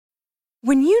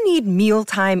When you need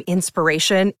mealtime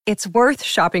inspiration, it's worth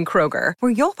shopping Kroger,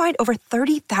 where you'll find over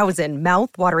 30,000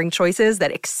 mouth-watering choices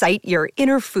that excite your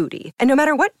inner foodie. And no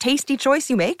matter what tasty choice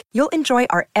you make, you'll enjoy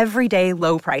our everyday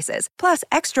low prices, plus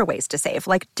extra ways to save,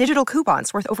 like digital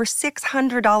coupons worth over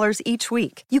 $600 each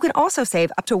week. You can also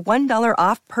save up to $1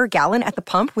 off per gallon at the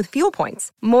pump with fuel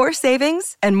points. More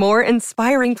savings and more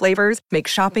inspiring flavors make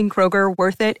shopping Kroger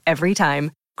worth it every time.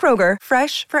 Kroger,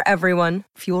 fresh for everyone.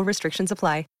 Fuel restrictions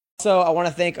apply. So I want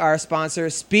to thank our sponsor,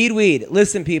 Speedweed.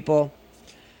 Listen, people,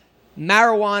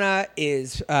 marijuana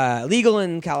is legal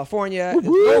in California. There's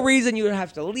no reason you would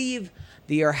have to leave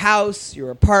your house, your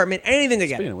apartment, anything to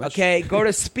get it. Okay, go to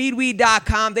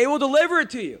speedweed.com. They will deliver it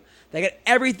to you. They get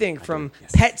everything from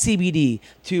pet CBD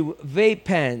to vape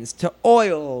pens to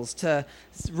oils to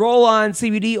roll-on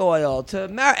CBD oil to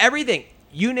everything.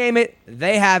 You name it,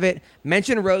 they have it.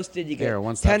 Mention Roasted, you get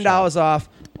 $10 off.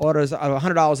 Orders of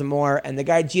 $100 or more, and the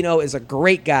guy Gino is a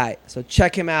great guy, so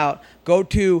check him out. Go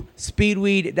to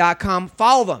speedweed.com.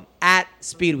 Follow them at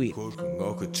Speedweed.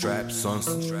 Trap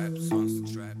sonsen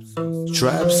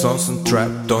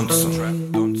trap donsen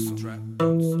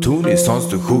Түүний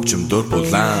сонсдог хөгжим дур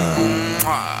булаан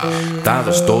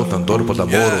Даадar стуулан дур булаа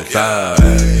мууруулаа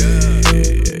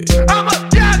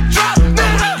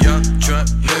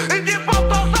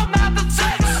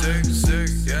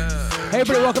Hey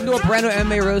everybody, welcome to a brand new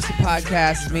MMA Roasted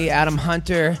podcast. It's me, Adam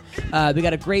Hunter. We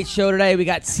got a great show today. We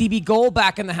got CB Gold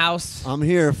back in the house. I'm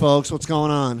here, folks. What's going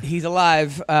on? He's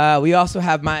alive. We also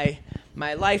have my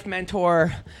life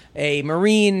mentor, a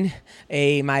Marine,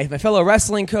 my fellow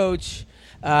wrestling coach,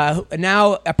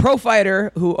 now a pro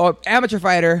fighter, amateur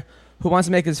fighter, who wants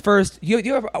to make his first.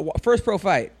 You have a first pro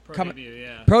fight. Debut,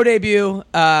 yeah. Pro debut.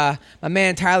 My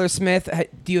man Tyler Smith.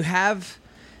 Do you have?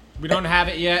 We don't have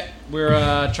it yet.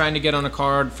 We're trying to get on a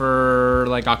card for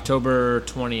like October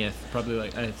 20th. Probably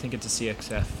I think it's a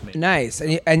CXF. Maybe. Nice.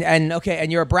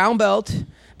 And you're a brown belt,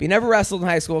 but you never wrestled in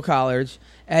high school or college,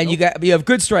 and you have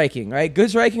good striking, right?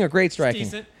 Good striking or great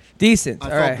striking? Decent.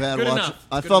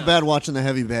 I felt bad watching the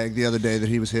heavy bag the other day that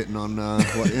he was hitting on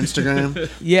Instagram.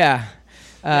 Yeah.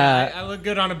 I look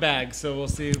good on a bag, so we'll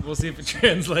see if it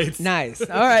translates. Nice.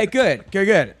 All right, good.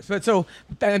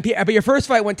 But your first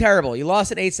fight went terrible. You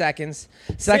lost in 8 seconds.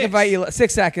 Second fight,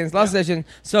 6 seconds. Lost decision.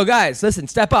 So guys, listen,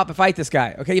 step up and fight this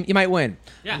guy. Okay, you might win.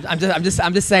 Yeah. I'm just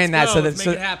saying Let's that go.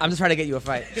 so Make it happen. I'm just trying to get you a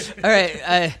fight. All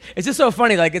right. It's just so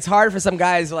funny. Like it's hard for some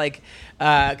guys like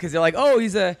because they're like, oh,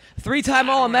 he's a 3-time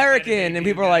All-American, and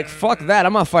people are like, fuck that.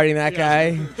 I'm not fighting that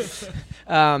guy.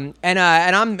 I'm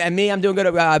doing good.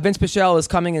 Vinc Pichel is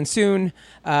coming in soon.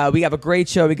 We have a great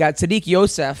show. We got Sodiq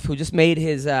Yusuff, who just made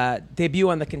his debut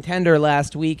on The Contender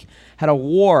last week. Had a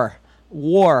war,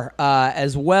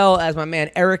 as well as my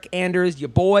man Eryk Anders, your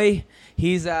boy.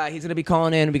 He's going to be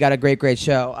calling in. We got a great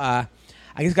show. I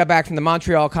just got back from the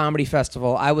Montreal Comedy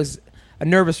Festival. I was a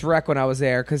nervous wreck when I was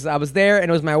there because I was there and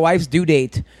it was my wife's due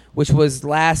date, which was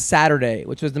last Saturday,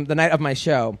 which was the night of my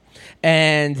show,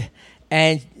 and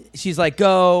she's like,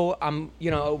 go, I'm,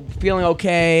 feeling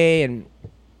okay. And,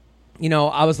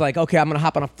 I was like, okay, I'm going to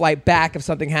hop on a flight back if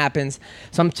something happens.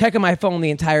 So I'm checking my phone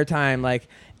the entire time. Like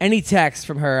any text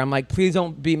from her, I'm like, please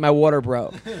don't be my water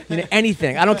broke.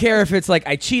 Anything. I don't care if it's like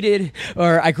I cheated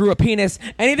or I grew a penis.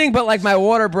 Anything but like my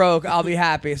water broke, I'll be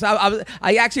happy. So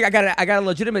I got a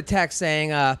legitimate text saying,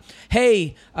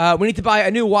 hey, we need to buy a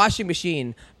new washing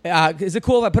machine. Is it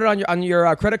cool if I put it on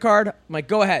your credit card? I'm like,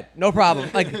 go ahead, no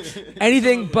problem. Like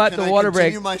anything but the water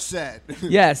break. Continue my set.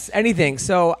 Yes, anything.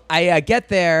 So I get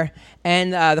there,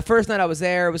 and the first night I was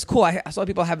there, it was cool. I saw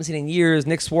people I haven't seen in years.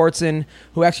 Nick Swartzen,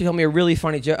 who actually told me a really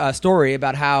funny story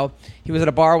about how he was at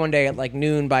a bar one day at like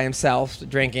noon by himself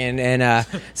drinking, and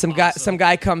some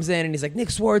guy comes in and he's like, Nick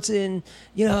Swartzen,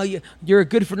 you're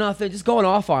good for nothing, just going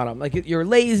off on him. Like you're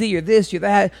lazy, you're this, you're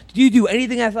that. Do you do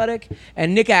anything athletic?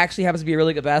 And Nick actually happens to be a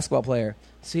really good basketball player.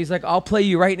 So he's like, I'll play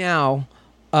you right now,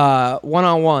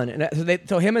 one-on-one. And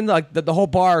so him and like the whole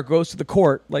bar goes to the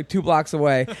court like 2 blocks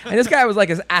away. And this guy was like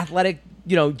his athletic,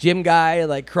 gym guy,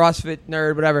 like CrossFit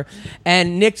nerd, whatever.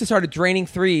 And Nick just started draining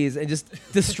threes and just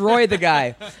destroyed the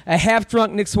guy. A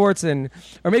half-drunk Nick Swartzen,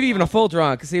 or maybe even a full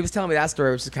drunk, because he was telling me that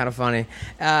story, which is kind of funny.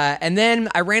 And then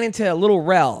I ran into Little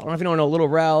Rel. I don't know if you know Little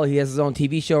Rel. He has his own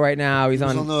TV show right now. He was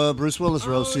on the Bruce Willis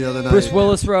roast the other night. Bruce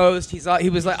Willis roast. He was like,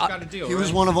 he was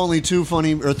one of only 2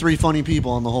 funny or 3 funny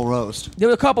people on the whole roast. There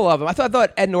were a couple of them. I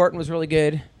thought Ed Norton was really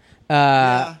good.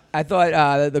 I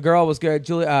thought the girl was good.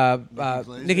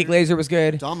 Nikki Glaser was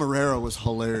good. Dom Herrera was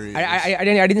hilarious. I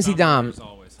didn't see Dom.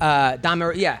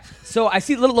 Dom, yeah. So I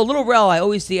see little Rel. I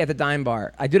always see at the Dime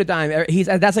Bar. I do the Dime.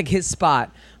 That's like his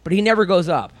spot, but he never goes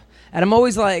up. And I'm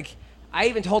always like, I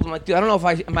even told him, like, dude, I don't know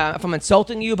if I'm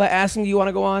insulting you by asking you want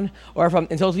to go on, or if I'm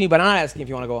insulting you by not asking if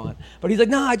you want to go on. But he's like,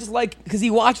 no, I just like, because he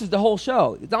watches the whole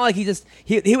show. It's not like he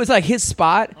was like his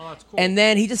spot, that's cool. and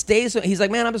then he just stays. He's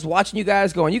like, man, I'm just watching you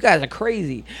guys going. You guys are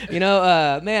crazy,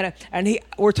 man. And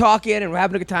we're talking and we're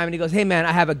having a good time. And he goes, hey, man,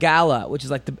 I have a gala, which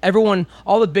is like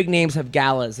all the big names have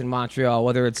galas in Montreal,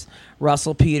 whether it's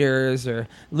Russell Peters or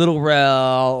Little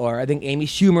Rel, or I think Amy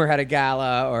Schumer had a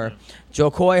gala, or Joe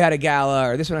Coy had a gala,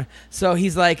 or this one. So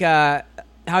he's like,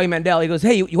 Howie Mandel, he goes,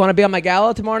 hey, you want to be on my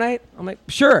gala tomorrow night? I'm like,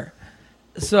 sure.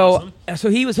 So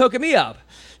he was hooking me up.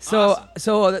 So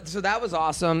that was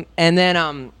awesome. And then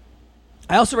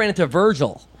I also ran into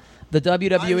Virgil, the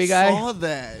WWE guy. I saw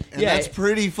that. And that's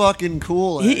pretty fucking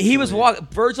cool. He was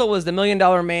Virgil was the $1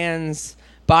 Million Man's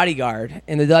bodyguard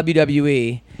in the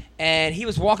WWE, and he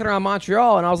was walking around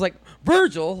Montreal, and I was like,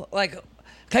 Virgil, like,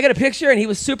 can I get a picture? And he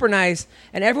was super nice,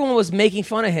 and everyone was making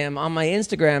fun of him on my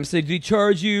Instagram. So, did he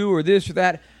charge you or this or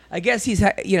that? I guess he's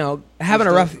having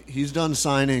a rough. He's done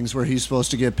signings where he's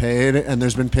supposed to get paid, and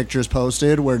there's been pictures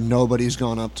posted where nobody's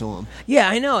gone up to him. Yeah,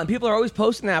 I know, and people are always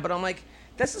posting that, but I'm like,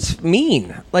 that's just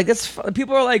mean. Like,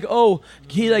 people are like, oh,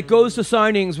 he like goes to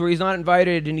signings where he's not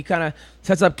invited, and he kind of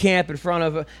sets up camp in front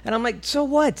of, and I'm like, so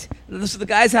what? So the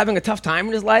guy's having a tough time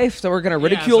in his life, so we're gonna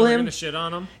ridicule him. We're gonna shit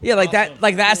on him. Yeah, like awesome. That.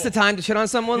 Like that's the time to shit on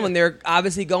someone when they're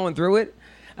obviously going through it.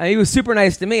 I mean, he was super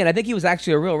nice to me, and I think he was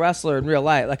actually a real wrestler in real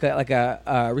life,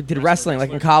 did wrestling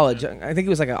like in college. I think he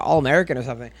was like an All-American or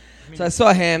something. So I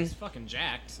saw him. He's fucking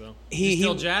jacked. So he's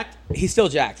still jacked. He's still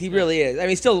jacked. He really is. I mean,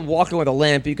 he's still walking with a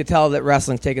limp. You could tell that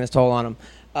wrestling's taking its toll on him.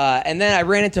 And then I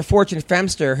ran into Fortune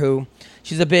Femster, who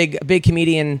she's a big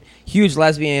comedian, huge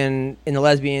lesbian in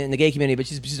the gay community, but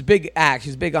she's a big act.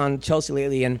 She's big on Chelsea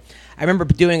lately, and I remember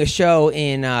doing a show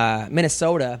in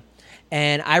Minnesota,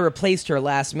 and I replaced her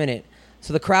last minute.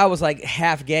 So the crowd was like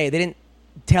half gay. They didn't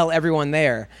tell everyone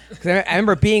there. 'Cause I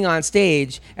remember being on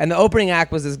stage, and the opening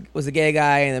act was a gay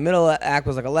guy, and the middle act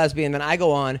was like a lesbian. And then I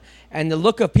go on, and the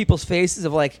look of people's faces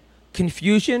of like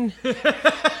confusion,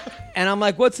 and I'm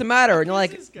like, "What's the matter?" And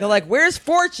they're like, "Where's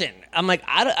Fortune?" I'm like,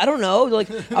 "I don't know."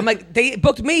 I'm like, "They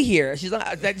booked me here." She's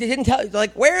not. They didn't tell. They're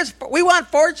like, we want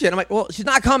Fortune." I'm like, "Well, she's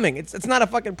not coming. It's not a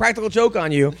fucking practical joke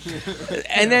on you."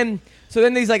 And then. So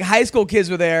then these like high school kids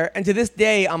were there, and to this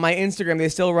day on my Instagram they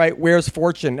still write "Where's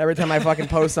Fortune" every time I fucking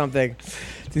post something.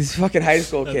 These fucking high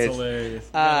school kids. That's hilarious.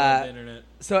 The internet.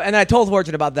 So and I told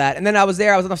Fortune about that, and then I was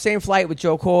there. I was on the same flight with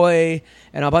Joe Coy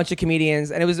and a bunch of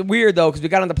comedians, and it was weird though because we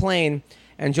got on the plane.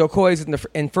 And Joe Coy's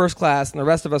in first class, and the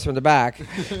rest of us are in the back.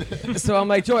 So I'm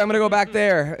like, Joey, I'm gonna go back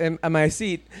there in my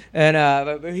seat, and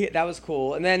that was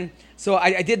cool. And then so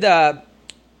I did the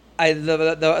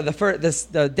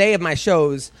day of my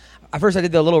shows. First, I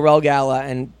did the Little Rel Gala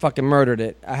and fucking murdered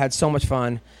it. I had so much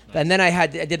fun. Nice. And then I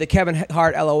did the Kevin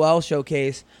Hart LOL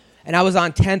showcase, and I was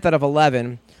on 10th out of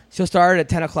 11. Show started at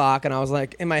 10 o'clock, and I was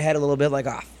like in my head a little bit like,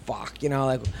 oh, fuck,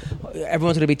 like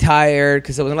everyone's going to be tired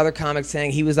because there was another comic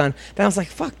saying he was on. Then I was like,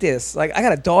 fuck this. Like, I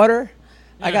got a daughter.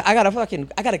 Yeah. I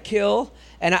got to kill.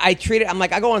 And I treat it, I'm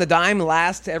like, I go on the dime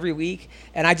last every week,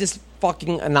 and I just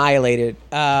fucking annihilated.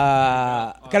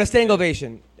 Got a standing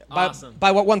ovation.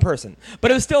 By one person,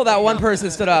 but it was still that one person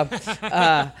stood up.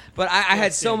 But I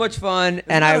had so much fun,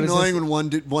 and I was annoying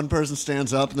when one person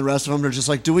stands up and the rest of them are just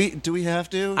like, do we have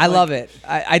to? I love it.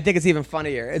 I think it's even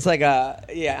funnier. It's like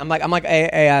I'm like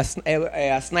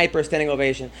a sniper standing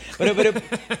ovation. But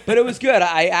it was good.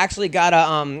 I actually got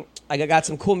I got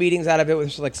some cool meetings out of it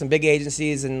with like some big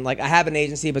agencies, and like I have an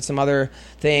agency, but some other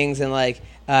things, and like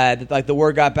the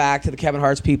word got back to the Kevin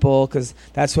Hart's people because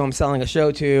that's who I'm selling a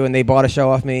show to, and they bought a show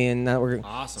off me, and we're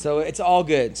awesome. So it's all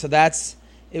good. So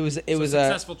it was a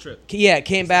successful trip. Yeah, it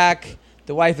came back.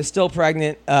 The wife is still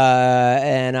pregnant,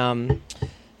 and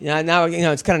now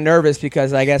it's kind of nervous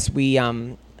because I guess we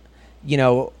I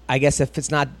guess if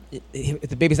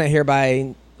the baby's not here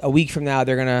by a week from now,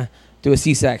 they're gonna do a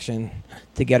C-section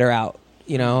to get her out.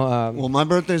 Well, my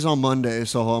birthday's on Monday,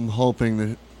 so I'm hoping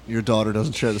that your daughter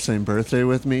doesn't share the same birthday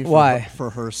with me. Why?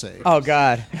 For her sake. Oh,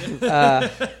 God. You don't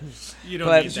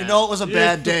need that. It was a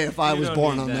bad day if I was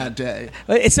born on that day.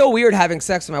 It's so weird having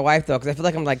sex with my wife, though, because I feel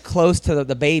like I'm like close to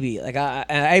the baby. Like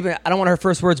I don't want her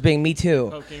first words being "me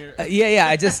too."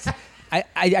 Yeah.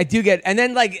 I do get, and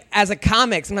then like as a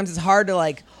comic, sometimes it's hard to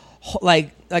like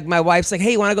my wife's like,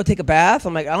 hey, you want to go take a bath?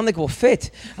 I'm like, I don't think we'll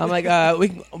fit. I'm like, we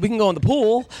can go in the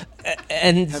pool.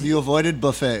 And have you avoided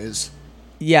buffets?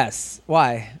 Yes.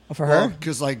 Why? For her?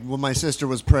 Because like when my sister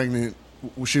was pregnant,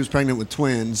 she was pregnant with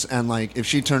twins, and like if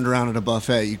she turned around at a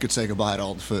buffet, you could say goodbye to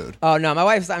all the food. Oh no, my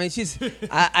wife's. I mean, she's. No,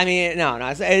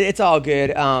 it's all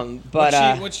good. But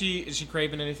is she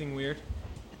craving anything weird?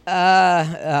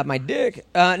 My dick.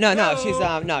 She's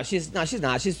not.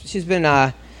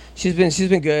 She's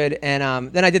been good.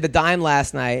 And then I did the dime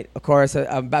last night. Of course,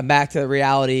 I'm back to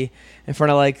reality in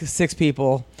front of like 6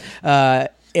 people.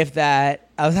 If that,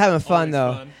 I was having fun Always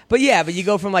though. fun. But yeah, but you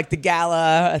go from like the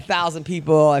gala, 1,000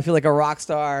 people. I feel like a rock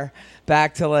star.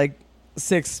 Back to like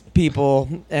 6 people,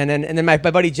 and then my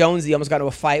buddy Jonesy almost got into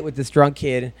a fight with this drunk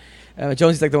kid.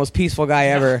 Jonesy's like the most peaceful guy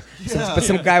ever. But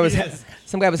some guy was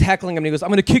heckling him, and he goes, "I'm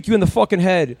gonna kick you in the fucking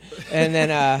head." And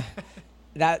then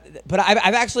But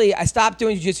I stopped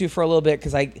doing jiu-jitsu for a little bit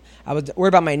because I was worried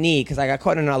about my knee because I got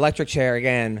caught in an electric chair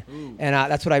again. Ooh. And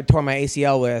that's what I tore my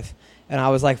ACL with. And I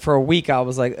was like, for a week, I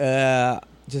was like,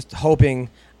 just hoping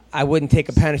I wouldn't take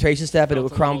a penetration step and it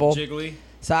would crumble. Jiggly.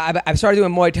 So I've started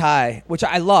doing Muay Thai, which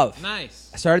I love.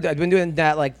 Nice. I've been doing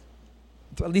that like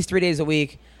at least 3 days a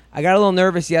week. I got a little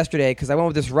nervous yesterday because I went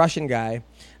with this Russian guy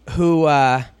who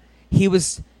he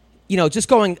was, just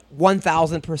going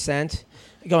 1,000%.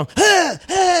 Going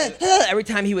every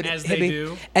time he would As hit they me,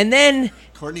 do. and then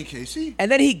Courtney Casey? and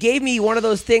then he gave me one of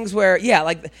those things where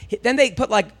then they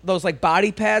put like those like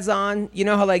body pads on. You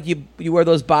know how like you wear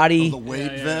those body The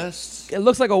weight vests? It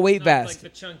looks like a weight vest,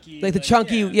 Like the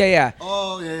chunky. yeah.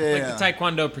 Oh, yeah. Like the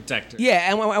Taekwondo protector. Yeah,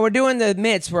 and when we're doing the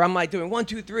mitts where I'm like doing 1,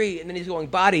 2, 3, and then he's going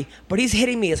body, but he's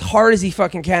hitting me as hard as he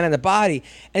fucking can in the body,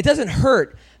 and it doesn't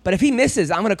hurt. But if he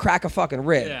misses, I'm gonna crack a fucking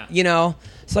rib,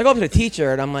 So I go up to the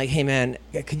teacher and I'm like, "Hey man,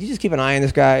 could you just keep an eye on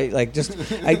this guy? Like,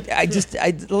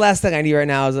 the last thing I need right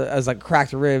now is like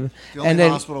cracked a rib." The only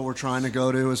hospital we're trying to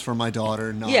go to is for my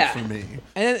daughter, not for me.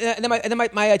 And then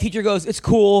my teacher goes, "It's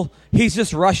cool. He's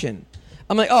just Russian."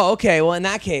 I'm like, "Oh, okay. Well, in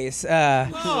that case." Okay.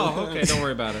 Don't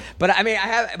worry about it. But I mean,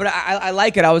 I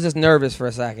like it. I was just nervous for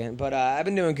a second, but I've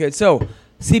been doing good. So,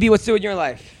 CB, what's new in your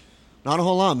life? Not a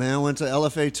whole lot, man. I went to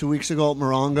LFA 2 weeks ago at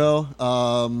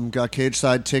Morongo. Got cage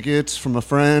side tickets from a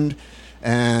friend,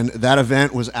 and that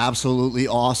event was absolutely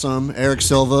awesome. Eryk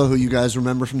Silva, who you guys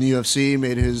remember from the UFC,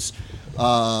 made his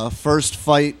first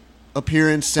fight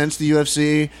appearance since the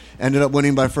UFC. Ended up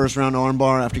winning by first round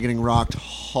armbar after getting rocked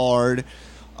hard.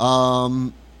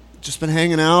 Just been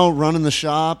hanging out, running the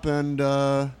shop,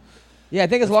 and yeah, I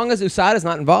think as long as USADA's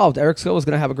not involved, Eryk Silva's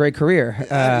going to have a great career.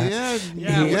 I think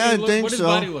so. What did his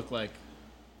body look like?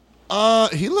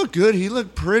 He looked good. He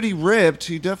looked pretty ripped.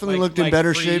 He definitely looked in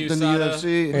better shape than the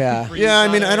UFC. Yeah. I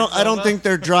mean, I don't think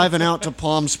they're driving out to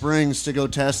Palm Springs to go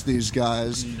test these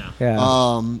guys. No.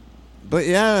 Yeah. But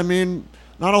yeah, I mean,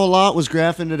 not a whole lot. Was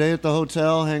graphing today at the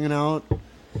hotel, hanging out,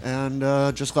 and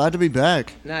just glad to be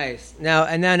back. Nice. Now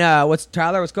and then, what's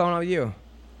going on with you?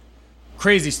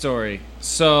 Crazy story.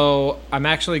 So I'm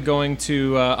actually going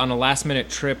to on a last minute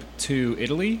trip to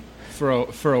Italy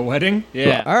for a wedding.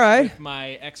 Yeah. All right. With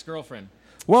my ex-girlfriend.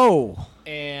 Whoa.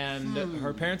 And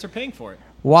her parents are paying for it.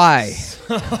 Why?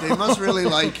 They must really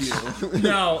like you.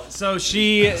 No. So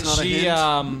she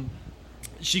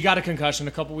got a concussion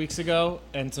a couple weeks ago,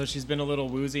 and so she's been a little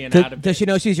woozy and out of it. Does she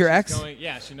know she's your ex?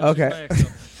 Yeah, she knows she's my ex.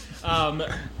 So.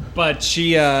 But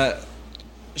she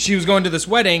was going to this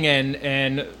wedding,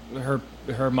 and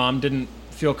her mom didn't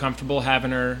feel comfortable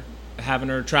having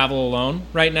her travel alone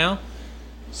right now.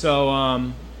 So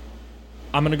I'm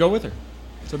gonna go with her.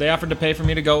 So they offered to pay for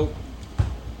me to go.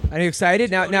 Are you excited?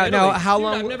 Now, how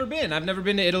long? I've never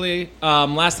been to Italy.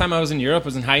 Last time I was in Europe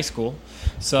was in high school,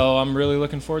 so I'm really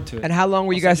looking forward to it. And how long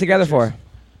were you guys together for?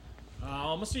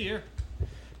 Almost a year.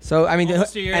 So I mean,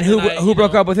 Almost a year, and who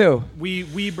broke up with who?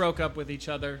 We broke up with each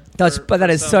other. That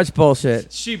is such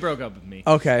bullshit. She broke up with me.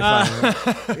 Okay,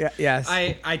 fine. Yes.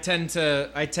 I tend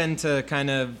to kind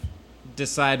of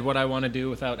decide what I want to do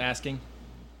without asking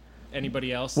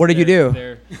anybody else. What did you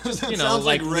do? Just Sounds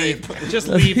like rape.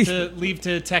 leave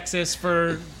to Texas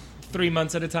for 3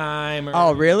 months at a time.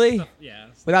 Oh, really? Stuff. Yeah.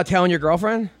 Without telling your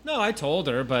girlfriend? No, I told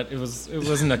her, but it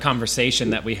wasn't a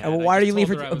conversation that we had. Why did you leave?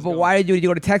 Why did you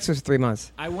go to Texas for 3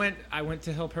 months? I went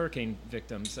to help hurricane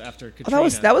victims after Katrina.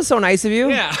 That was so nice of you.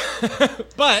 Yeah,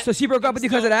 but so she broke up with you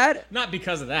because of that? Not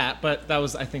because of that, but that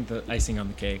was, I think, the icing on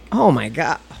the cake. Oh my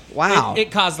god! Wow.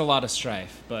 It caused a lot of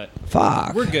strife, but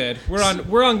fuck, we're good.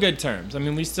 We're on good terms. I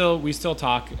mean, we still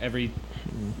talk every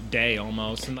day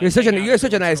almost. And you're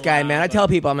such a nice guy, man. I tell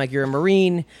people, I'm like, you're a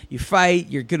Marine, you fight,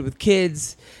 you're good with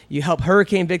kids, you help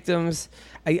hurricane victims.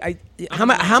 How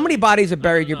many bodies are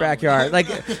buried in your backyard? Like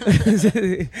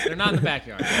they're not in the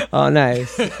backyard. Oh,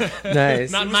 nice,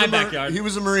 nice. Not in my backyard. He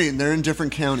was a Marine. They're in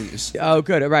different counties. Oh,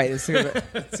 good. Right. It's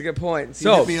a good point. He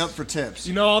hit me up for tips.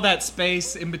 You know all that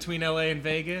space in between LA and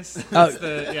Vegas? It's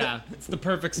the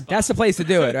perfect spot. That's the place to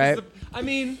do it, right? I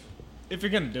mean, If you're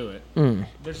gonna do it,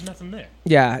 there's nothing there.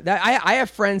 Yeah, I have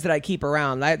friends that I keep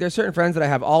around. There's certain friends that I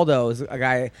have. Aldo's a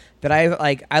guy that I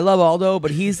like. I love Aldo, but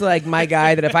he's like my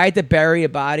guy that if I had to bury a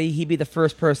body, he'd be the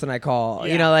first person I call.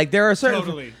 Yeah, you know, like there are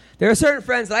certain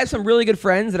friends that I have some really good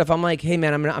friends that if I'm like, hey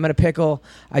man, I'm in a pickle.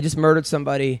 I just murdered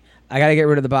somebody. I got to get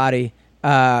rid of the body.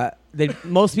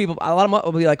 Most people, a lot of them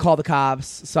will be like, call the cops.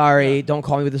 Sorry, don't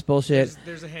call me with this bullshit.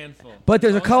 There's a handful. But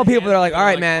there's a couple people that are like, all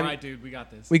right, man. All right, dude, we got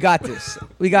this. We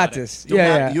got this.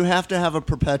 Yeah. You have to have a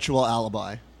perpetual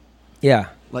alibi. Yeah.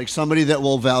 Like somebody that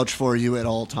will vouch for you at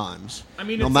all times. I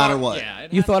mean, no matter what. Yeah,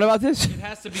 you thought about this? It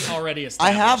has to be already I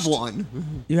established. have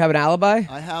one. You have an alibi?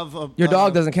 I have a. Your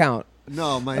dog doesn't count.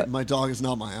 No, my dog is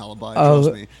not my alibi. Oh.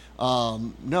 Trust me.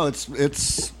 No,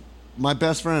 it's my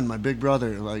best friend, my big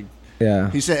brother. Like.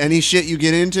 Yeah. He said, any shit you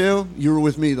get into, you were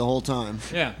with me the whole time.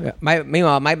 Yeah.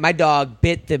 Meanwhile, my dog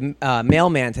bit the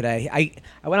mailman today.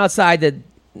 I went outside to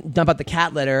dump out the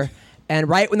cat litter, and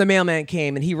right when the mailman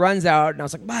came, and he runs out, and I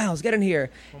was like, Miles, get in here.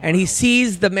 And he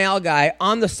sees the mail guy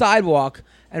on the sidewalk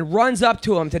and runs up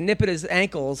to him to nip at his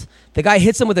ankles. The guy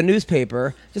hits him with a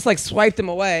newspaper, just like swiped him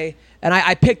away. And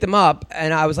I picked him up,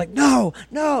 and I was like, no,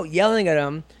 yelling at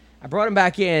him. I brought him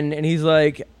back in, and he's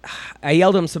like, I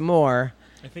yelled at him some more.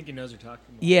 I think he knows you're talking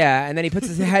about. Yeah, and then he puts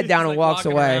his head down and like walks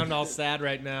walking away. Around all sad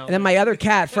right now. And then my other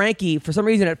cat, Frankie, for some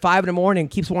reason at 5 a.m,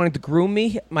 keeps wanting to groom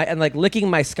me and like licking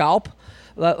my scalp,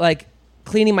 like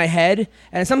cleaning my head.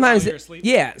 And sometimes,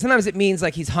 sometimes it means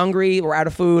like he's hungry or out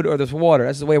of food or there's water.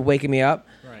 That's the way of waking me up.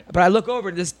 Right. But I look over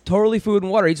and there's totally food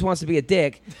and water. He just wants to be a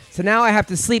dick. So now I have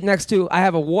to sleep I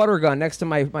have a water gun next to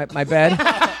my bed.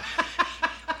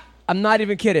 I'm not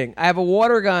even kidding. I have a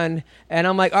water gun, and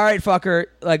I'm like, all right, fucker,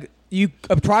 like. You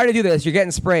try to do this, you're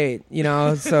getting sprayed, you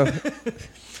know. So,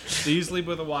 do you sleep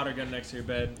with a water gun next to your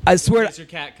bed? I swear, in case your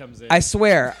cat comes in. I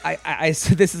swear, I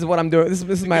this is what I'm doing. This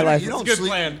is my life. It's a good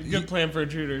plan. Good plan for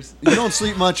intruders. You don't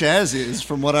sleep much as is,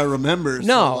 from what I remember. No,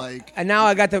 so like, and now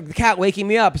I got the cat waking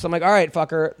me up. So I'm like, all right,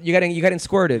 fucker, you getting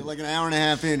squirted. You're like an hour and a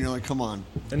half in, you're like, come on.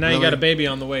 And now you got a baby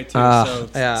on the way too. So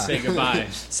yeah. say goodbye.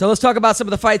 So let's talk about some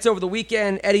of the fights over the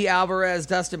weekend. Eddie Alvarez,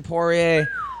 Dustin Poirier.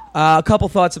 A couple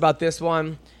thoughts about this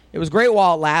one. It was great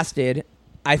while it lasted.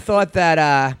 I thought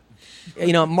that,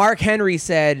 Mark Henry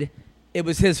said it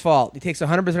was his fault. He takes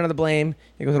 100% of the blame.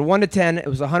 He goes 1 to 10. It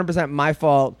was 100% my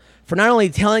fault for not only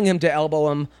telling him to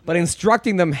elbow him, but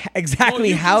instructing them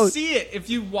exactly how. You can see it. If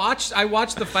you watched, I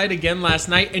watched the fight again last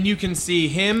night, and you can see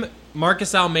him,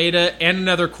 Marcus Almeida, and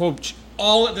another coach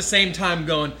all at the same time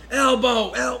going,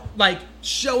 elbow, like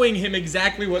showing him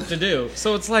exactly what to do.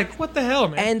 So it's like, what the hell,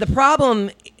 man? And the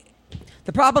problem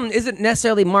isn't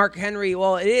necessarily Mark Henry.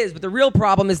 Well, it is, but the real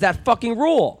problem is that fucking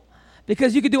rule.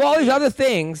 Because you could do all these other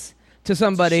things to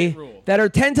somebody that are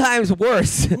 10 times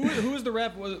worse. Who was the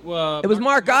rep? It was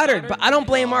Mark Goddard, but I don't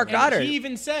blame Mark Goddard. He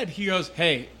even said, he goes,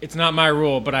 hey, it's not my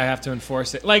rule, but I have to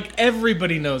enforce it. Like,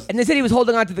 everybody knows. And they said he was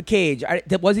holding on to the cage.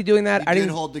 Was he doing that? He did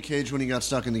hold the cage when he got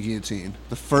stuck in the guillotine.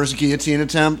 The first guillotine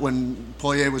attempt, when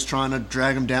Poirier was trying to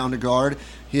drag him down to guard,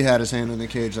 he had his hand in the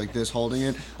cage like this, holding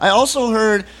it. I also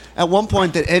heard at one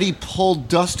point that Eddie pulled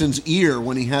Dustin's ear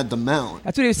when he had the mount.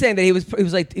 That's what he was saying. That he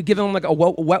was like giving him like a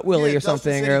wet willy or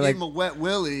something, or like gave him a wet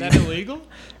willy. Is that illegal?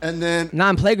 And then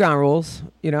non-playground rules,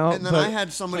 you know. And then I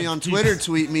had somebody on Twitter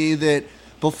tweet me that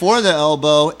before the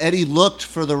elbow, Eddie looked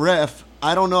for the ref.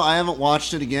 I don't know. I haven't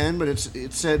watched it again, but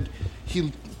it said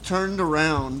he turned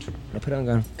around. I put it on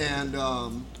the ground. And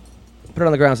put it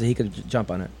on the ground so he could jump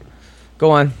on it.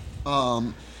 Go on.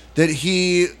 That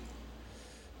he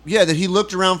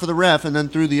looked around for the ref and then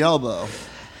threw the elbow.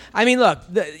 I mean, look,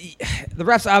 the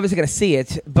ref's obviously going to see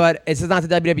it, but it's not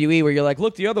the WWE where you're like,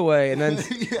 look the other way, and then.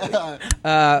 Yeah.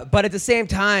 But at the same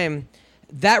time,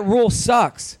 that rule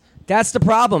sucks. That's the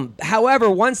problem. However,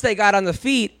 once they got on the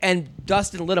feet and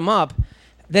Dustin lit him up,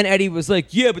 then Eddie was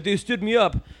like, yeah, but they stood me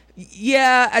up.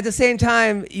 Yeah, at the same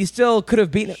time, you still could have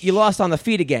beaten. You lost on the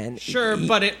feet again. Sure,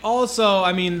 but it also,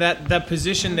 I mean, that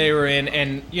position they were in,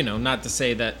 and not to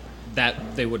say that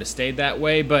they would have stayed that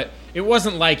way, but it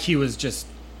wasn't like he was just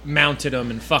mounted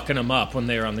him and fucking him up when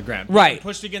they were on the ground. Right. He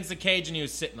pushed against the cage and he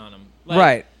was sitting on him.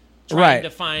 Right. Trying to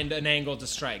find an angle to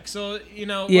strike. So, it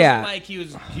wasn't like he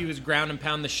was ground and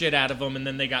pound the shit out of them and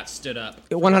then they got stood up. 100%.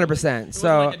 It wasn't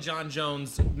like a John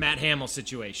Jones, Matt Hamill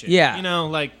situation. Yeah.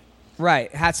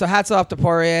 Right. Hats off to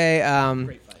Poirier.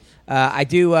 Great fight.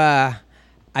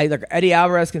 Look, Eddie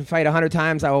Alvarez can fight 100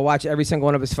 times. I will watch every single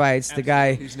one of his fights. Absolutely. The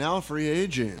guy. He's now a free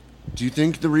agent. Do you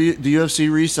think the UFC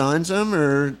re-signs him,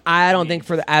 or? I don't think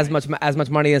for as much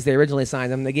money as they originally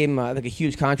signed him. They gave him a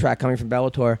huge contract coming from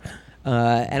Bellator,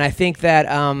 and I think that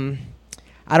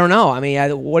I don't know. I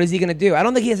mean, what is he going to do? I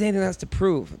don't think he has anything else to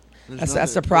prove.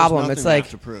 That's the problem. It's like,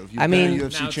 to prove. I mean, UFC now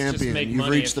it's just champion. make You've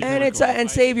money reached the if- and pinnacle.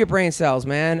 and save your brain cells,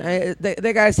 man.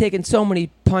 That guy's taking so many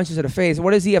punches to the face.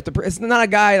 What does he have to? It's not a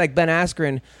guy like Ben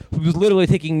Askren who was literally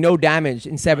taking no damage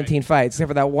in 17 fights, except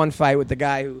for that one fight with the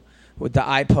guy who. With the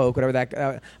eye poke, whatever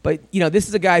that. But this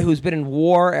is a guy who's been in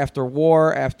war after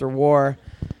war after war.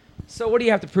 So what do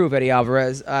you have to prove, Eddie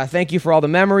Alvarez? Thank you for all the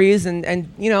memories,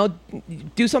 and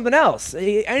do something else.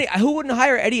 Who wouldn't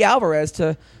hire Eddie Alvarez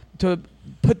to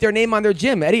put their name on their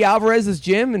gym? Eddie Alvarez's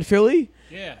gym in Philly.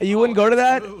 Yeah, You wouldn't go to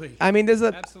that? Absolutely. I mean,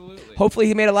 Absolutely. Hopefully,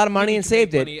 he made a lot of money and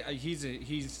saved it.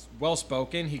 He's well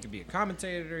spoken. He could be a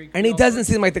commentator. And he doesn't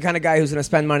seem like the kind of guy who's going to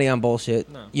spend money on bullshit,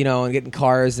 No. and getting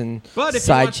cars and But if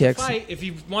side he wants chicks. to fight, if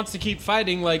he wants to keep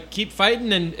fighting, keep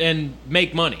fighting and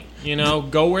make money.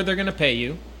 Go where they're going to pay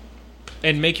you,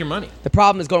 and make your money. The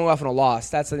problem is going off on a loss.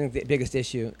 That's, I think, the biggest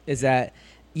issue is that,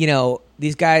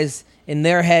 these guys in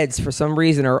their heads, for some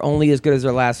reason, are only as good as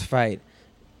their last fight.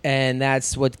 And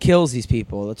that's what kills these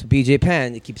people. That's what BJ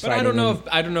Penn keeps But fighting. I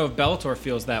don't know if Bellator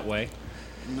feels that way.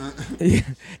 No,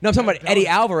 I'm talking about Eddie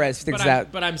Alvarez thinks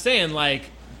that. But I'm saying,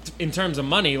 in terms of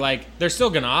money, they're still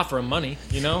going to offer him money.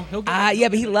 He'll get Yeah,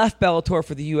 but he left Bellator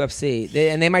for the UFC,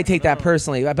 and they might take that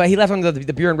personally. But he left under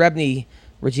the Bjorn Rebney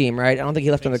regime, right? I don't think he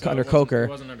left under Coker. It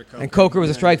wasn't under Coker. And Coker was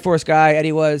a Strikeforce guy.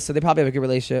 Eddie was, so they probably have a good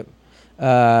relationship.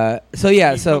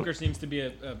 Coker seems to be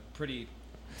a pretty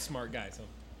smart guy.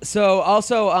 So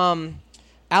also,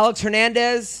 Alex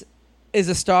Hernandez is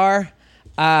a star.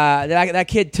 That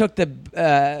kid took the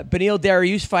Beneil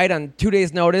Dariush fight on 2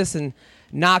 days' notice and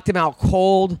knocked him out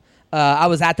cold. I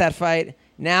was at that fight.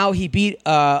 Now he beat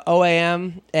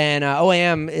OAM, and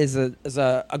OAM is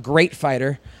a great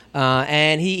fighter,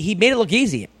 and he made it look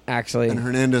easy, actually. And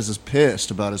Hernandez is pissed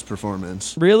about his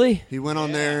performance. Really? He went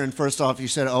on there, and first off, he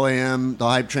said OAM, the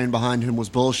hype train behind him was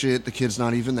bullshit. The kid's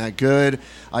not even that good.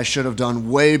 I should have done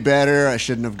way better. I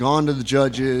shouldn't have gone to the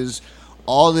judges.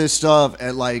 All this stuff.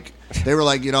 And, they were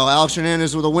like, Alex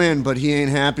Hernandez with a win, but he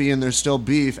ain't happy, and there's still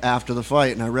beef after the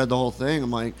fight. And I read the whole thing.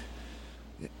 I'm like,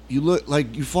 you look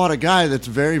like you fought a guy that's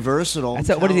very versatile.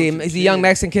 What is he? He's a young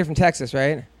Mexican kid from Texas,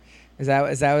 right? Is that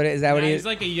what he is? He's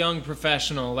like a young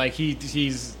professional.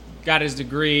 He's got his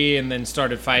degree and then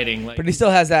started fighting. But he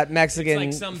still has that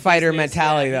Mexican fighter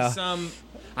mentality, though.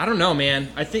 I don't know, man.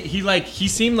 I think he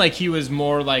seemed like he was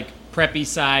more preppy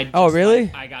side. Oh,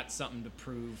 really? I got something to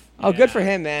prove. Oh, good for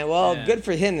him, man. Well, good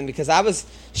for him, because I was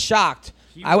shocked.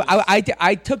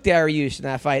 I took Dariush in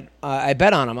that fight. I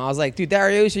bet on him. I was like, dude,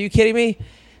 Dariush, are you kidding me?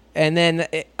 And then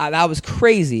that was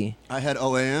crazy. I had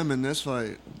OAM in this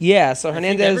fight. Yeah, so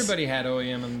Hernandez. Everybody had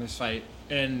OAM in this fight.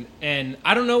 And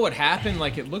I don't know what happened.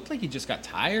 It looked like he just got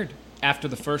tired after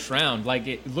the first round.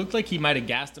 It looked like he might have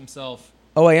gassed himself.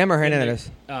 OAM or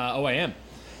Hernandez? OAM.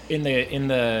 In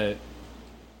the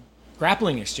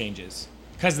grappling exchanges.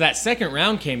 Because that second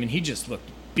round came and he just looked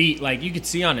beat. You could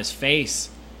see on his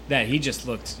face that he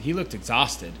looked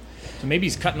exhausted. So maybe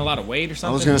he's cutting a lot of weight or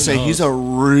something. I was going to say, he's a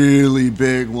really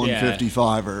big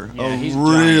 155er. Yeah, he's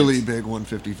really giant. big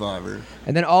 155er.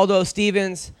 And then Aldo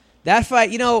Stevens. That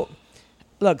fight,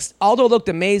 look, Aldo looked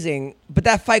amazing, but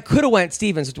that fight could have went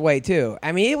Stevens' way, too.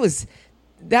 I mean,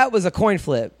 that was a coin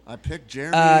flip. I picked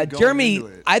Jeremy Jeremy, into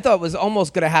it. I thought was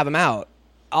almost going to have him out.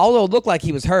 Aldo looked like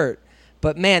he was hurt.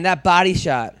 But, man, that body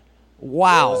shot,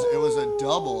 wow. It was a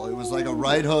double. It was like a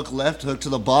right hook, left hook to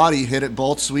the body, hit at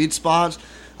both sweet spots.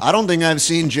 I don't think I've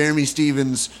seen Jeremy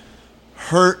Stevens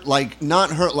hurt,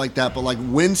 not hurt like that, but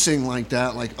wincing like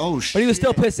that. Oh, shit. But he was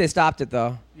still pissed they stopped it,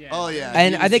 though. Yeah. Oh, yeah.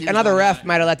 And I think another ref might.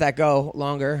 might have let that go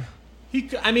longer.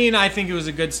 I think it was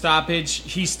a good stoppage.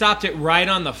 He stopped it right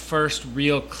on the first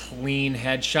real clean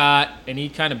headshot, and he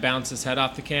kind of bounced his head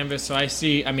off the canvas. So I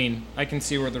can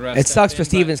see where the rest. It sucks for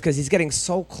Stevens because he's getting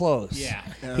so close. Yeah.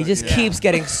 He just keeps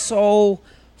getting so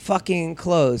fucking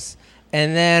close.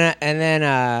 And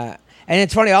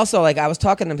it's funny also, I was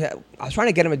talking to him, I was trying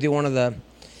to get him to do one of the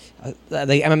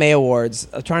MMA awards.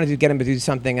 I was trying to get him to do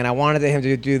something, and I wanted him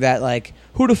to do that,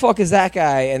 who the fuck is that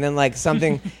guy? And then,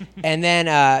 something, and then,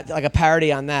 a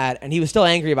parody on that. And he was still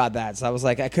angry about that. So I was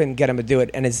like, I couldn't get him to do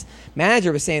it. And his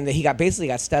manager was saying that he basically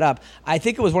got set up. I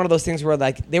think it was one of those things where,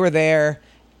 they were there,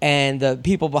 and the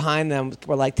people behind them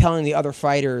were, telling the other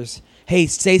fighters, hey,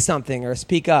 say something or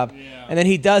speak up. Yeah. And then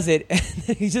he does it, and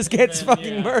then he just gets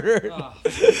murdered. Oh.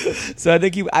 So I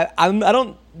think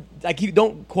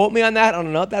don't quote me on that. I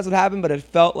don't know if that's what happened, but it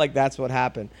felt like that's what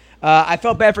happened. I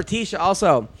felt bad for Tisha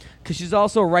also, because she's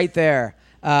also right there.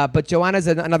 But Joanna's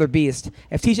another beast.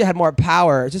 If Tisha had more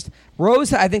power,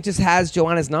 Rose, I think, just has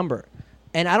Joanna's number.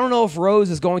 And I don't know if Rose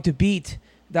is going to beat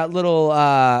that little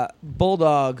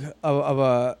bulldog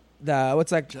of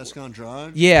what's that? Jessica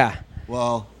Andrade? Yeah.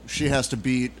 Well, she has to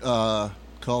beat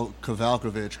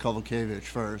Kovalkiewicz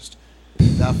first.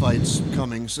 That fight's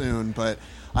coming soon, but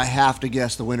I have to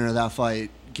guess the winner of that fight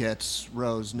gets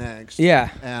Rose next. Yeah.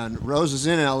 And Rose is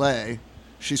in L.A.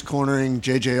 She's cornering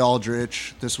J.J.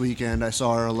 Aldrich this weekend. I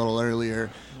saw her a little earlier.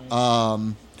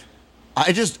 I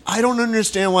don't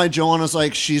understand why Joanna's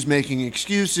like, she's making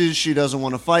excuses. She doesn't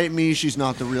want to fight me. She's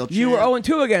not the real champ. You were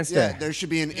 0-2 against her. There should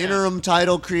be an interim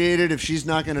title created if she's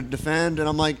not going to defend. And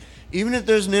I'm like, even if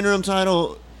there's an interim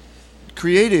title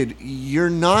created, you're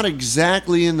not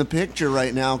exactly in the picture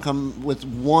right now. Come with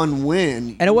one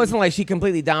win, and it wasn't like she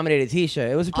completely dominated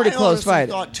Tisha. It was a pretty close fight.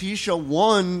 I thought Tisha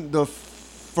won the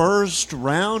first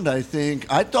round. I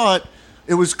thought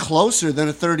it was closer than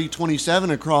a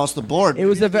 30-27 across the board. It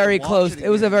was a very close. It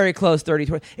was a very close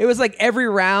 30-20. It was like every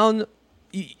round.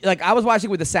 Like I was watching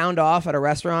with the sound off at a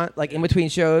restaurant, like in between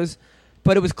shows.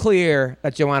 But it was clear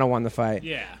that Joanna won the fight.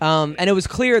 Yeah. And it was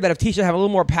clear that if Tisha had a little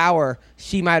more power,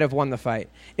 she might have won the fight.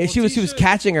 If she was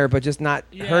catching her, but just not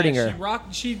hurting her.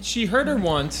 She hurt her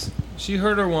once. She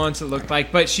hurt her once, it looked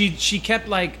like. But she kept,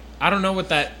 like, I don't know what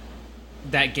that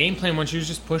game plan was. She was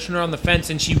just pushing her on the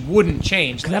fence, and she wouldn't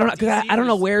change. I don't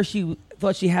know where she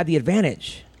thought she had the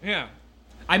advantage. Yeah.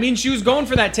 I mean, she was going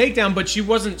for that takedown, but she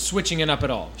wasn't switching it up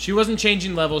at all. She wasn't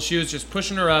changing levels. She was just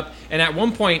pushing her up. And at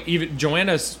one point, even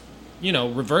Joanna's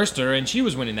reversed her, and she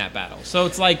was winning that battle. So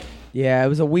it's like, yeah, it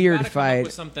was a weird come up fight.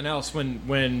 with something else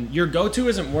when your go-to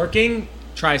isn't working.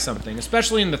 Try something,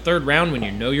 especially in the third round when you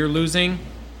know you're losing.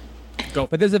 Go.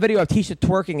 But there's a video of Tisha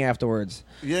twerking afterwards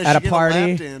at a gave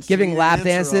party, giving lap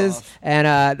dancer dances, off.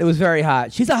 and it was very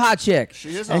hot. She's a hot chick. She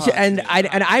is a hot chick.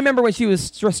 I remember when she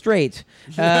was straight.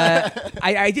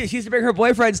 I did. She used to bring her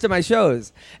boyfriends to my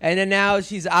shows, and then now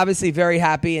she's obviously very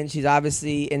happy, and she's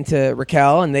obviously into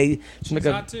Raquel, and she's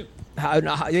hot too.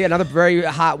 Yeah, another very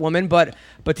hot woman, but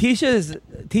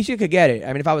Tisha could get it. I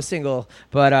mean, if I was single,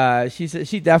 but she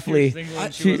definitely.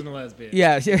 She wasn't a lesbian.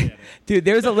 Yeah, dude.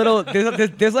 There's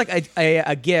like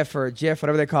a GIF or a GIF,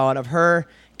 whatever they call it, of her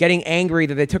getting angry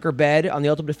that they took her bed on The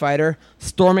Ultimate Fighter,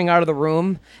 storming out of the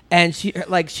room, and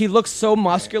she looks so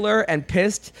muscular and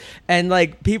pissed, and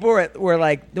like people were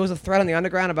like, there was a thread on the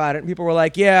underground about it, and people were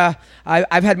like, yeah,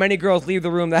 I've had many girls leave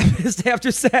the room that pissed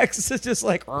after sex. It's just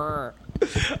like, I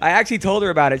actually told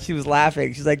her about it. She was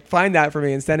laughing. She's like, find that for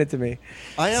me and send it to me.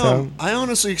 I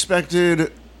honestly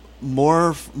expected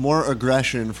more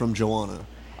aggression from Joanna.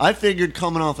 I figured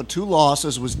coming off of 2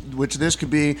 losses, which this could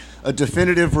be a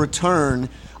definitive return.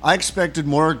 I expected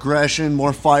more aggression,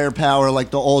 more firepower,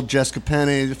 like the old Jessica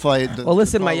Penne fight. Well,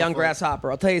 listen, my young grasshopper,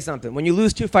 I'll tell you something. When you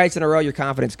lose 2 fights in a row, your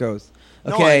confidence goes.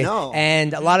 Okay? No, I know.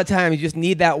 And a lot of times you just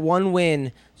need that one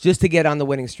win just to get on the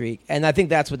winning streak. And I think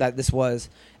that's what this was.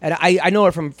 And I know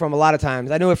it from a lot of times.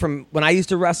 I know it from when I used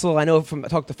to wrestle. I know it from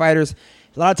talk to fighters.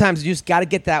 A lot of times you just got to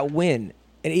get that win.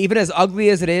 And even as ugly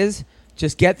as it is,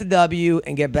 just get the W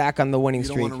and get back on the winning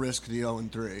streak. You don't want to risk the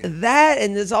 0-3. That,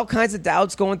 and there's all kinds of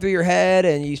doubts going through your head,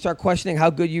 and you start questioning how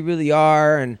good you really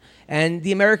are. And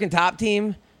the American top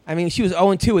team, I mean, she was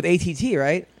 0-2 with ATT,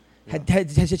 right? Yeah.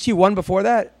 Had she won before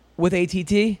that with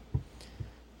ATT?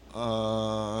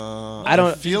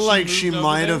 I feel like she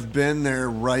might have been there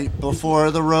right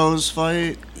before the Rose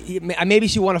fight. Maybe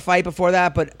she won a fight before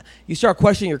that, but you start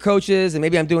questioning your coaches, and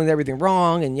maybe I'm doing everything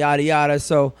wrong, and yada, yada.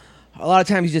 So a lot of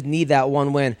times you just need that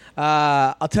one win.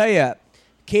 I'll tell you,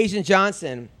 Cajun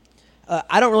Johnson,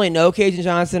 I don't really know Cajun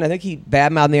Johnson. I think he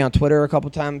badmouthed me on Twitter a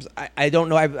couple times. I don't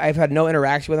know. I've had no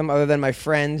interaction with him other than my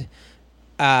friend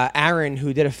Aaron,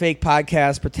 who did a fake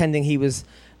podcast pretending he was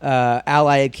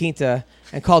Ally Quinta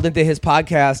and called into his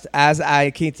podcast as Ally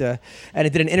Quinta, and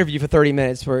it did an interview for 30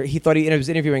 minutes where he thought he was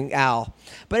interviewing Al.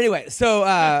 But anyway,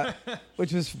 so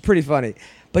which was pretty funny.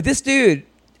 But this dude,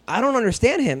 I don't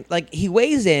understand him. Like, he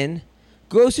weighs in,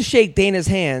 goes to shake Dana's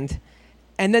hand,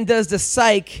 and then does the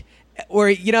psych,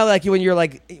 or like when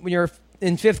you're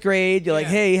in 5th grade, you're like,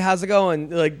 hey, how's it going?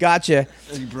 They're like, gotcha.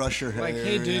 And you brush your hair. Like,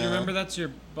 hey, dude, remember that's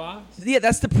your boss? Yeah,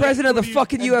 that's the president of the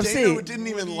fucking UFC. Dana didn't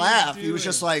even laugh. He was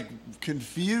just like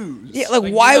confused. Yeah,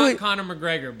 like why would Conor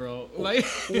McGregor, bro? Like,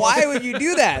 why would you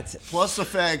do that? Plus the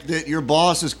fact that your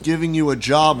boss is giving you a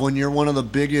job when you're one of the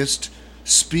biggest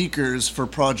speakers for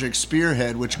Project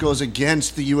Spearhead, which goes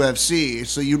against the UFC.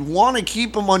 So you'd want to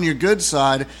keep him on your good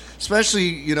side,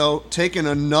 especially, taking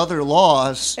another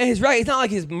loss. And he's right. It's not like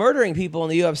he's murdering people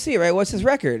in the UFC, right? What's his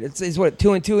record? He's what,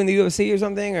 2-2 in the UFC or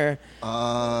something? Or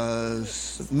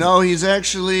no, he's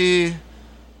actually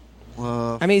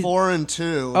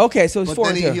 4-2. Okay, so he's 4-2.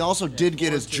 But then he also did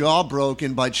get his jaw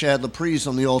broken by Chad Laprise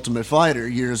on The Ultimate Fighter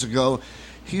years ago.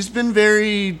 He's been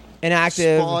very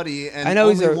inactive, spotty, and I know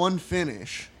only one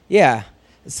finish. Yeah,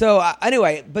 So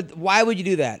anyway, but why would you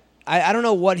do that? I don't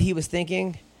know what he was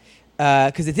thinking,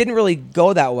 because it didn't really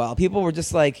go that well. People were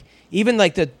just like, even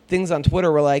like the things on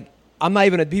Twitter were like,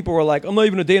 people were like, I'm not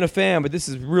even a Dana fan, but this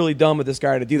is really dumb of this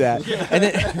guy to do that. Yeah.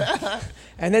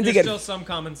 And then There's to get still some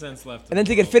common sense left. And then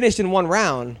to get finished in one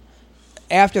round,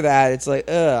 after that, it's like,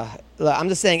 ugh. I'm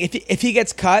just saying, if he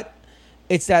gets cut,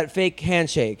 it's that fake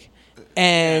handshake.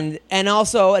 And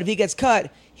also, if he gets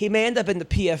cut, he may end up in the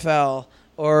PFL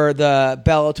or the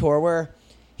Bellator, where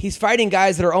he's fighting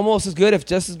guys that are almost as good, if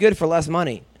just as good, for less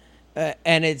money.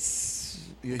 And it's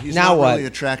he's now not what? really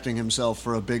attracting himself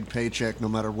for a big paycheck, no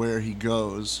matter where he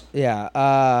goes.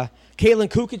 Yeah. Caitlin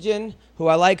Kukajin, who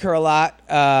I like her a lot,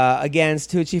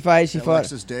 against who'd she fight? She fought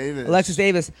Alexis Davis. Alexis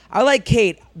Davis. I like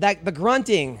Kate. The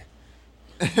grunting.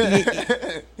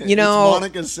 You know, it's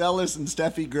Monica Seles and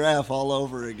Steffi Graf all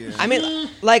over again. I mean,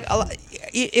 like,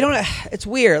 you don't. It's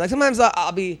weird. Like sometimes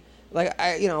I'll be like,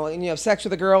 and you have sex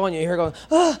with a girl and you hear her going,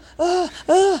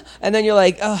 and then you're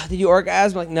like, did you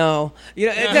orgasm? Like, no. You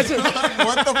know, that's what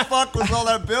the fuck was all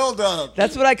that build up?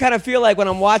 That's what I kind of feel like when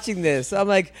I'm watching this. I'm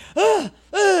like, like,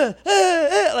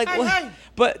 what?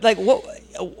 But like, what?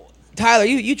 Tyler,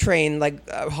 you train like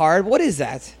hard. What is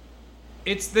that?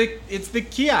 It's the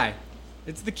ki.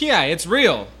 It's the ki. It's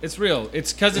real. It's real.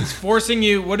 It's because it's forcing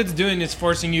you. What it's doing is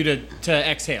forcing you to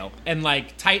exhale and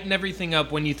like tighten everything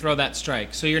up when you throw that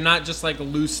strike. So you're not just like a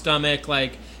loose stomach.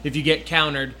 Like if you get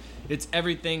countered, it's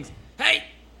everything's hey.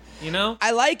 You know. I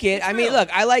like it. It's I mean, real.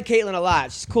 look, I like Caitlin a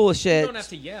lot. She's cool as shit. You don't have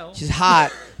to yell. She's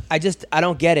hot. I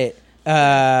don't get it.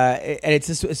 And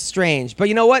it's strange. But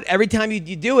you know what? Every time you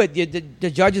do it, the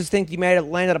judges think you may have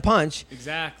landed a punch.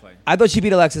 Exactly. I thought she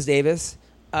beat Alexis Davis.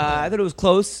 I thought it was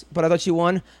close, but I thought she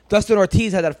won. Dustin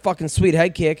Ortiz had that fucking sweet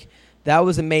head kick. That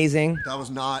was amazing. That was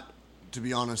not, to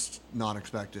be honest, not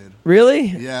expected. Really?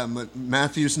 Yeah,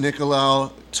 Matthews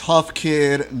Nicolau, tough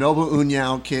kid, Nobu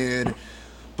Unyao kid.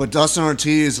 But Dustin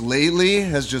Ortiz lately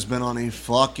has just been on a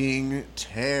fucking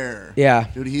tear. Yeah.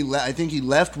 Dude, I think he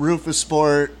left Rufus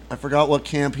Sport. I forgot what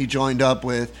camp he joined up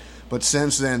with. But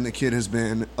since then, the kid has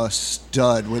been a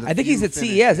stud. I think he's at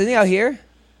CES. Isn't he out here?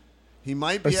 He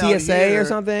might or be CSA out here. Or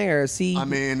something, or C. I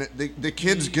mean, the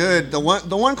kid's good. The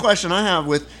one question I have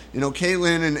with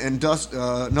Caitlin and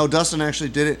Dustin actually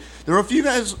did it. There were a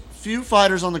few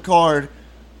fighters on the card,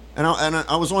 and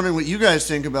I was wondering what you guys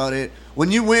think about it. When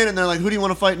you win and they're like, "Who do you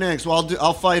want to fight next?" Well,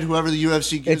 I'll fight whoever the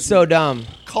UFC gives. It's so dumb.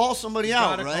 Call somebody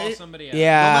out, right? Call somebody out.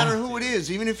 Yeah. No matter who it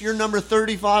is, even if you're number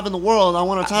 35 in the world, I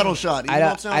want a title shot. I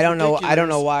don't know. I don't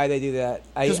know why they do that.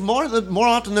 Because more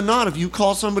often than not, if you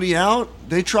call somebody out,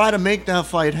 they try to make that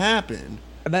fight happen.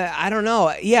 But I don't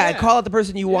know. Yeah. Call out the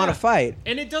person you want to fight.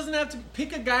 And it doesn't have to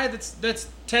pick a guy that's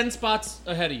 10 spots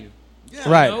ahead of you. Yeah.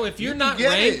 Right. You know, if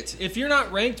you're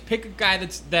not ranked, pick a guy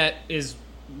that is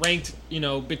ranked,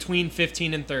 between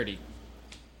 15 and 30.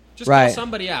 Just call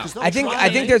somebody out. I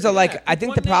think there's I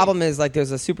think the problem is like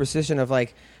there's a superstition of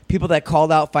like people that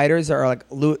called out fighters are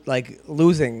like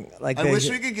losing. Like I wish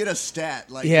we could get a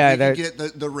stat. Like we could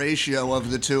get the ratio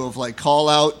of the two of like call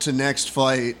out to next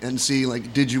fight and see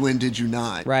like did you win, did you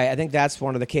not? Right. I think that's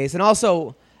one of the case. And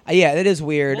also, it is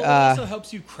weird. Well, it also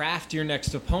helps you craft your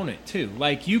next opponent too.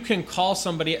 Like you can call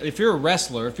somebody if you're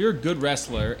a good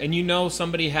wrestler, and you know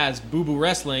somebody has boo-boo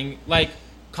wrestling, like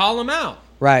call them out.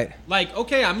 Right. Like,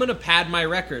 okay, I'm gonna pad my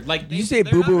record. Like, did you say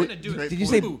boo-boo? Did you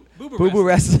say boo-boo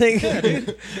wrestling? Yeah,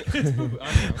 dude. It's boo-boo.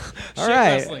 All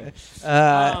right. Wrestling.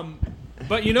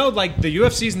 But like the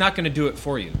UFC's not gonna do it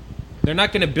for you. They're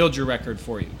not gonna build your record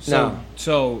for you.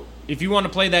 So if you want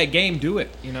to play that game, do it.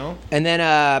 And then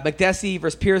McDessie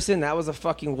versus Pearson. That was a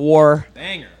fucking war.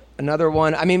 Banger. Another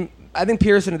one. I mean, I think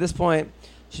Pearson at this point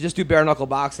should just do bare knuckle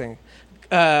boxing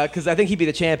because I think he'd be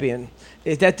the champion.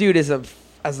 If that dude is a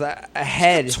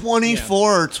head.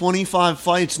 24 or 25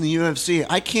 fights in the UFC.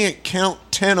 I can't count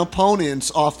 10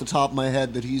 opponents off the top of my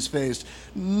head that he's faced.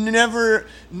 Never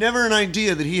an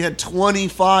idea that he had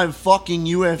 25 fucking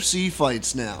UFC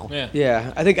fights now.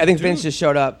 Yeah. I think Vince just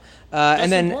showed up.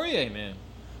 And then Poirier, man.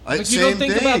 You don't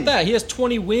think about that. He has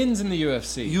 20 wins in the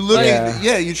UFC. You look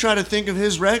you try to think of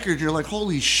his record, you're like,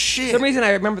 holy shit. For some reason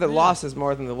I remember the losses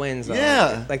more than the wins though.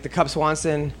 Yeah. Like the Cub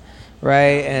Swanson.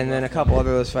 Right, and then a couple other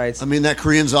of those fights. I mean, that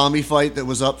Korean Zombie fight that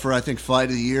was up for, I think, Fight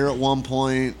of the Year at one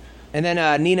point. And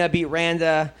then Nina beat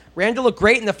Randa. Randa looked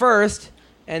great in the first,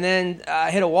 and then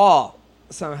hit a wall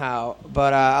somehow.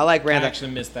 But I like Randa. I actually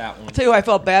missed that one. I'll tell you who I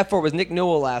felt bad for was Nick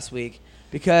Newell last week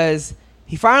because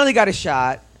he finally got a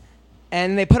shot,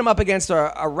 and they put him up against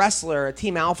a wrestler, a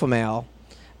Team Alpha male,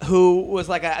 who was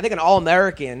like, I think, an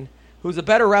All-American, who's a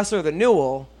better wrestler than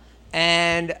Newell,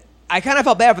 and I kind of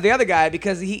felt bad for the other guy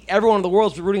because everyone in the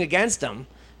world's rooting against him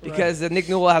because Nick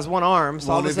Newell has one arm.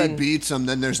 So all of a if sudden, he beats him,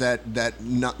 then there's that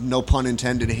no pun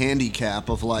intended handicap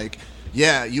of like,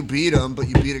 yeah, you beat him, but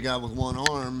you beat a guy with one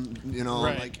arm,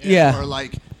 Right. like Yeah. or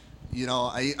like.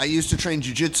 I used to train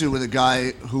jiu-jitsu with a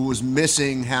guy who was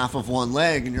missing half of one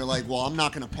leg, and you're like, well, I'm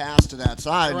not going to pass to that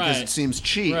side because Right. it seems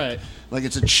cheap. Right. Like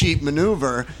it's a cheap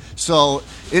maneuver. So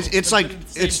it's like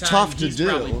it's tough to he's do.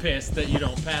 Probably pissed that you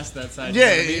don't pass that side.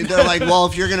 Yeah, You know what I mean? they're like, well,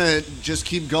 if you're going to just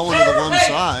keep going to the one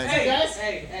side.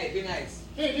 hey, be nice.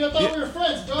 Hey, dude, I thought we were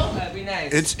friends, bro. Be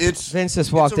nice. It's Vince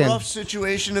just walked it's a in. rough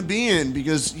situation to be in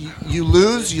because you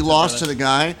lose, you lost to the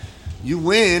guy, you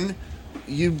win,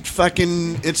 you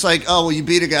fucking. It's like, oh well, you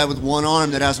beat a guy with one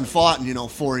arm that hasn't fought in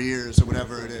 4 years or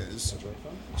whatever it is.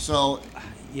 So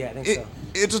Yeah, I think so.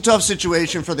 it's a tough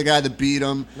situation for the guy that beat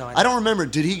him. No, I don't remember.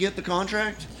 Did he get the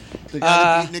contract? The guy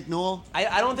that beat Nick Newell?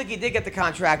 I don't think he did get the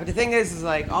contract, but the thing is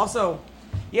like also,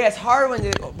 yeah, it's hard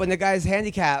when the guy's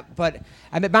handicapped. But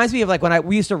it reminds me of like when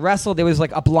we used to wrestle. There was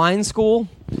like a blind school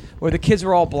where the kids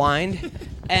were all blind,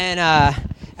 and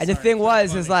the thing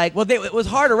is like, well, it was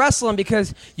hard to wrestle them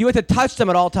because you had to touch them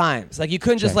at all times. Like you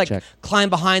couldn't just climb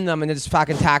behind them and then just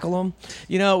fucking tackle them,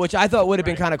 which I thought would have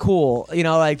been kind of cool,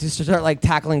 like just to start like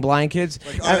tackling blind kids.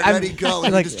 Like, all right, ready, go,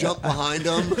 and you just jump behind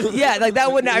them. Yeah, like that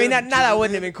wouldn't. I mean, that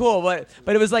wouldn't have been cool, but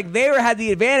it was like they had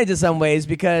the advantage in some ways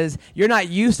because you're not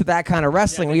used to that kind of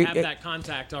wrestling. Yeah, they have that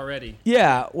contact already.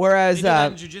 Yeah, whereas They do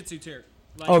that in jiu-jitsu too.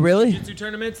 Like, oh, really? Jiu-jitsu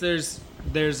tournaments.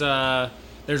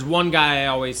 There's one guy I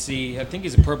always see. I think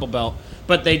he's a purple belt,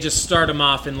 but they just start him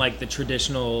off in like the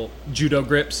traditional judo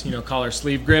grips, collar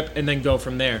sleeve grip, and then go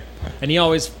from there. And he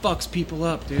always fucks people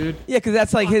up, dude. Yeah, because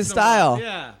that's like his style.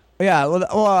 Yeah. Yeah.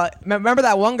 Well, remember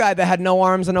that one guy that had no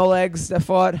arms and no legs that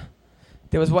fought?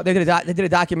 They did a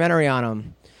documentary on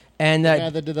him, and The guy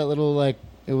that did that little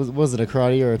was it a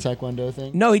karate or a taekwondo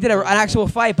thing? no, he did an actual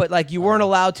fight, but like you weren't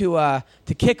allowed to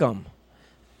kick him.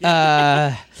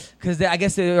 Because I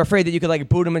guess they were afraid that you could like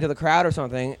boot him into the crowd or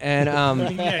something, and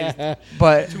Yeah,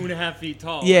 but he's 2.5 feet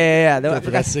tall. yeah. I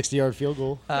For that 60-yard field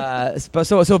goal.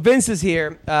 So Vince is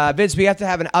here. Vince, we have to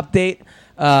have an update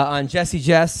on Jesse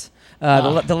Jess.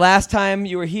 The last time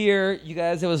you were here, you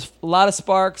guys, there was a lot of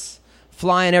sparks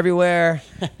flying everywhere.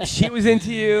 She was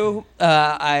into you.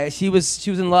 She was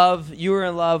in love. You were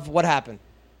in love. What happened?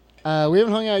 We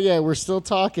haven't hung out yet. We're still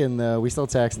talking, though. We still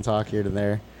text and talk here to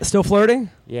there. Still flirting?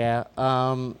 Yeah.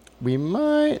 We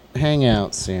might hang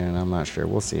out soon. I'm not sure.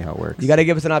 We'll see how it works. You got to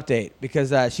give us an update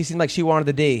because she seemed like she wanted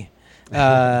the D.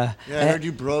 Yeah, I heard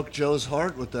you broke Joe's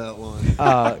heart with that one.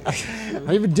 I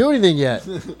didn't even do anything yet.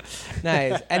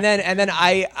 Nice. And then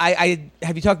I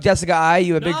have you talked to Jessica I?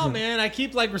 You a big No, man. I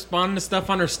keep like responding to stuff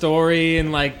on her story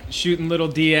and like shooting little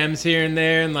DMs here and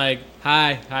there and like,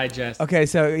 hi, Jess. Okay,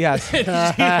 so yes. She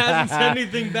hasn't sent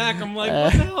anything back. I'm like,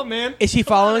 what the hell, man? Is she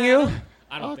following you?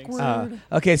 I don't think so.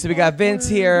 Okay, so we got Vince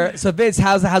here. So Vince,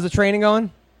 how's the training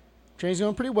going? Training's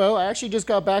going pretty well. I actually just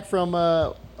got back from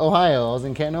Ohio. I was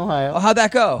in Canton, Ohio. Oh, how'd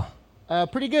that go?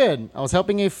 Pretty good. I was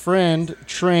helping a friend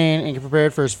train and get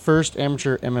prepared for his first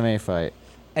amateur MMA fight.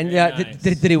 And Very nice.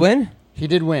 did he win? He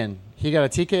did win. He got a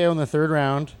TKO in the third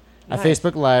round. Nice. I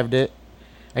Facebook lived it.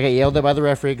 I got yelled at by the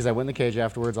referee because I went in the cage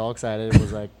afterwards, all excited. It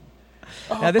was like,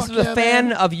 Now this was a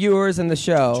fan of yours in the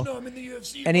show,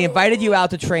 and he invited you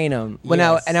out to train him.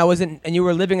 Yes. And you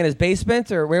were living in his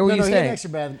basement, or where were you He staying? had an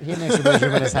extra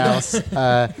bedroom in his house.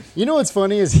 You know what's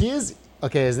funny is his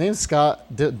name's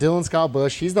Scott Dylan Scott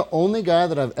Bush. He's the only guy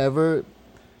that I've ever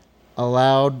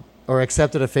allowed or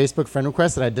accepted a Facebook friend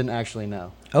request that I didn't actually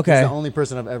know. Okay. He's the only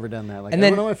person I've ever done that. Like, And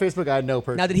then- everyone on my Facebook, I know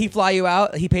personally. Now, did he fly you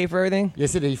out? He paid for everything?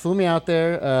 Yes, he did. He flew me out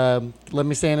there, let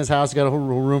me stay in his house, got a whole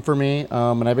room for me,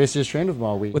 and I basically just trained with him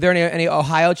all week. Were there any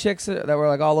Ohio chicks that were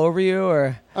like all over you,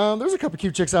 or There's a couple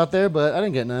cute chicks out there, but I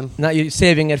didn't get none. not? You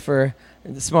saving it for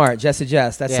smart, Jess.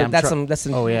 That's Yeah, that's some.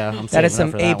 Oh yeah, I'm That is saving some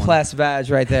up for that one. A+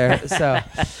 badge right there. So,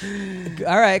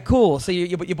 all right, cool. So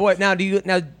your boy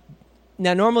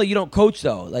now normally you don't coach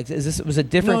though. Like, was it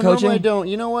different coaching? Normally I don't.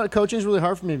 You know what? Coaching is really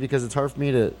hard for me because it's hard for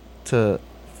me to. This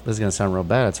is gonna sound real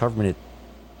bad. It's hard for me to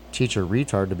teach a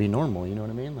retard to be normal. You know what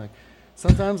I mean? Like,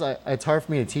 sometimes it's hard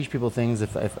for me to teach people things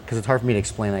because it's hard for me to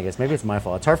explain. I guess maybe it's my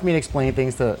fault. It's hard for me to explain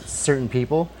things to certain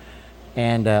people,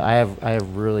 and I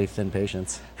have really thin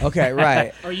patience. Okay,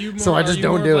 right. Are you more, So I just are you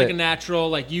don't more do of like it. a natural,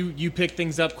 like you pick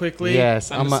things up quickly?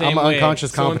 Yes, I'm I'm the a- same I'm way.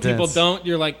 unconscious So when people competence. don't,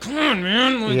 you're like, come on,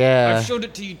 man. Like, Yeah. I've showed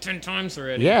it to you 10 times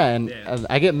already. Yeah, and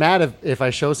I get mad if I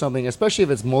show something, especially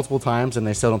if it's multiple times and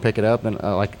they still don't pick it up, and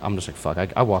I'm just like, fuck,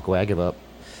 I walk away, I give up.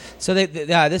 So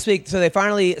this week, so they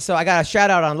finally, so I got a shout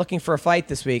out on Looking for a Fight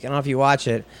this week. I don't know if you watch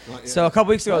it. So a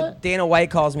couple weeks ago, Dana White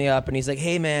calls me up and he's like,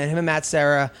 "Hey man, him and Matt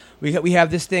Serra, we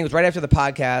have this thing." It was right after the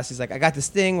podcast. He's like, "I got this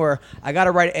thing where I got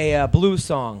to write a blues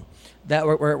song." That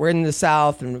we're in the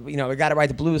South, and we got to write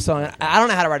the blues song. I don't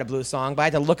know how to write a blues song, but I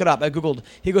had to look it up. I googled.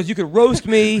 He goes, "You could roast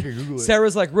me."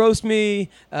 Sarah's like, "Roast me."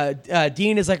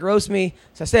 Dean is like, "Roast me."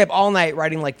 So I stay up all night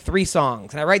writing like 3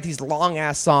 songs, and I write these long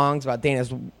ass songs about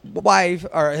Dana's wife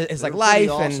or his like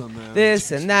life awesome, and man.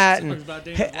 this and that and about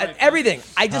Dana's wife. everything.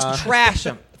 I just trash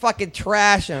him. Fucking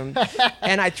trash him,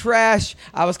 and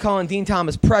I was calling Dean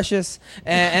Thomas precious,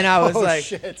 and I was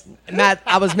Shit. Matt.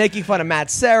 I was making fun of Matt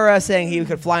Serra, saying he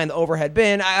could fly in the overhead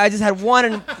bin. I just had one,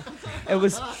 and it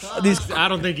was these. I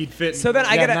don't think he'd fit. So then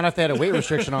I Not got if they had a weight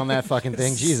restriction on that fucking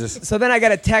thing. Jesus. so then I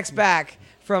got a text back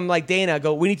from like Dana.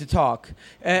 Go, "We need to talk."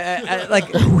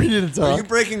 Like We need to Are talk. you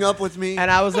breaking up with me?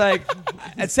 and I was like,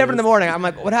 at 7 a.m, I'm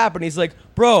like, "What happened?" He's like,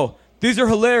 "Bro, these are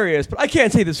hilarious, but I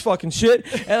can't say this fucking shit."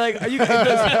 And like, he goes,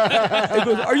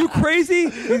 "Are you crazy?"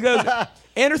 He goes,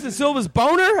 "Anderson Silva's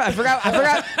boner." I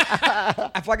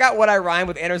forgot what I rhymed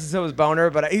with Anderson Silva's boner,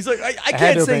 but he's like, I I had to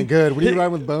can't have say. been good. What do you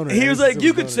rhyme with boner? He was like,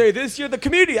 "You could say this. You're the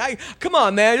comedian. Come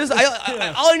on, man. Just all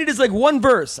I need is like one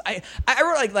verse." I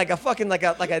wrote like a fucking like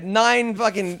a 9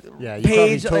 fucking Yeah, you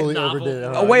page. probably totally like, overdid it.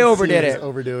 novel. Way I can see overdid he's it.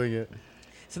 Overdoing it.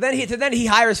 So then he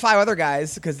hires 5 other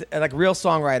guys because like real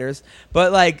songwriters,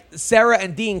 but like Sarah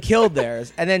and Dean killed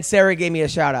theirs, and then Sarah gave me a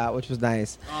shout out, which was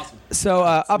nice. Awesome. So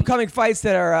upcoming fights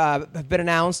that are have been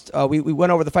announced. We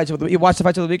went over the fights. You watched the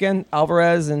fights of the weekend,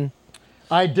 Alvarez and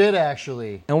I did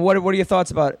actually. what are your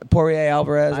thoughts about Poirier,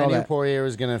 Alvarez? I all knew that? Poirier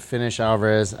was gonna finish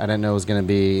Alvarez. I didn't know it was gonna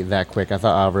be that quick. I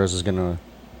thought Alvarez was gonna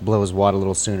blow his wad a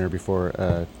little sooner before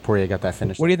Poirier got that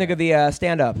finish. What do you think of the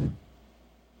stand up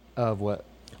Of what?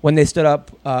 when they stood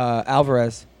up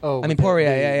Alvarez? Oh, I mean Poirier.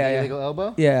 the Yeah. illegal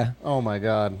elbow. Yeah. Oh my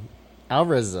God,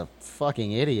 Alvarez is a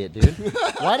fucking idiot, dude.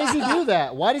 Why does he do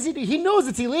that? Why does he do? He knows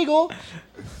it's illegal,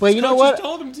 but you know what?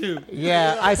 Told him to.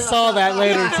 Yeah, I saw that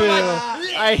later too.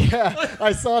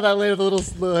 I saw that later.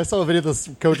 I saw a video of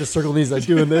the coach circling. He's like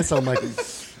doing this. I'm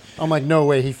like, no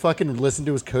way. He fucking listened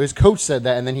to his coach. His coach said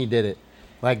that, and then he did it.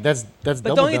 Like that's. But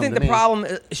double don't you dumb think to the me. problem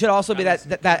should also be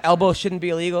that elbow shouldn't be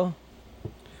illegal?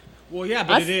 Well, yeah,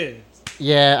 but it is.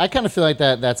 Yeah, I kind of feel like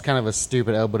that's kind of a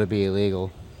stupid elbow to be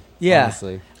illegal. Yeah.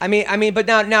 Honestly. I mean, but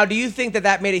now, do you think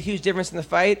that made a huge difference in the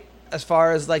fight? As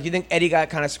far as like, you think Eddie got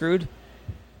kind of screwed?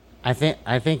 I think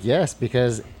yes,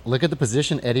 because look at the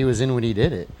position Eddie was in when he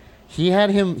did it. He had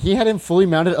him fully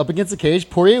mounted up against the cage.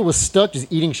 Poirier was stuck just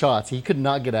eating shots. He could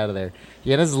not get out of there.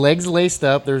 He had his legs laced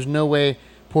up. There's no way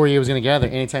Poirier was going to get out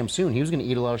of there anytime soon. He was going to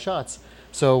eat a lot of shots.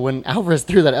 So when Alvarez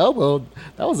threw that elbow,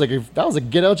 that was a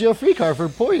get out jail free card for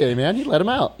Poirier, man. He let him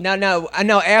out. No. I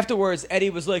know afterwards Eddie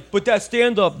was like, "But that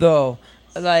stand up though."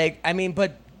 Like, I mean,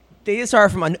 but they just are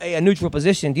from a neutral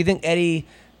position. Do you think Eddie?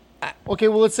 Okay,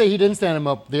 well, let's say he didn't stand him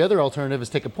up. The other alternative is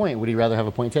take a point. Would he rather have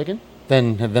a point taken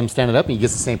than have them stand it up and he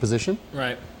gets the same position?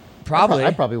 Right. Probably.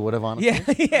 I probably would have,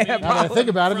 honestly. Yeah. Now that I think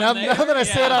about it, now that I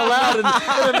say it out loud,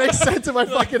 and it makes sense in my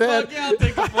fucking head. Yeah, I'll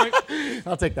take the point.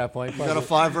 I'll take that point. You got a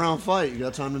 5-round fight. You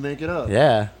got time to make it up.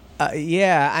 Yeah.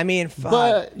 Yeah. I mean, fuck.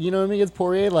 But, you know what I mean? It's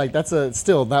Poirier. Like,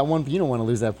 still, that one, you don't want to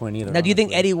lose that point either. Now, do you think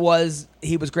honestly.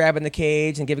 Eddie was grabbing the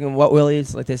cage and giving him what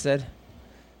willies, like they said?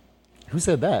 Who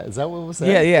said that? Is that what was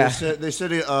said? Yeah. They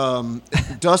said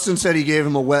Dustin said he gave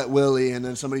him a wet willy, and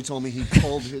then somebody told me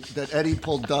that Eddie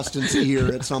pulled Dustin's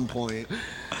ear at some point.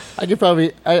 I'd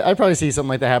probably see something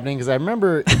like that happening because I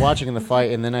remember watching in the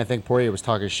fight, and then I think Poirier was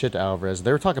talking shit to Alvarez.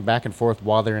 They were talking back and forth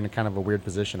while they're in a kind of a weird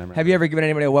position. I remember. Have you ever given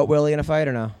anybody a wet willy in a fight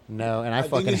or no? No, and I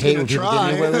think fucking he's hate gonna when people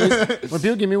try. give me willies. When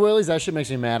people give me willies, that shit makes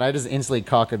me mad. I just instantly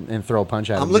cock and throw a punch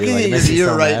at them. I'm looking dude. Like, at it your makes me ear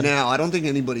so right mad. now. I don't think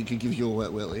anybody could give you a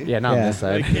wet willy. Yeah, not on Yeah. this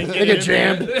side. They They get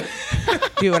jammed.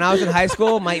 Dude, when I was in high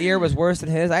school, my ear was worse than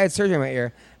his. I had surgery on my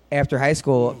ear after high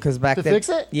school because back To then. fix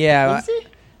it? Yeah, Easy?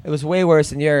 it was way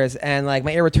worse than yours, and like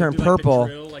my ear would turn Do, purple. Like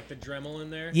the drill, like the Dremel in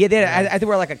there. Yeah, I had to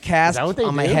wear like a cast that what they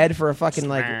on my do? head for a fucking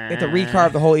like. They had to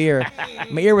recarve the whole ear.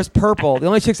 My ear was purple. The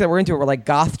only chicks that were into it were like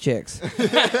goth chicks.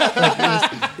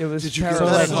 It was Did you terrible.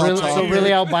 get So, that like, hot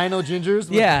really albino gingers?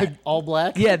 With, Yeah. like, all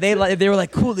black? Yeah, they were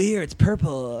like, "Cool ear, it's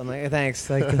purple." I'm like, "Thanks."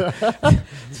 Like,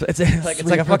 it's like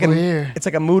a fucking, purple ear. it's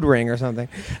like a mood ring or something.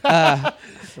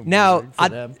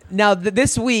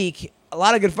 This week, a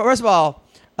lot of good. First of all,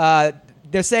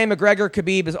 they're saying McGregor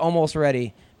Khabib is almost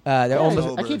ready. They're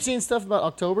almost I keep seeing stuff about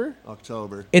October.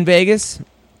 October. in Vegas.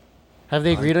 Have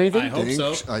they agreed on anything? I hope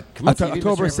so. Come on, TV,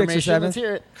 October Mr. 6th or Information, 7th. Let's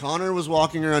hear it. Connor was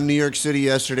walking around New York City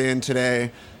yesterday and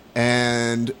today,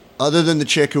 and other than the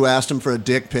chick who asked him for a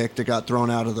dick pic that got thrown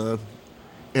out of the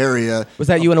area. Was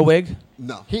that you in a wig?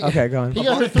 No. Okay, go on. He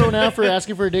got her thrown out for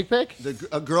asking for a dick pic?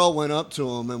 A girl went up to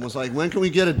him and was like, when can we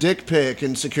get a dick pic?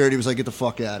 And security was like, get the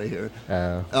fuck out of here.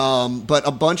 But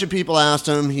a bunch of people asked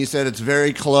him. He said it's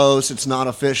very close. It's not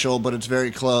official, but it's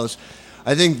very close.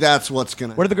 I think that's what's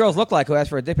going to What did the girls look like who asked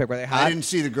for a dick pic? Were they hot? I didn't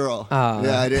see the girl. Oh.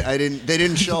 Yeah, I didn't. They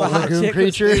didn't show her. Goon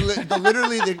creature.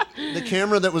 Literally, the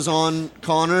camera that was on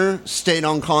Connor stayed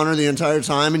on Connor the entire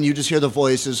time, and you just hear the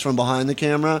voices from behind the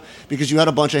camera because you had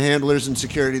a bunch of handlers and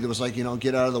security that was like,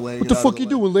 get out of the way. What the fuck you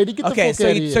doing, lady? Get the fuck out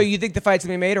of here. So you think the fight's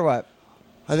gonna be made or what?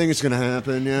 I think it's gonna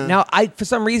happen. Yeah. Now, for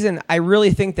some reason, I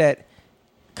really think that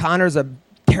Connor's a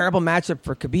terrible matchup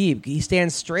for Khabib. He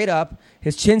stands straight up,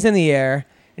 his chin's in the air,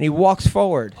 and he walks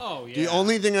forward. Oh, yeah. The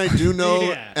only thing I do know,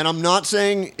 Yeah. and I'm not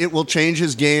saying it will change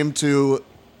his game to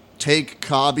take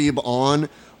Khabib on,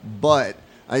 but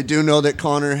I do know that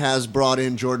Connor has brought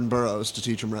in Jordan Burroughs to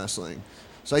teach him wrestling.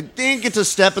 So I think it's a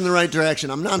step in the right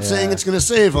direction. I'm not saying it's going to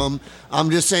save him.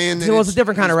 I'm just saying that Well, it's a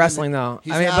different kind of wrestling, though.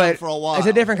 He's had it for a while. It's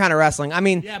a different kind of wrestling. I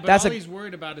mean, Yeah, but that's all he's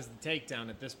worried about is the takedown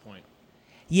at this point.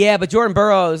 Yeah, but Jordan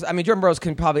Burroughs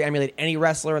can probably emulate any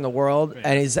wrestler in the world,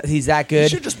 and he's that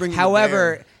good. should just bring him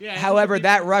however, the bear. Yeah, however, he-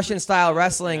 that Russian style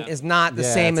wrestling is not the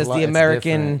same it's as a lot- the it's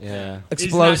American different, yeah.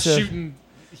 explosive. He's not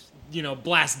shooting,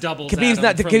 blast doubles Khabib's at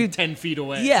not- him from Khabib- 10 feet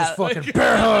away. Yeah, Fucking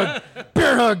bear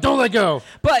hug, don't let go.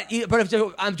 but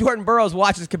if Jordan Burroughs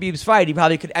watches Khabib's fight, he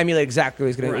probably could emulate exactly what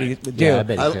he's going to do. Yeah, I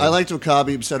bet he could. I liked what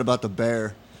Khabib said about the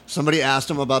bear. Somebody asked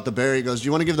him about the bear. He goes, do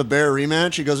you want to give the bear a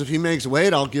rematch? He goes, if he makes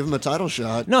weight, I'll give him a title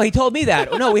shot. No, he told me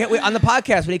that. No, we on the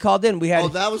podcast when he called in, we had. Oh,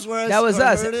 that was where that was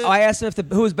us. heard it? I asked him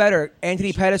who was better,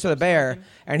 Anthony Pettis or the Bear,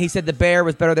 and he said the Bear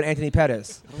was better than Anthony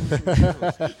Pettis.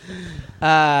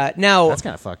 Now That's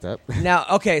kind of fucked up. Now,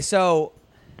 okay, so,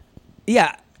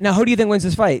 yeah. Now, who do you think wins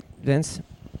this fight, Vince?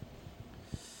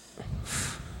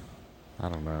 I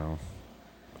don't know.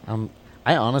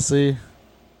 I honestly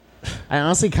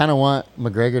kind of want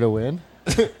McGregor to win,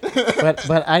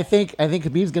 but I think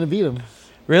Khabib's gonna beat him.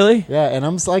 Really? Yeah, and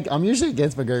I'm usually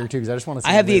against McGregor too because I just want to.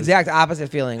 I have the exact opposite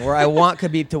feeling, where I want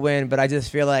Khabib to win, but I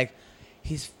just feel like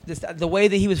the way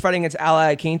that he was fighting against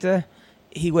Ala Quinta,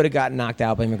 he would have gotten knocked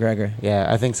out by McGregor. Yeah,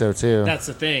 I think so too. That's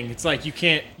the thing. It's like you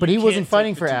can't. But you he wasn't can't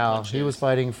fighting take for the two Al. punches. He was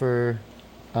fighting for.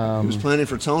 He was planning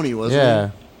for Tony, wasn't Yeah.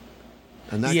 he?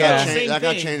 And that, Yeah. got, changed, Same that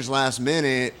got thing. changed last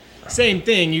minute. Same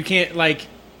thing. You can't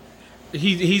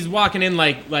He's walking in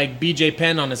like BJ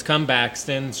Penn on his comeback,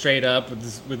 standing straight up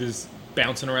with his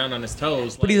bouncing around on his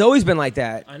toes. But he's always been like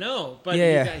that. I know, but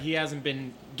Yeah. he hasn't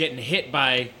been getting hit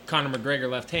by Conor McGregor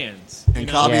left hands. And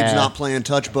Khabib's Yeah. not playing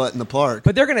touch butt in the park.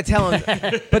 But they're gonna tell him.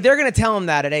 But they're gonna tell him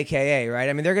that at AKA, right?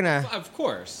 I mean, they're gonna. Of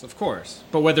course.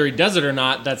 But whether he does it or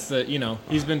not, that's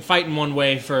he's been fighting one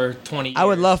way for 20 years. I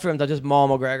would love for him to just maul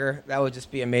McGregor. That would just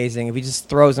be amazing if he just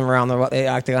throws him around the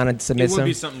octagon and It submits would him.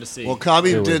 be something to see. Well,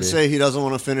 Khabib would did be. say he doesn't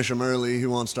want to finish him early. He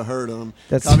wants to hurt him.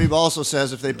 That's- Khabib also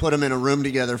says if they put him in a room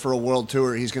together for a world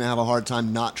tour, he's going to have a hard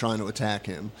time not trying to attack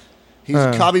him.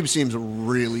 Khabib seems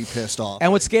really pissed off.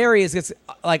 And what's scary is it's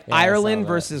like Yeah, I saw Ireland that.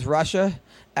 versus Russia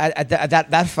at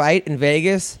that fight in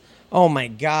Vegas. Oh my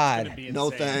God! No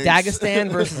thanks. Dagestan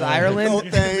versus Ireland. No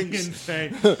thanks.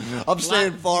 Insane. I'm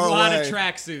staying far A lot away. of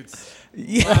tracksuits.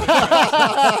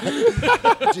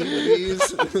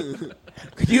 DVDs.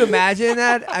 Could you imagine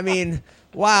that? I mean,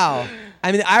 wow.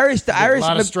 I mean, the Irish. A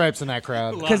lot of stripes in that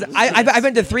crowd. Because I've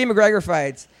been to 3 McGregor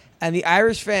fights, and the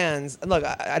Irish fans. Look,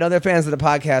 I know they're fans of the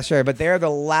podcast, sure, but they're the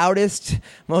loudest,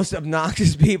 most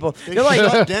obnoxious people. They They're like,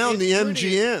 shut down the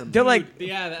MGM. they're like,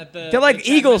 They're like Chad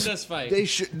Eagles. Mendes fight. They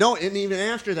no, and even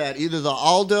after that, either the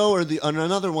Aldo or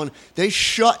another one, they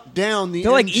shut down the.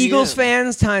 they're like MGM. Eagles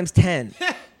fans times 10.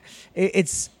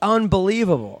 It's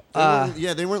unbelievable.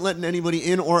 They weren't letting anybody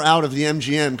in or out of the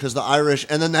MGM because the Irish,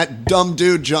 and then that dumb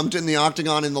dude jumped in the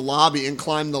octagon in the lobby and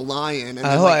climbed the lion, and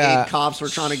then eight cops were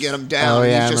trying to get him down. Oh,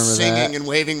 and yeah, he's I just remember singing that. and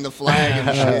waving the flag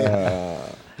and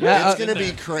shit. It's gonna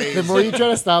be crazy. The more you try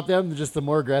to stop them, just the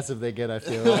more aggressive they get. I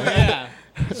feel like. Yeah.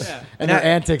 And their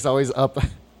antics always up.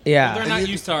 Yeah. They're not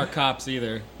used to our cops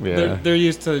either. Yeah. They're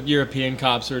used to European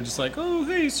cops who are just like, oh,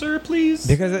 hey, sir, please.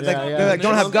 Because Yeah, yeah. they like,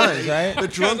 don't have guns, right? The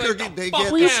drunker they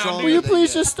get, Will the you- stronger. Will you they please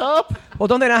get. just stop? Well,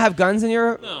 don't they not have guns in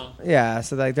Europe? No. Yeah,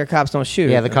 so like their cops don't shoot.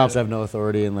 Yeah, the cops have no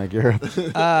authority in like Europe.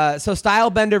 So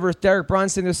Stylebender versus Derek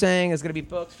Brunson, they're saying, is going to be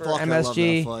booked for Fuck, I love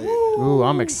MSG. that fight. Ooh,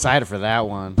 I'm excited for that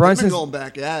one. I've been Brunson's going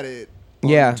back at it. On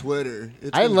Yeah. Twitter.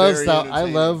 It's I been love very style. I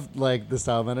entertaining. love like the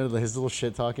style bender, his little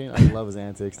shit talking. I love his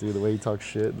antics, dude. The way he talks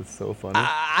shit, it's so funny.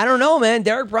 I don't know, man.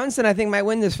 Derek Brunson, I think, might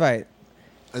win this fight.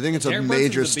 I think it's a Derek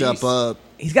major Brunson's a step beast. up.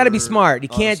 He's got to be for smart. He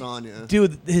can't Adesanya. do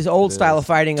his old style of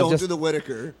fighting. Don't of just, do the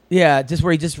Whitaker. Yeah, just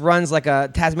where he just runs like a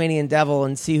Tasmanian devil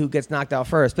and see who gets knocked out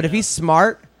first. But if he's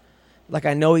smart, like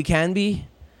I know he can be,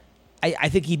 I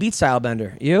think he beats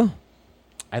Stylebender. You?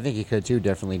 I think he could too,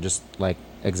 definitely, just like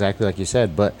exactly like you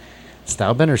said. But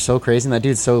Stylebender's so crazy, and that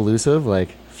dude's so elusive. Like,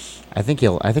 I think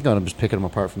I'm just picking him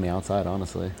apart from the outside,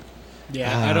 honestly.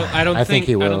 Yeah, I don't I think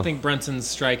he will. I don't think Brunson's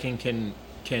striking can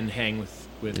hang with.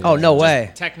 Oh, no just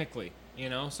way. Technically,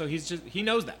 so he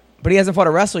knows that. But he hasn't fought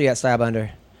a wrestler yet, Stylebender.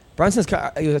 Brunson's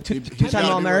he was a He's two-time gotta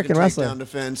be All-American working wrestler. takedown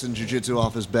defense and jiu-jitsu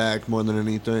off his back more than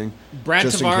anything. Brad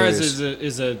just in Tavares case.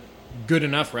 is a good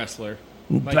enough wrestler.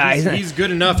 But He's good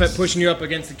enough at pushing you up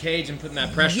against the cage and putting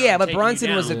that pressure. Yeah, on, but taking you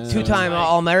Brunson was down. a two-time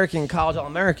All-American, college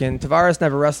All-American. Tavares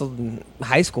never wrestled in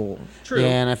high school. True. Yeah,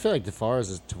 and I feel like Tavares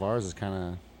is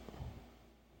kind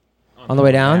On the way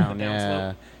of down?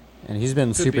 yeah. And he's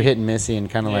been super be. hit and missy and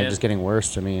kind of like Yeah. just getting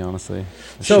worse to me, honestly.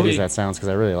 As So- shitty as that sounds, because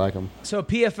I really like him. So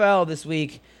PFL this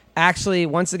week, actually,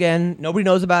 once again, nobody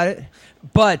knows about it,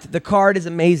 but the card is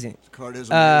amazing. The card is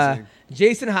amazing.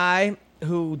 Jason High,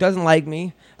 who doesn't like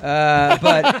me,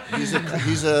 but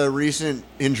He's a recent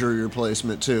injury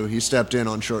replacement too. He stepped in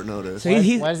on short notice. so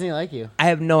he's, Why doesn't he like you? I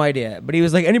have no idea. But he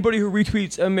was like, anybody who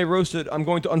retweets MMA Roasted, I'm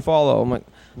going to unfollow. I'm like,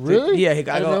 Really? Yeah. I Out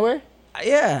of go, nowhere?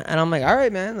 Yeah. And I'm like, all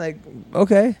right, man. Like,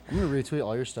 okay. I'm gonna retweet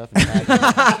all your stuff and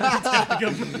tag you.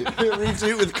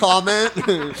 Retweet with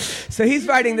comment. So he's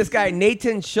fighting this guy,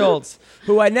 Nathan Schultz,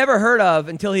 who I never heard of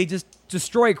until he just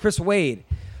destroyed Chris Wade,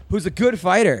 who's a good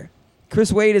fighter.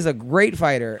 Chris Wade is a great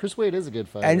fighter. Chris Wade is a good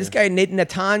fighter. And this guy,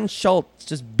 Nathan Schultz,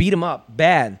 just beat him up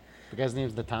bad. The guy's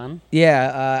name's Natan.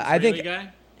 Yeah, I Israeli think...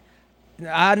 guy?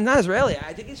 not Israeli.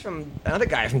 I think he's from another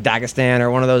guy from Dagestan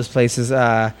or one of those places.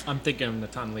 I'm thinking of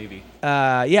Natan Levy.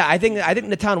 Yeah, I think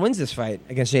Natan wins this fight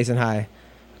against Jason High.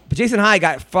 But Jason High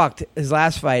got fucked his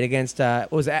last fight against,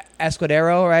 what was it,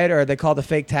 Escudero, right? Or they called the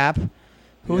fake tap.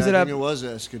 Who was it I up? think it was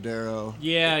Escudero.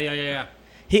 Yeah.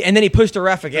 And then he pushed the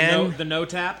ref again. The no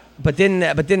tap. But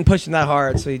didn't push him that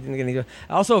hard, so he didn't get any.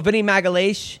 Also, Vinny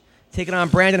Magalesh taking on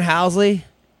Brandon Housley.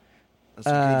 That's a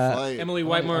good fight. Emily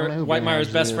I don't know who Brandon Whitemeyer's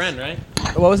Housley best is. friend, right?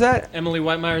 What was that? Emily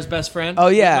Whitemeyer's best friend. Oh,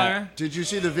 yeah. Whitmire? Did you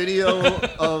see the video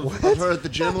of her at the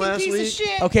gym last week?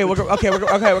 Okay, we're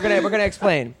gonna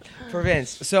explain for Vince.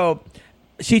 So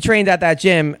she trained at that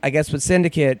gym, I guess, with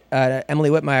Syndicate, Emily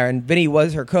Whitmire, and Vinny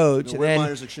was her coach. No,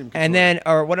 Whitmire's Extreme Couture.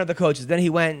 or one of the coaches. Then he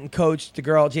went and coached the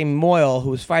girl Jamie Moyle, who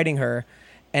was fighting her.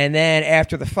 And then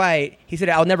after the fight, he said,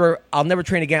 "I'll never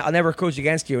train again. I'll never coach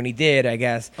against you." And he did, I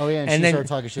guess. Oh, yeah, and she then started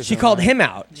talking shit she to him, called right? him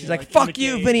out. She's like, like, "Fuck in the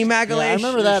you, cage. Vinny Yeah, Magalesh." I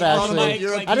remember that called him actually. like,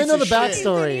 "You're a I didn't know the piece of shit."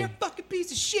 backstory. Fucking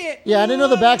piece of shit. Yeah, I didn't know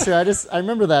the backstory. I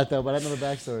remember that though, but I didn't know the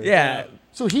backstory. Yeah,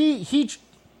 So he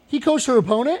coached her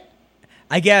opponent.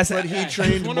 I guess. But he Yeah,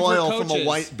 trained he's one of her Moyle from a coaches.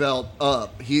 white belt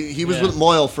up. He was Yeah. with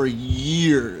Moyle for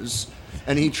years,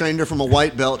 and he trained her from a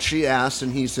white belt. She asked,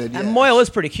 and he said, "Yeah." And Moyle is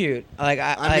pretty cute. Like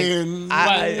I mean, But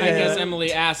I guess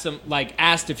Emily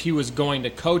asked if he was going to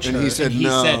coach And her, he said and he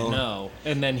no. said no,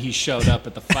 and then he showed up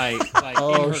at the fight, like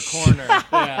Oh, in her corner.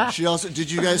 Yeah. She also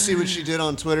did. You guys see what she did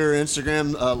on Twitter or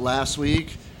Instagram last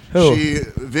week? Who?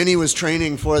 Vinny was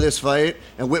training for this fight,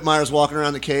 and Whitmire's walking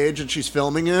around the cage, and she's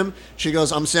filming him. She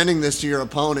goes, "I'm sending this to your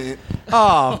opponent."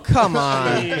 Oh, come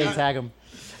on. They tag him.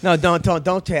 No, don't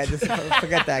Ted. Just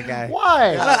forget that guy.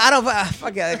 Why? I don't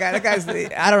fuck yeah, that guy's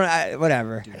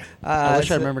whatever. I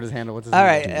wish I remembered his handle. What's his All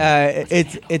name? right,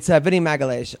 it's Vinny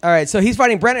Magalesh. All right, so he's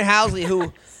fighting Brandon Housley,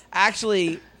 who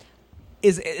actually he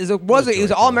was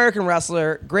an All-American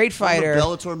wrestler, great fighter.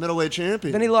 Former Bellator middleweight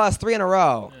champion. Then he lost 3 in a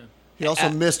row. He also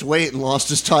missed weight and lost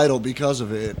his title because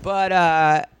of it.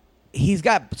 But he's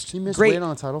got He missed great. weight on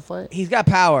a title fight. He's got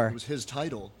power. It was his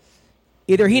title.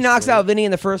 Either he knocks out Vinny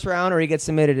in the first round, or he gets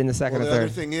submitted in the second Well, the or other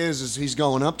third. thing is he's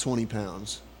going up 20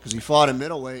 pounds because he fought in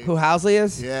middleweight. Who Housley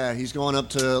is? Yeah, he's going up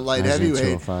to light Imagine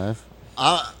heavyweight. 205.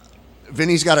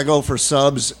 Vinny's got to go for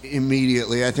subs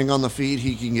immediately. I think on the feet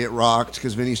he can get rocked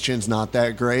because Vinny's chin's not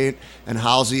that great. And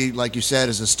Halsey, like you said,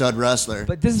 is a stud wrestler.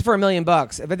 But this is for $1 million.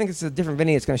 If I think it's a different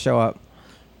Vinny, it's going to show up.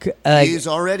 He's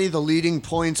already the leading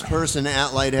points person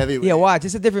at light heavyweight. Yeah, watch.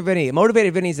 It's a different Vinny.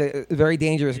 Motivated Vinny's a very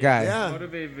dangerous guy. Yeah.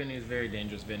 Motivated Vinny is very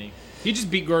dangerous. Vinny. He just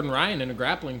beat Gordon Ryan in a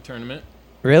grappling tournament.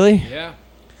 Really? Yeah.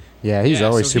 Yeah, he's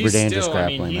always so super he's dangerous still,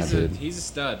 grappling. he's that dude. he's a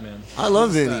stud, man. I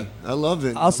love He's a Vinny. stud. I love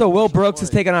Vinny. Also, Will Brooks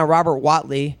is taking on Robert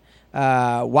Watley.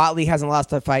 Watley hasn't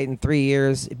lost a fight in 3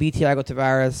 years. Beat Thiago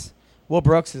Tavares. Will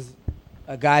Brooks is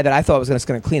a guy that I thought was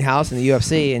going to clean house in the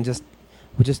UFC and just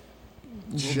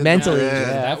Shit mentally. the bed.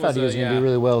 Yeah, I that thought was he was a- going to yeah. do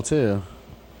really well too.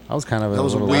 I was kind of That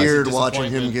was little weird That's a watching him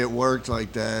disappointment. get worked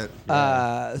like that.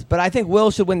 But I think Will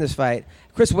should win this fight.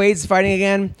 Chris Wade's fighting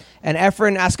again, and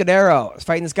Efren Escudero is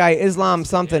fighting this guy Islam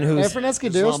something who's Efren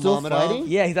Escudero still Islam fighting?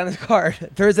 yeah, he's on his card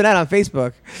Thursday night on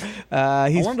Facebook. I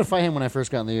He's wanted to fight him when I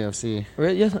first got in the UFC.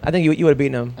 really, I think you would have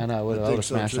beaten him. And I would think have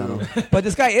so, smashed too. on him. But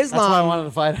this guy That's why I Islam, wanted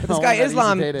to fight him. this I guy wanted that easy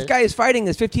Islam, payday. this guy is fighting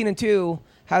is 15-2,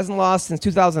 hasn't lost since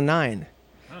 2009.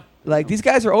 Like these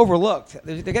guys are overlooked.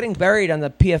 They're getting buried on the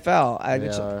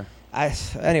PFL.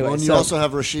 Anyway, Well, and you so- also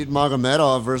have Rashid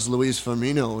Magomedov versus Luis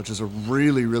Firmino, which is a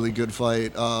really, really good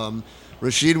fight.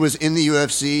 Rashid was in the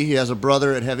UFC. He has a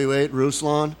brother at heavyweight,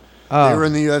 Ruslan. Oh. They were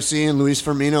in the UFC, and Luis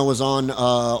Firmino was on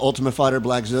Ultimate Fighter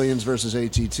Black Zillions versus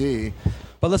ATT.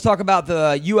 But let's talk about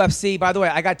the UFC. By the way,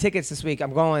 I got tickets this week.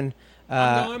 I'm going.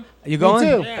 I'm going. You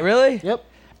going? too. Yeah. Really? Yep.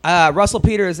 Russell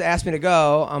Peters asked me to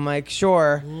go. I'm like,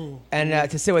 sure. And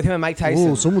to sit with him and Mike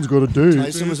Tyson. someone's got a date.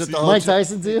 Tyson was at the Mike hotel.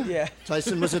 Tyson too? Yeah.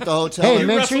 Tyson was at the hotel. Hey, and-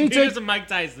 man, Russell sure you Peters take- and Mike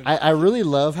Tyson. I really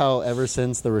love how ever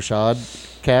since the Rashad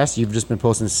cast, you've just been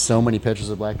posting so many pictures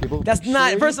of black people. That's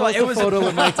not. you First of all, post it a was. photo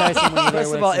with Mike Tyson. when you're First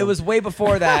right of all, next to it him. was way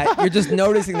before that. You're just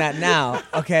noticing that now,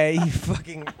 okay? You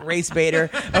fucking race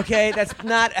baiter, okay? That's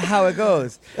not how it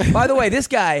goes. By the way, this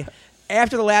guy,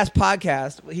 after the last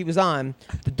podcast he was on,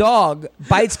 the dog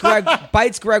bites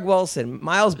Greg Wilson.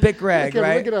 Miles bit Greg, Look at-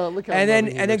 right? look how and then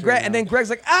loving he and then looks Greg right and then now. Greg's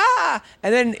like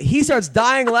and then he starts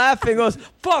dying laughing. And goes,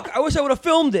 "Fuck! I wish I would have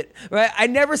filmed it." Right? I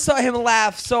never saw him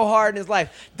laugh so hard in his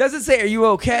life. Doesn't say, "Are you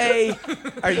okay?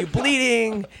 Are you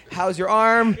bleeding? How's your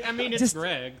arm?" I mean, it's Just-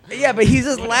 Greg. Yeah, but he's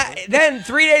just then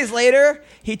 3 days later,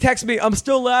 he texts me, "I'm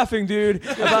still laughing, dude."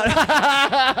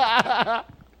 About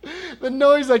The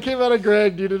noise that came out of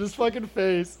Greg, dude, in his fucking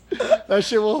face. That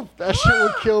shit will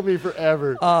kill me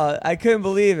forever. I couldn't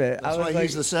believe it. That's I why was like,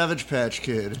 he's the Savage Patch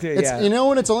Kid. dude, It's, yeah. You know,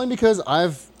 and it's only because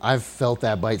I've felt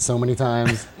that bite so many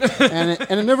times, and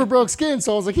it never broke skin.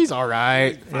 So I was like, he's all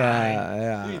right.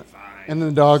 yeah. And then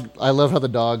the dog, I love how the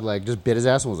dog like just bit his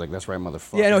ass and was like, "That's right,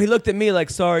 motherfucker." Yeah, no, he looked at me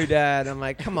like, "Sorry, Dad." I'm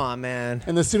like, "Come on, man."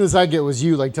 And as soon as I get was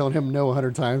you like telling him no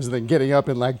 100 times, and then getting up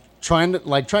and like trying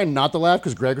not to laugh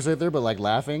because Greg was right there, but like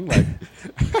laughing. Like,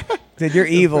 Dude, you're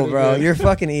evil, pretty bro. good. You're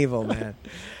fucking evil, man.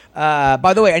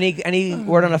 By the way, any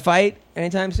word on a fight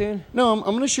anytime soon? no, I'm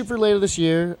gonna shoot for later this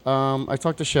year. I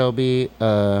talked to Shelby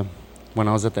when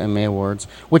I was at the MMA Awards,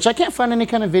 which I can't find any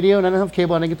kind of video, and I don't have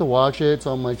cable. I didn't get to watch it,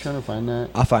 so I'm like trying to find that.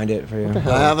 I'll find it for you.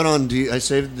 I have it on I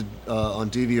saved it on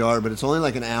DVR, but it's only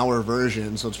like an hour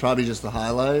version, so it's probably just the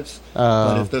highlights.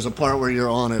 But if there's a part where you're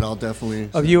on it, I'll definitely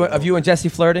Of you and Jesse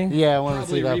flirting. Yeah, I want to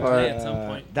Probably see that replay part. at some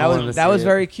point. That I wanted was to see it.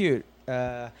 very cute.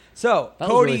 So That was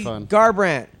Cody really fun.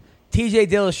 Garbrandt, TJ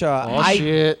Dillashaw. Oh, I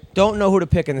shit. don't know who to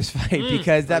pick in this fight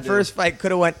because that first fight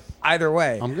could have went either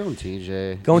way. I'm going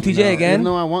TJ. Going TJ again? Even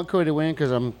though I want Cody to win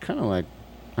because I'm kind of like,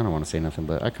 I don't want to say nothing,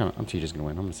 but I'm TJ's going to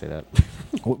win. I'm going to say that.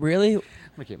 I'm Really? going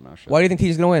to keep my mouth shut. Why do you think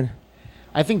TJ's gonna win?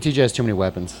 I think TJ has too many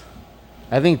weapons.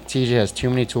 I think TJ has too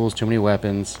many tools, too many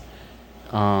weapons,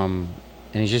 and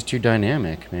he's just too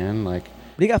dynamic, man. Like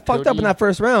But he got fucked up in Cody- that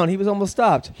first round. He was almost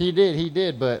stopped. he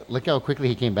did, but look how quickly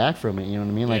he came back from it. You know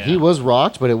what I mean? Like Yeah. he was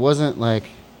rocked, but it wasn't like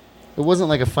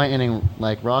a fight ending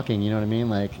like rocking. You know what I mean?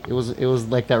 Like it was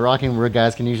like that rocking where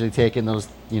guys can usually take in those,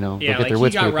 Yeah, they'll get like their he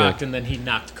wits got pretty rocked quick. and then he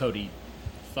knocked Cody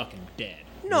fucking dead.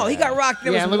 No, he got rocked.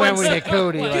 There Yeah, was look one at when he hit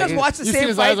Cody. Did you like, guys watch the you see same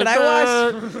his fight eyes that like,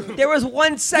 I watched? There was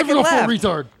 1 second Give it a full left.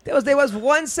 retard. There was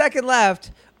 1 second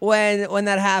left when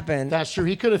that happened. That's true.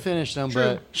 He could have finished them,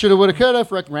 but shoulda, woulda, coulda.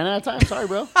 Ran out of time. Sorry,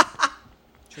 bro.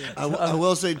 I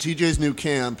will say TJ's new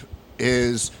camp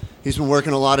is he's been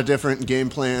working a lot of different game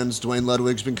plans. Dwayne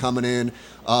Ludwig's been coming in.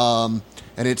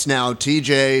 And it's now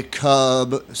TJ,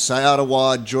 Cub, Sayat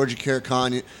Awad, Georgia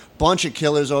Karakhan, bunch of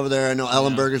killers over there. I know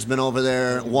Ellenberger's been over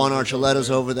there. Juan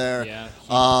Archuleta's over there. Yeah,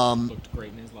 he looked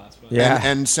great in his last fight. Yeah.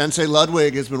 And Sensei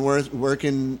Ludwig has been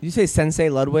working. Did you say Sensei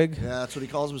Ludwig? Yeah, that's what he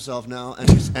calls himself now,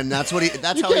 and that's what he.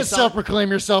 That's You how he can't signed.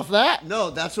 self-proclaim yourself that. No,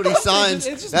 that's what he signs.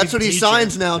 it's just That's a what he teacher.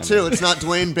 signs now too. It's not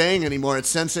Dwayne Bang anymore. It's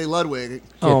Sensei Ludwig.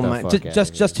 Oh the my! fuck Just outta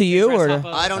just, here. just to you or? Press To,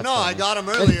 up, I don't know. I got him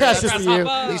earlier. That's just you.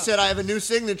 He said I have a new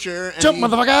signature. And Jump, he,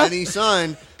 motherfucker. And he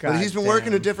signed. God But he's been damn.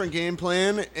 working a different game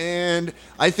plan, and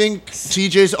I think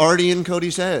TJ's already in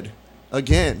Cody's head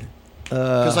again.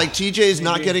 Because like TJ's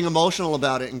not getting emotional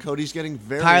about it, and Cody's getting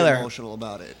very Tyler. emotional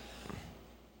about it.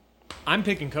 I'm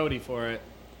picking Cody for it.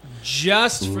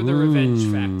 Just for the revenge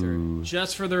factor.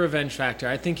 Just for the revenge factor.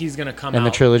 I think he's going to come And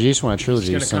out. the trilogy. You just want a He's trilogy,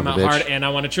 going you to son come of out a hard, bitch. and I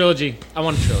want a trilogy. I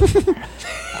want a trilogy.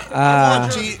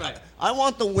 I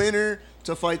want the winner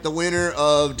to fight the winner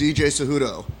of DJ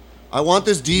Cejudo. I want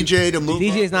this DJ to move.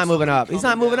 DJ up is not with moving somebody up. He's not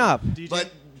coming moving down. up.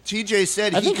 But TJ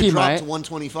said I he think could he drop might. to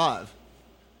 125.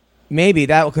 Maybe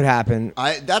that could happen.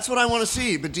 That's what I want to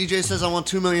see. But DJ says I want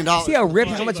 $2 million. See how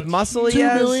ripped, how much muscle he $2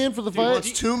 has? million for the He fight.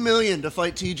 wants $2 million to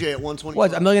fight TJ at 125.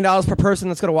 What, $1 million per person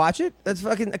that's gonna watch it? That's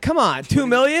fucking. Come on, $2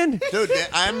 million. Dude,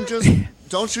 I'm just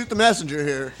don't shoot the messenger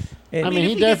here. I mean,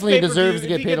 he if definitely gets deserves to pay-per-view-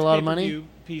 get if he paid a gets lot of money. pay-per-view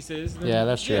Pieces, then, Yeah,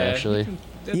 that's true, actually.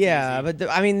 that's Yeah, easy. but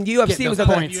I mean, UFC Get was those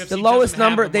the, points. the UFC lowest doesn't have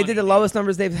number. the They did the money, lowest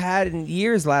numbers they've had in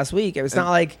years last week. It's not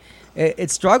like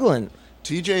it's struggling.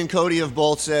 TJ and Cody have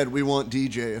both said we want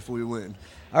DJ if we win.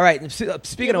 All right.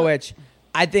 Speaking of which,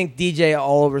 I think DJ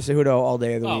all over Cejudo all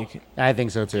day of the week. I think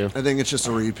so too. I think it's just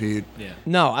a repeat. Yeah.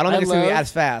 No, I don't think I it's gonna be love-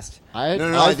 as fast.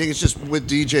 No, I think it's just with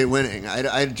DJ winning.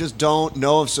 I just don't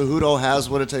know if Cejudo has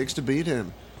what it takes to beat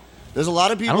him. There's a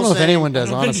lot of people I don't know if saying, anyone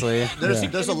does, honestly.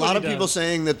 There's a lot of Anybody people does.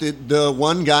 saying that the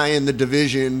one guy in the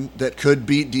division that could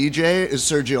beat DJ is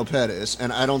Sergio Pettis,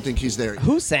 and I don't think he's there yet.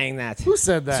 Who's saying that? Who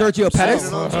said that? Sergio I'm Pettis?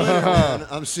 seeing it on Twitter, man.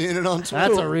 I'm seeing it on Twitter.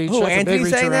 That's a reach. Who? That's a Anthony big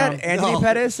reach saying around. that? Anthony No.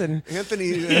 Pettis and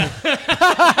Anthony.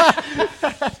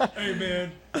 Hey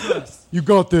man, You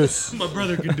got this my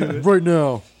brother can do it. right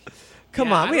now. come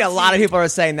Yeah, on, I we got a don't lot of see- people are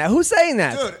saying that. Who's saying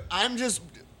that? Dude, I'm just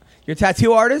Your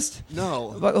tattoo artist?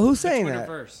 no. But who's saying that?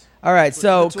 Twitterverse. All right,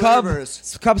 so The Cub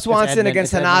Twitterverse. Swanson Edmund-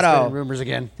 against it's Edmund spreading Hanato. rumors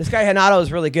again. This guy Hanato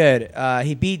is really good.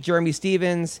 He beat Jeremy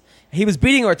Stevens. He was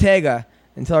beating Ortega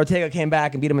until Ortega came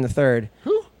back and beat him in the third.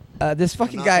 Who? This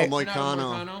fucking Not guy.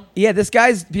 Moicano. Yeah, this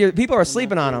guy's. People are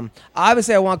sleeping on him.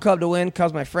 Obviously, I want Cub to win.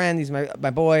 Cub's my friend. He's my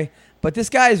boy. But this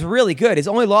guy is really good. His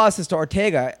only loss is to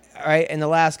Ortega, right, in the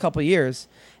last couple of years.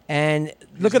 And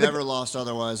look He's at never lost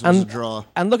otherwise. It was a draw.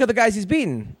 And look at the guys he's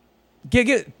beaten.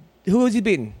 Who is he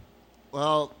beating?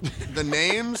 Well, the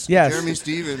names, Yes. Jeremy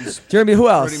Stevens, Jeremy. Who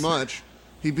else? pretty much.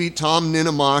 He beat Tom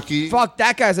Ninamaki, Fuck,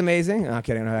 that guy's amazing. Oh,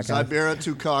 kidding. I know that guy. Zybera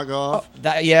Tukagov,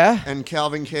 Yeah. and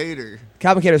Calvin Cater.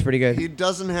 Calvin Cater's pretty good. He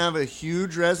doesn't have a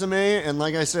huge resume, and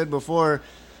like I said before,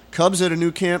 Cubs at a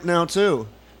new camp now too.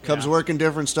 Cubs working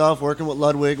different stuff, working with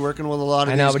Ludwig, working with a lot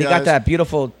of I know, these but he guys. got that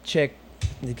beautiful chick.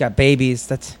 He's got babies.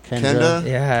 That's Kenda?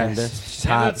 yeah. Kenda. She's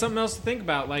Yeah, hot. that's something else to think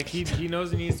about. Like he knows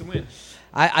he needs to win.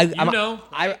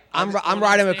 I'm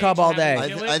riding with Cub all day.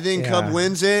 I think Yeah. Cub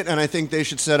wins it, and I think they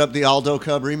should set up the Aldo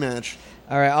Cub rematch.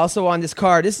 All right. Also on this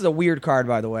card, this is a weird card,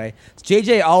 by the way. It's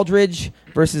J.J. Aldridge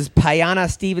versus Payana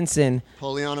Stevenson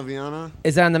Poliana Viana.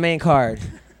 is on the main card.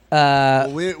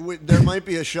 There might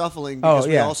be a shuffling because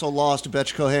we yeah. also lost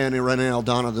Betch Cohen and Rene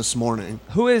Aldana this morning.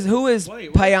 Who is Wait,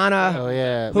 what? Payana? Oh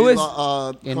yeah. Who is-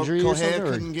 Injury or Correa something,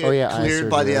 or- couldn't get oh, yeah, eye cleared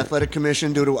by surgery, the right? athletic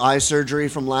commission due to eye surgery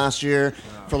from last year.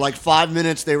 For like 5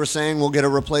 minutes, they were saying we'll get a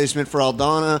replacement for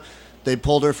Aldana. They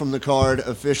pulled her from the card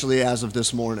officially as of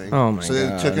this morning. Oh, my So they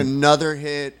God. took another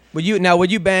hit. Would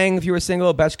you bang if you were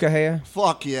single, Betch Cohen?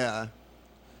 Fuck yeah.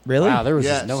 Really? Wow, there was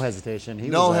Yes. just no hesitation. He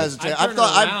No was like, hesitation. I I've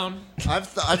thought. around.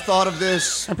 I've thought of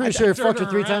this. I'm pretty sure he fucked her her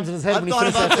 3 around. times in his head I've when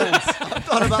he thought finished about that this. sentence. I've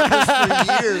thought about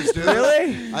this for years, dude.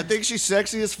 Really? I think she's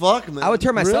sexy as fuck, man. I would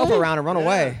turn myself Really? around and run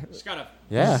away. She's got a,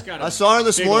 Yeah. she's got a I saw her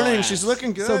this big ol' morning. ass. She's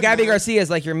looking good. So Gabby man. Garcia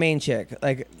is like your main chick.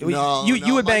 Like No,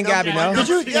 you would my bang Gabby, number- no? my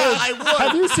number- Yeah, I would.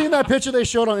 Have you seen that picture they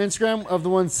showed on Instagram of the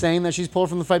one saying that she's pulled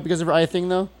from the fight because of her eye thing,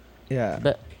 though? Yeah.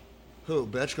 But, Who?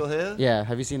 Betch Cohen? yeah,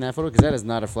 have you seen that photo? Because that is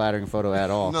not a flattering photo at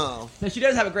all. No. No, she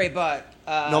does have a great butt.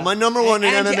 No, my number one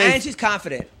in and MMA. and she's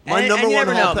confident. My and, number and you one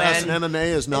never hall know, pass man. in MMA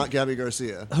is not Gabby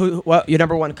Garcia. Who? What? Your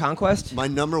number one conquest? My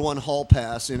number one hall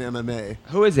pass in MMA,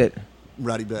 Who is it?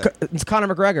 Rowdy Beck. It's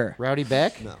Conor McGregor. Rowdy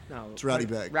Beck? No, it's Rowdy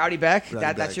Beck. Rowdy Beck. Rowdy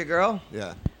That's Beck. your girl.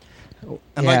 Yeah. And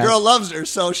Yeah. my girl loves her,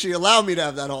 so she allowed me to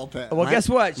have that hall pass. Well, guess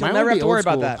what? She'll mine never would have be to worry old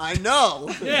about school. that. I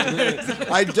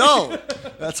know. I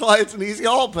don't. That's why it's an easy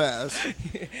hall pass.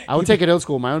 I would take it old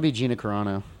school. Mine would be Gina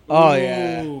Carano. Oh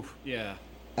yeah. Ooh, yeah.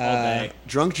 All day.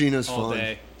 Drunk Gina's All fun.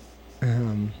 day.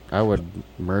 I would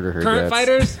murder her. Current guts.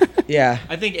 fighters? Yeah.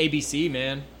 I think ABC,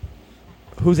 man.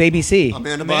 Who's ABC?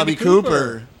 Amanda Amanda Bobby Cooper.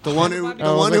 Cooper. The one who, I the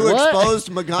one was who like, what? exposed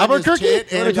Maganda's Albuquerque?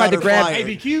 tit When and he tried got to her grab- fired.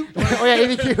 ABQ? Oh yeah,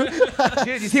 ABQ.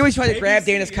 Dude, you see when she tried to grab ABC,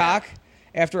 Dana's yeah. cock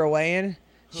after a weigh-in?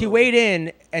 She weighed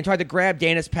in and tried to grab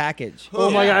Dana's package. Oh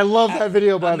my god, I love that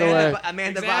video by the way.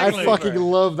 Amanda Exactly. I Bobby fucking Cooper.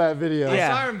 love that video. Yeah.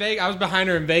 I saw her in Vegas. I was behind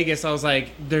her in Vegas. I was like,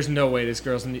 "There's no way this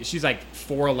girl's." She's like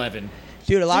 4'11".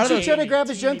 Dude, a lot Did of she those. try to grab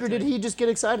his junk, or did he just get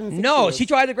excited? And think No, was? she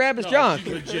tried to grab his junk.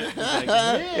 She's legit.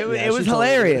 Like, It was Yeah, she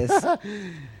hilarious.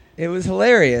 It was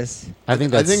hilarious. I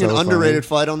think I that's think so an funny. underrated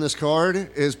fight on this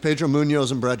card is Pedro Munoz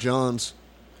and Brett Johns.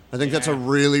 I think that's a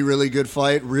really, really good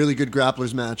fight. Really good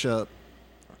grapplers matchup.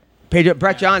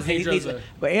 Brett Johns. Pedro's a-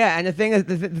 But yeah, and the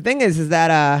thing is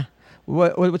that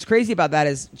what's crazy about that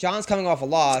is John's coming off a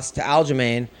loss to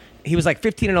Aljamain. He was like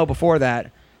 15-0 before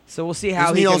that. So we'll see how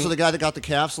Isn't he he can, also the guy that got the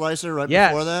calf slicer right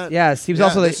Yes, before that? yes. He was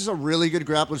also This is a really good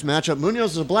grapplers matchup.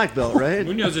 Munoz is a black belt, right?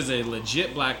 Munoz is a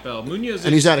legit black belt. Munoz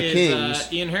And he's out of is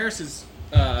Kings. Ian Harris's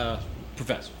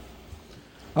professor.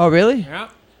 Oh, really? Yeah.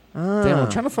 Damn, I'm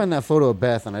trying to find that photo of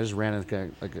Beth, and I just ran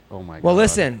into like, oh my god. Well,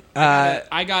 listen.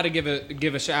 I gotta give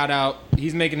a shout out.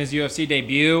 He's making his UFC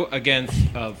debut against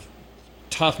a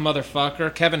tough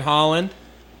motherfucker. Kevin Holland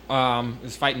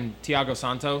is fighting Thiago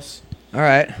Santos, All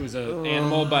right. who's an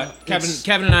animal. But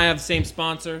Kevin and I have the same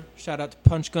sponsor. Shout out to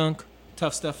Punch Gunk.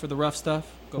 Tough stuff for the rough stuff.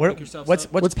 Go pick yourself What's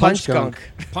up. Punch Punch Skunk?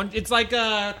 Punch? It's like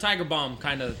a Tiger Balm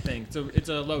kind of thing. It's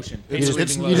a lotion. You It's just, a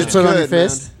relieving you just lotion. put it on your Good, man.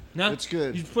 fist. No, It's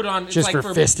good. You put it on. It's Just like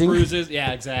for fisting? bruises.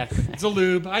 Yeah, exactly. It's a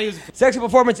lube. I use it for Sexual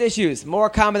performance issues, more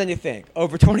common than you think.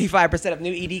 Over 25% of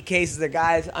new ED cases are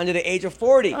guys under the age of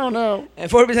 40. Oh no. And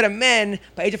 40% of men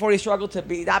by age of 40 struggle to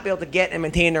not be able to get and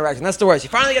maintain an erection. That's the worst. You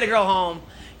finally get a girl home,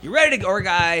 you're ready to go, or a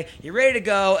guy, you're ready to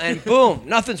go, and boom,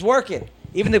 nothing's working.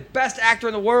 Even the best actor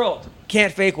in the world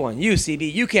can't fake one. You,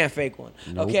 CB, you can't fake one.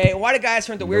 Nope. Okay? Why do guys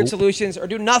turn to weird Nope. solutions or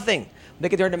do nothing? They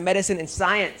can turn to medicine and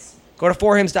science. Go to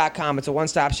forhims.com. It's a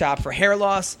one-stop shop for hair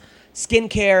loss,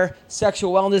 skincare,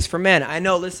 sexual wellness for men. I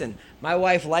know, listen, my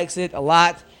wife likes it a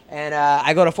lot, and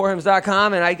I go to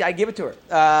forhims.com and I give it to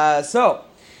her. So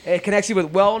it connects you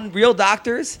with real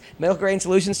doctors, medical-grade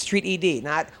solutions to treat ED,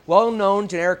 not well-known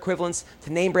generic equivalents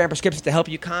to name-brand prescriptions to help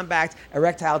you combat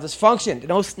erectile dysfunction.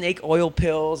 No snake oil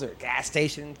pills or gas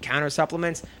station counter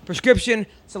supplements. Prescription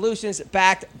solutions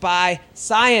backed by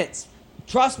science.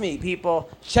 Trust me, people.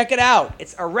 Check it out.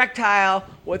 It's erectile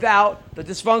without the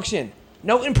dysfunction.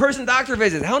 No in-person doctor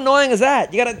visits. How annoying is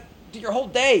that? You got to do your whole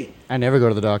day. I never go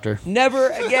to the doctor. Never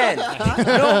again.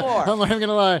 No more. I'm not even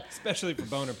gonna lie. especially for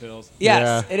boner pills.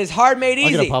 Yes, Yeah. it is hard made I'll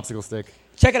easy. get a popsicle stick.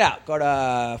 Check it out. Go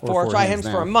to try Hims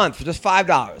now. for a month for just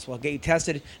 $5. We'll get you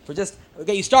tested we'll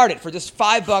get you started for just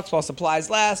 $5 while supplies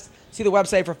last. See the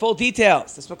website for full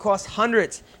details. This will cost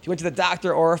hundreds if you went to the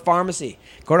doctor or a pharmacy.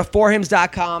 Go to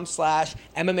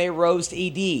forhims.com/MMA Roast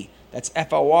ED. That's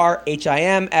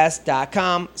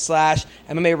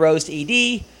FORHIMS.com/MMA Roast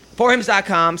ED.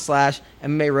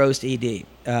 Forhims.com/MMA Roast ED.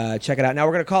 Check it out. Now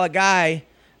we're going to call a guy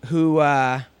who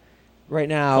right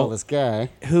now Oh, this guy.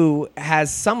 who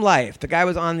has some life. The guy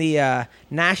was on the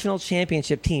national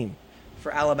championship team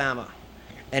for Alabama.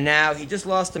 And now he just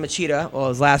lost to Machida,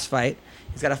 his last fight.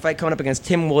 He's got a fight coming up against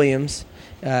Tim Williams.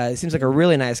 He seems like a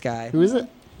really nice guy. Who is it?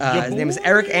 His name is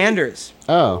Eryk Anders.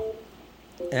 Oh.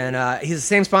 And he's the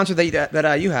same sponsor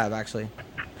that you have, actually.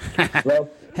 Hello?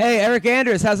 Hey, Eryk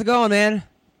Anders, how's it going, man?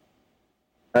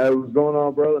 Hey, what's going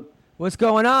on, brother? What's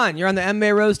going on? You're on the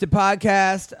MMA Roasted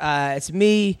podcast. It's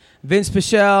me, Vince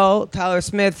Pichel, Tyler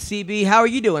Smith, CB. How are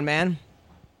you doing, man?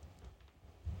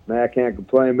 Man, I can't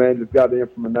complain, man. Just got in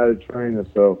from another trainer,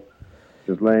 so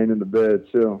just laying in the bed,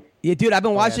 chill. Yeah, dude, I've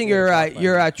been watching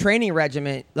your training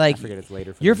regimen. Like, I forget it's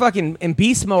later for you're me. fucking in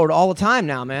beast mode all the time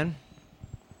now, man.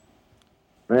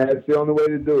 Man, it's the only way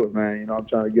to do it, man. You know, I'm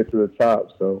trying to get to the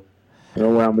top, so the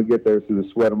only way I'm going to get there is through the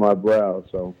sweat of my brow,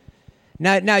 so.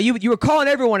 Now you were calling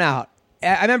everyone out.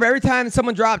 I remember every time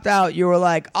someone dropped out, you were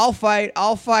like, "I'll fight,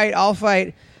 I'll fight, I'll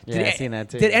fight." Yeah, I've seen that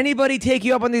too. Did anybody take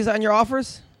you up on your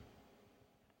offers?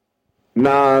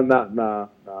 Nah.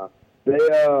 They,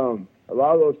 a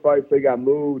lot of those fights, they got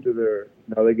moved to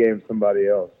they gave them somebody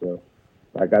else, so.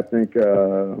 Like, I think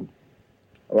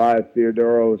Elias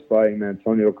Theodoro was fighting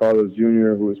Antonio Carlos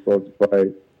Jr., who was supposed to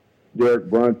fight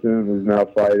Derek Brunson, who's now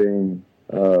fighting,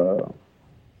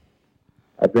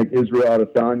 I think, Israel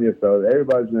Adesanya. So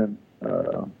everybody's been,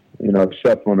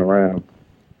 shuffling around.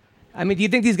 I mean, do you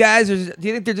think these guys do you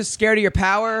think they're just scared of your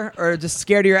power, or just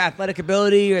scared of your athletic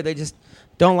ability, or they just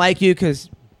don't like you because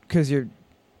you're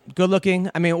good looking?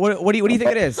 I mean, what do you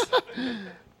think it is?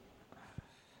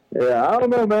 Yeah, I don't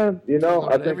know, man.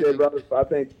 I think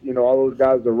all those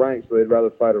guys are ranked, so they'd rather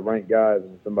fight a ranked guy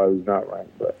than somebody who's not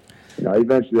ranked. But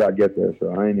eventually I get there,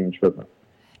 so I ain't even tripping.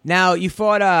 Now you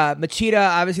fought Machida.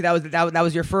 Obviously, that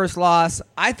was your first loss.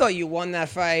 I thought you won that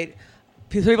fight.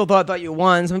 Some people thought you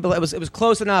won. Some people it was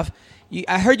close enough.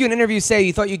 I heard you in an interview say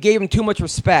you thought you gave him too much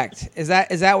respect. Is that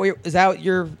what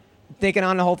you're thinking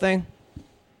on the whole thing?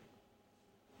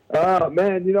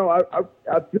 Man,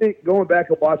 I think going back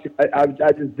and watching, I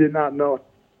just did not know.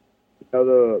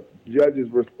 The judges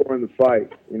were scoring the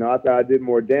fight. I thought I did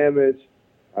more damage.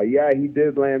 Yeah, he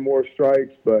did land more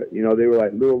strikes, but they were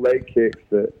like little leg kicks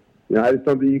that I just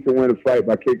don't think you can win a fight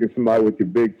by kicking somebody with your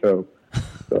big toe.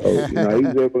 So he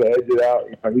was able to edge it out.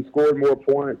 He scored more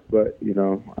points, but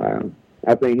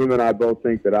I think him and I both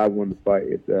think that I won the fight.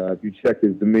 If you check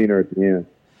his demeanor at the end.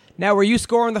 Now, were you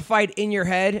scoring the fight in your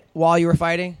head while you were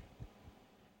fighting?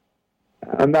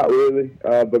 I'm not really,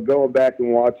 but going back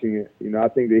and watching it, I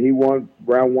think that he won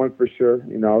round one for sure.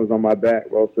 I was on my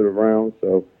back most of the round,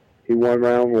 so he won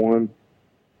round one.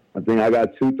 I think I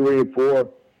got 2, 3, and 4,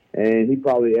 and he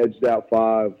probably edged out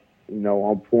 5,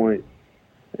 on point.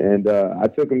 And I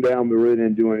took him down, but really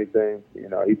didn't do anything.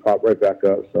 He popped right back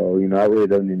up, so that really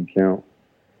doesn't even count.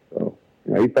 So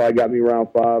he probably got me round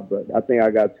 5, but I think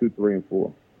I got 2, 3, and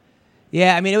 4.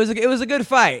 Yeah, I mean, it was a good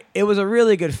fight. It was a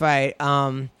really good fight.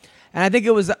 And I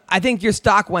think your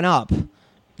stock went up.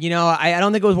 I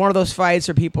don't think it was one of those fights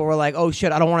where people were like, "Oh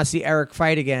shit, I don't want to see Eryk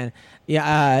fight again."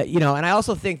 Yeah, and I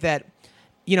also think that,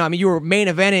 you were main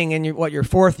eventing in your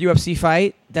 4th UFC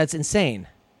fight. That's insane.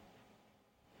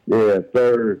 Yeah,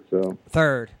 3rd. So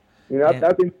third.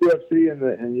 I think UFC and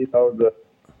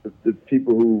the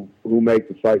people who make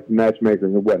the fight,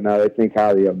 matchmakers and whatnot, they think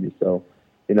highly of me. So,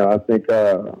 I think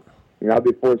I'll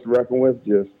be forced to reckon with.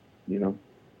 Just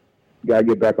gotta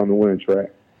get back on the winning track.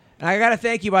 And I gotta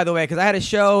thank you, by the way, because I had a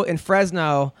show in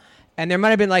Fresno, and there might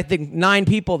have been like 9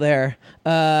 people there,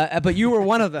 but you were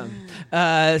one of them.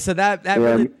 So that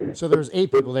really. So there was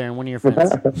 8 people there, and one of your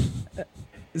friends.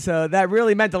 So that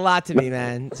really meant a lot to me,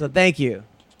 man. So thank you.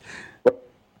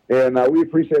 And we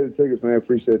appreciate the tickets, man.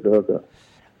 Appreciate the hookup.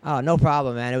 Oh, no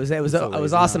problem, man. It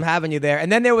was awesome having you there.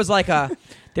 And then there was a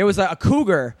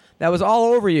cougar that was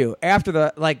all over you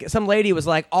after some lady was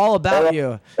like all about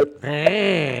you.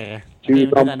 She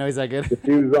was on, that noise that good?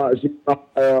 She was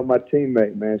on my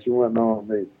teammate, man. She wasn't on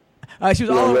me. She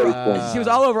was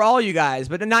all over all you guys,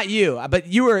 but not you. But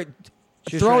you were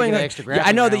throwing her.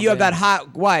 I know that you have that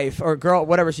hot wife or girl,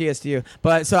 whatever she is to you.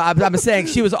 But so I'm saying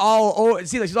she was all over.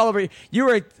 See, she's all over. You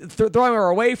were throwing her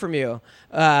away from you,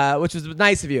 which was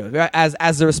nice of you,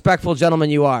 as the respectful gentleman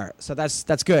you are. So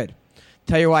that's good.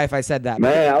 Tell your wife I said that.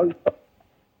 Man, I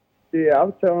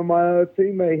was telling my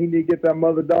teammate he need to get that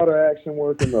mother-daughter action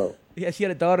working though. Yeah, she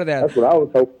had a daughter there. That's what I was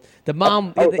hoping. The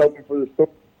mom. I was hoping for the story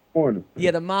morning.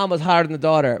 Yeah, the mom was hotter than the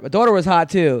daughter. The daughter was hot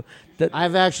too.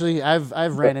 I've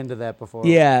ran into that before.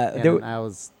 Yeah, and I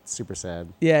was super sad.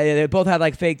 Yeah, they both had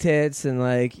like fake tits and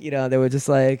they were just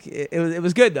like it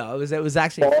was good though. It was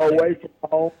actually far away from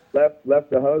home, left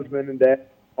the husband and dad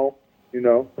home.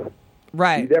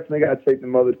 Right. You definitely got to take the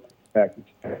mother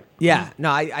package. Yeah, no,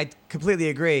 I completely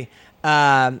agree.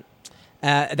 That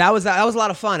was a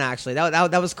lot of fun actually.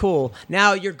 That was cool.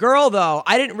 Now your girl though,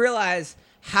 I didn't realize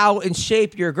how in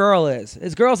shape your girl is.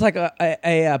 This girl's like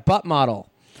a butt model.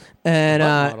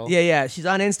 And yeah, she's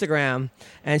on Instagram,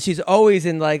 and she's always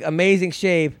in like amazing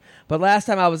shape. But last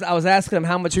time I was asking him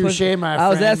how much pussy, my I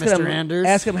was friend, asking Mr.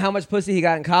 Anders. him how much pussy he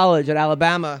got in college at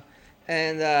Alabama,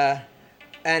 and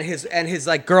his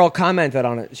like girl commented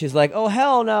on it. She's like, "Oh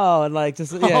hell no," and like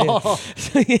just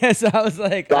yeah. So I was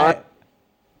like,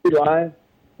 She lying?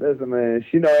 Listen, man,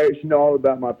 she know all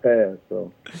about my past.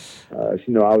 So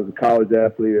she know I was a college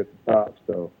athlete at the top.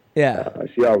 So yeah,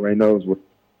 she already knows what.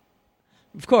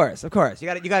 Of course. You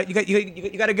got a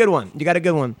good one. You got a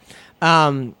good one.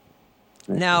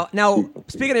 Now,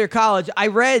 speaking of your college, I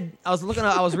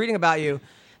was reading about you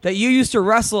that you used to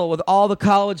wrestle with all the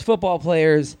college football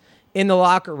players in the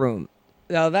locker room.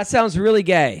 Now, that sounds really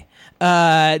gay.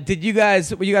 Were you guys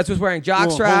just wearing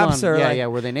jock straps or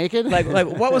were they naked? Like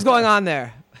what was going on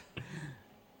there?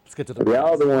 Let's get to the.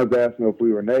 Y'all the ones asking if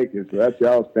we were naked, so that's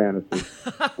y'all's fantasy.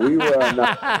 We were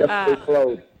not definitely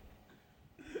close.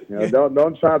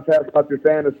 Don't try to pass out your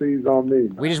fantasies on me.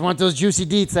 We just want those juicy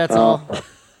deets. That's all.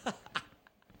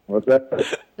 What's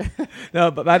that?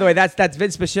 No, but by the way, that's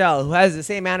Vinc Pichel, who has the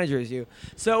same manager as you.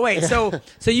 So wait, so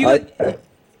you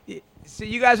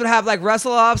guys would have like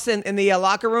wrestle offs in the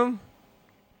locker room?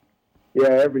 Yeah,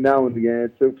 every now and again.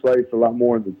 It took place a lot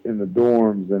more in the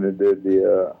dorms than it did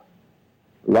the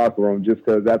locker room. Just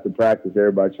because after practice,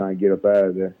 everybody trying to get up out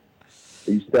of there.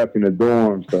 So you step in the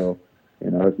dorm, so.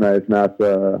 It's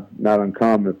not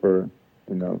uncommon for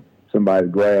somebody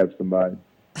to grab somebody.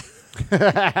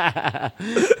 I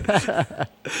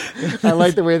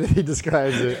like the way that he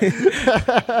describes it.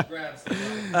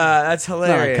 That's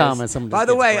hilarious. Not uncommon. By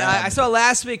the way, I saw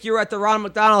last week you were at the Ronald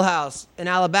McDonald House in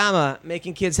Alabama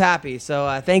making kids happy.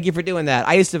 So thank you for doing that.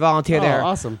 I used to volunteer there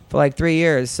awesome. For like 3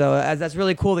 years. So that's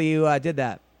really cool that you did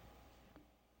that.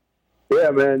 Yeah,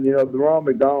 man. The Ronald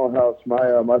McDonald House.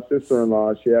 My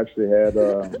sister-in-law, she actually had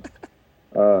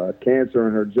cancer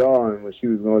in her jaw, and when she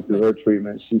was going through her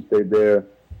treatment, she stayed there.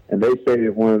 And they stayed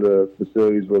at one of the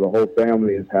facilities where the whole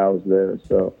family is housed there.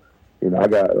 So, I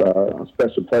got a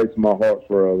special place in my heart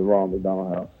for the Ronald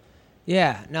McDonald House.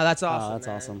 Yeah, no, that's awesome. That's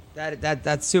awesome.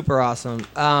 That's super awesome.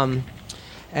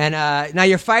 And now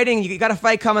you're fighting. You got a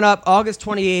fight coming up August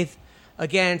 28th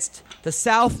against the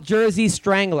South Jersey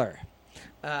Strangler.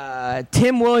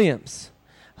 Tim Williams,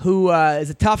 who is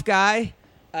a tough guy,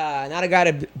 not a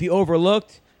guy to be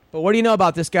overlooked. But what do you know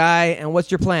about this guy, and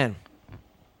what's your plan?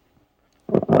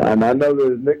 And I know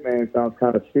that his nickname sounds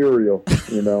kind of serial,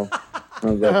 you know.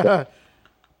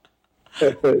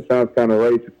 It sounds kind of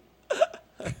racist.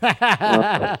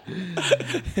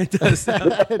 It does.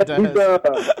 It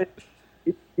does.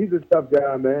 He's a tough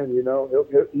guy, man. You know,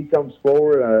 he comes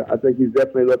forward. I think he's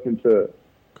definitely looking to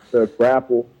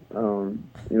grapple. You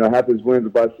know, half his wins are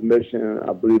by submission.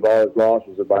 I believe all his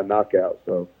losses are by knockout.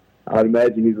 So I'd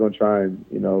imagine he's going to try and,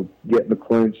 you know, get in the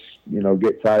clinch, you know,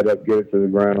 get tied up, get it to the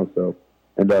ground. So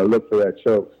and look for that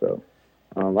choke. So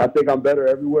I think I'm better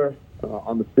everywhere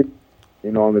on the feet.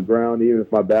 You know, on the ground, even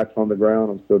if my back's on the ground,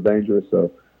 I'm still dangerous.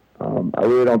 So I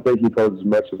really don't think he poses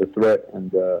much of a threat.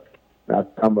 And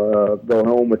I'm go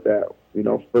home with that, you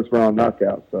know, first round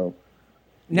knockout. So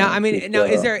now, I mean, now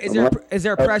is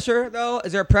there pressure though?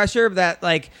 Is there pressure that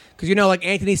like because you know like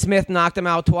Anthony Smith knocked him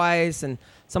out twice and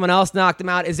someone else knocked him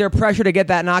out? Is there pressure to get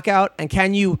that knockout? And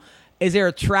is there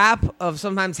a trap of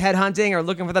sometimes headhunting or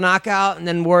looking for the knockout and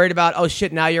then worried about oh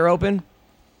shit now you're open?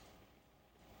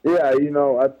 Yeah, you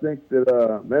know, I think that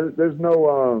there's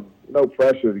no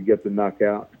pressure to get the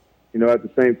knockout. You know, at the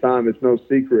same time, it's no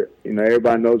secret. You know,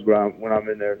 everybody knows when I'm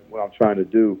in there, what I'm trying to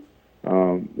do.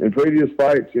 In previous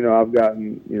fights, you know, I've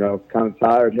gotten, you know, kind of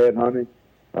tired headhunting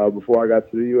before I got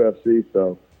to the UFC.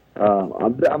 So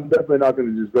I'm definitely not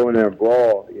going to just go in there and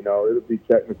brawl. You know, it'll be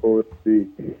technical. It'll be,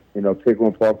 you know, pick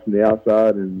one apart from the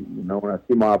outside. And, you know, when I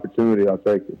see my opportunity, I'll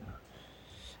take it.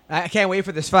 I can't wait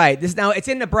for this fight. It's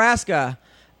in Nebraska.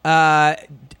 Are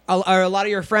a lot of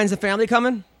your friends and family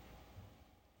coming?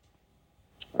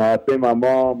 I think my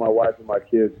mom, my wife, and my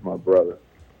kids, my brother.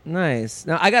 Nice.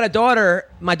 Now, I got a daughter.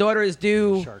 My daughter is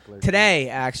due today,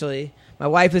 actually. My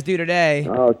wife is due today.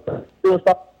 Oh, you want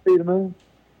to talk to me, man?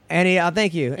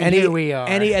 Thank you. Here we are.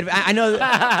 I know.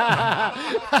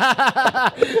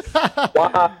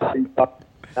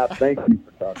 Thank you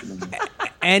for talking to me.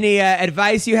 Any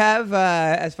advice you have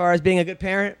as far as being a good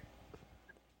parent?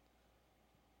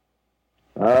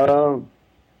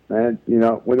 Man, you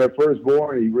know, when they're first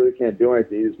born, you really can't do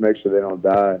anything. You just make sure they don't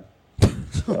die.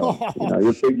 So, you know,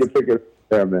 you pick it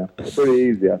there, man. It's pretty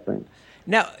easy, I think.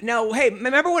 Now, hey,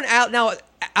 remember when I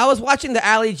was watching the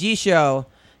Ali G show.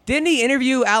 Didn't he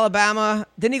interview Alabama?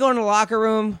 Didn't he go in the locker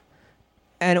room?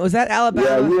 And was that Alabama?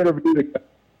 Yeah, we interviewed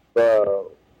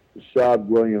Shad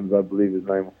Williams, I believe his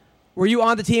name was. Were you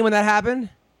on the team when that happened?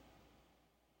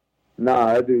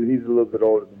 Nah, that dude, he's a little bit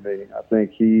older than me. I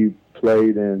think he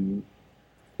played in,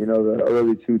 you know, the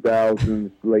early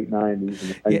 2000s, late 90s,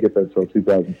 and I didn't get that until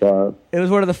 2005. It was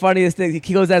one of the funniest things.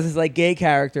 He goes as his like gay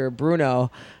character,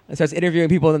 Bruno, and starts interviewing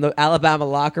people in the Alabama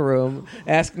locker room,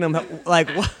 asking them like,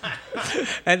 what?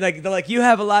 And like they're like, you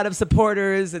have a lot of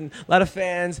supporters and a lot of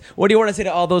fans. What do you want to say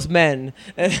to all those men?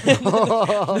 And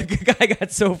the guy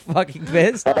got so fucking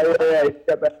pissed. Oh yeah,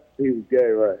 he was gay,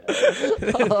 right?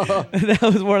 That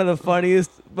was one of the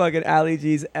funniest fucking Ali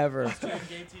G's ever.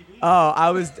 Oh,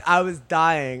 I was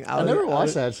dying. I never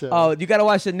watched that show. Oh, you got to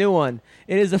watch the new one.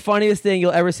 It is the funniest thing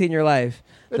you'll ever see in your life.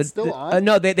 It's still on?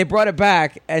 No, they brought it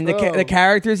back, and the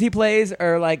characters he plays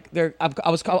are like they're.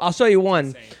 I'll show you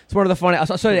one. It's one of the funny.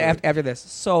 I'll show you after this.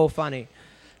 So funny.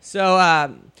 So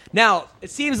now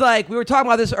it seems like we were talking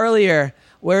about this earlier,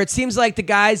 where it seems like the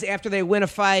guys after they win a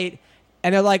fight,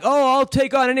 and they're like, "Oh, I'll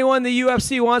take on anyone the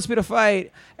UFC wants me to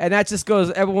fight," and that just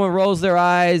goes. Everyone rolls their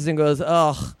eyes and goes,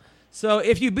 "Ugh." So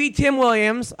if you beat Tim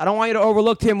Williams, I don't want you to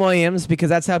overlook Tim Williams because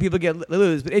that's how people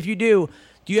lose. But if you do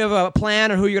you have a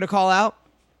plan on who you're going to call out?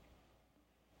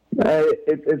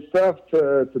 It's tough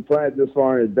to plan this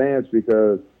far in advance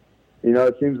because, you know,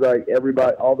 it seems like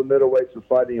all the middleweights are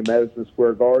fighting in Madison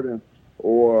Square Garden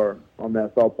or on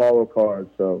that Sao Paulo card.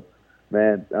 So,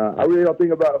 man, I really don't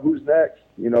think about who's next.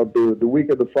 You know, the week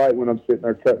of the fight when I'm sitting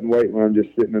there cutting weight, when I'm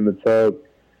just sitting in the tub,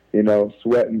 you know,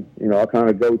 sweating, you know, I'll kind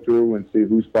of go through and see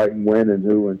who's fighting when and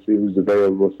see who's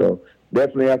available. So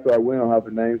definitely after I win, I'll have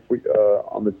a name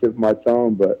on the tip of my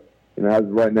tongue. But, you know, as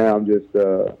of right now, I'm just,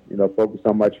 you know, focused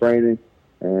on my training.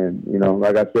 And, you know,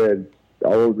 like I said,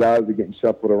 all those guys are getting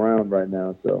shuffled around right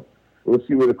now. So we'll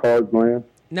see where the cards land.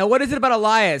 Now, what is it about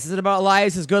Elias? Is it about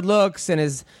Elias' good looks and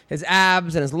his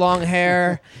abs and his long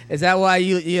hair? Is that why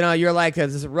you're like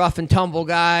this rough and tumble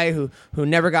guy who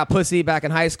never got pussy back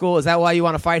in high school? Is that why you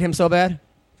want to fight him so bad?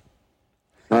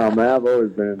 Oh, man, I've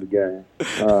always been in the game.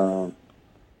 No,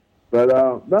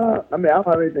 I mean, I don't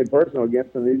have anything personal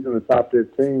against him. He's in the top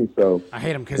 15, so... I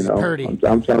hate him because he's pretty.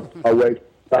 I'm trying to away from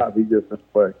the top. He just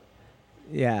didn't play.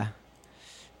 Yeah.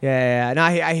 Yeah. No,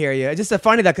 I hear you. It's just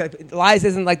funny that Lies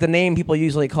isn't like the name people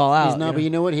usually call out. He's not, but you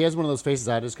know what? He has one of those faces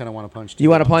I just kind of want to punch. You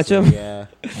want to punch him? Yeah.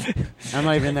 I'm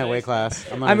not even in that weight class.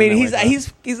 He's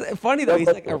funny though. He's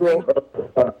like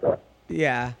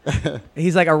yeah.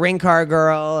 He's like a ring car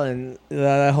girl and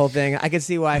the whole thing. I can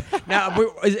see why. Now,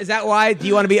 is that why? Do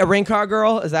you want to be a ring car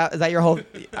girl? Is that your whole?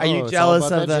 Are you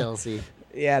jealous of the jealousy?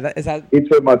 Yeah, is that? He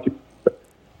took my.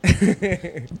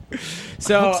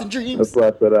 So Hopes and dreams. That's why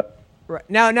I said that. right.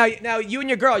 Now, you and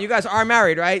your girl, you guys are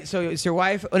married, right? So it's your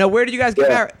wife. Now, where did you guys get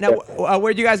married? Now,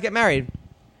 where did you guys get married?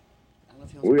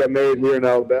 We got married here in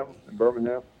Alabama, in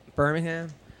Birmingham. Birmingham.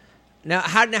 Now,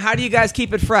 how do you guys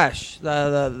keep it fresh?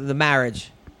 The marriage.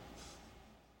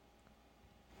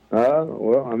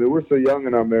 Well, I mean, we're so young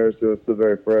in our marriage, so it's still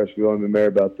very fresh. We've only been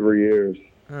married about 3 years.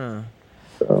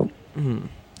 So.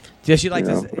 Does she like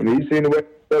to? this? I mean, you seen the way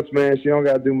she looks, man. She don't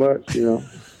got to do much, you know.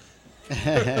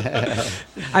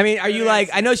 I mean, are you like?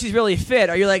 I know she's really fit.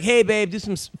 Are you like, hey, babe, do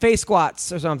some face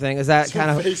squats or something? Is that kind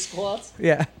of face squats?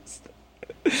 Yeah.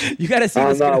 You got to see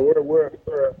this. No,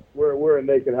 we're a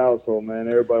naked household, man.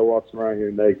 Everybody walks around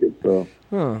here naked, so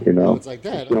you know. Oh, it's like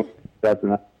that. Huh? That's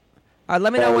not.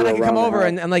 Let me know when I can come over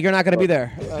and like you're not going to be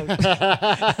there.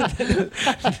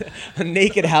 A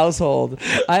naked household.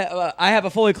 I have a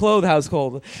fully clothed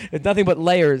household. It's nothing but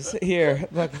layers here.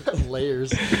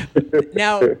 Layers.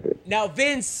 Now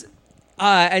Vince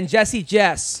and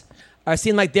Jess are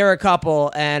seen like they're a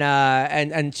couple,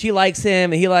 and she likes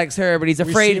him and he likes her, but he's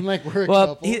afraid. We seem like we're a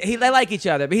couple. They like each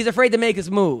other, but he's afraid to make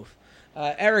his move.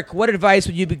 Eryk, what advice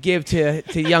would you give to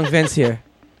young Vince here?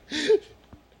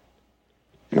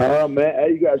 Man, hey,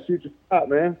 you gotta shoot your shot,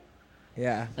 man.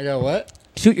 Yeah. I got what?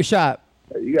 Shoot your shot.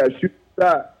 You gotta shoot your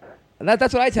shot.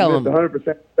 That's what I tell him.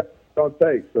 100% don't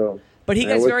take, so. But he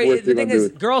gets the thing is,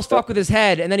 girls fuck with his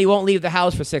head, and then he won't leave the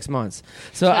house for 6 months.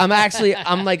 So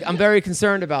I'm very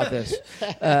concerned about this.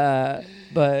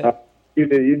 But you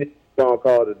need to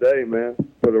call today, man.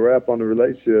 Put a wrap on the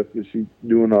relationship if she's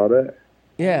doing all that.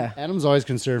 yeah, Adam's always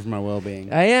concerned for my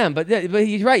well-being. I am. But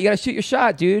he's right. You got to shoot your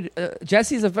shot, dude.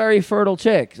 Jesse's a very fertile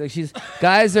chick. Like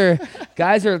guys are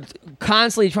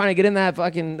constantly trying to get in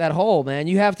that hole, man.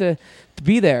 You have to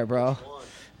be there, bro.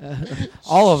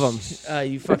 All of them.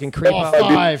 You fucking creep. All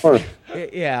five.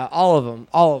 Yeah, all of them.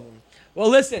 Well,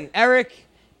 listen, Eryk,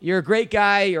 you're a great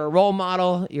guy. You're a role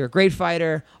model. You're a great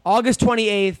fighter. August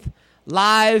 28th,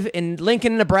 live in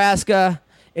Lincoln, Nebraska.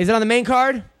 Is it on the main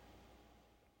card?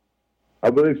 I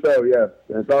believe so, yes.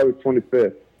 And it's August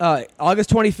 25th.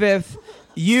 August 25th.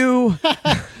 You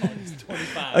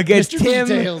against Mr.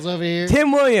 Details over here.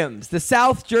 Tim Williams, the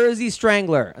South Jersey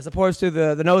Strangler, as opposed to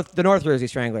the North Jersey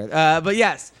Strangler. But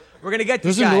yes, we're gonna get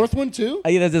this There's guy. a North one too?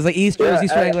 Yeah, there's like East Jersey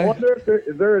Strangler. I wonder if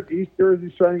is there an East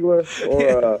Jersey Strangler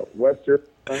or a West Jersey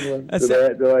Strangler?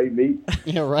 Do they meet?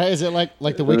 Yeah, right. Is it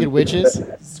like the Wicked Witches?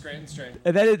 Strange.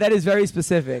 That is very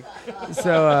specific.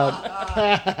 So,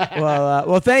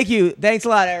 well, thank you. Thanks a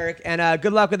lot, Eryk, and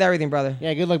good luck with everything, brother.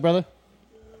 Yeah, good luck, brother.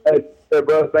 Hey,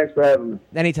 brother, thanks for having me.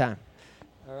 Anytime.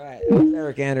 All right,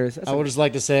 Eryk Anders. I would just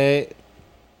like to say,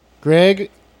 Greg,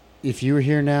 if you were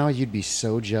here now, you'd be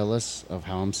so jealous of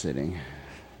how I'm sitting.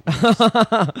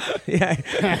 Yeah.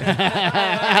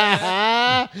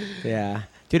 Yeah.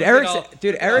 Dude, Eryk's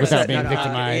Without being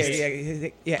victimized.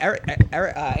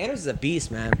 Eryk Anders is a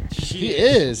beast, man. He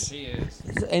is.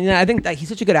 And I think that he's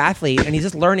such a good athlete, and he's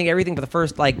just learning everything for the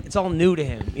first, it's all new to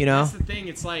him, you know? That's the thing.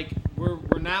 It's like we're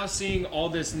now seeing all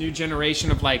this new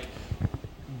generation of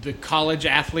the college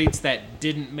athletes that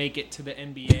didn't make it to the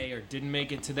NBA or didn't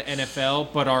make it to the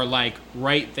NFL, but are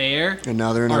right there. And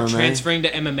now they're in are MMA. transferring to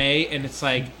MMA, and it's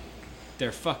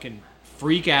they're fucking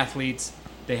freak athletes.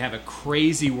 They have a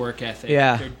crazy work ethic.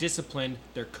 Yeah. They're disciplined.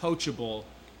 They're coachable.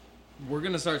 We're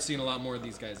going to start seeing a lot more of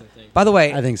these guys, I think. By the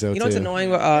way, I think so, you know what's too.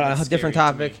 annoying? That's A different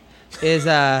scary to topic is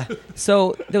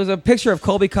so there was a picture of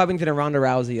Colby Covington and Ronda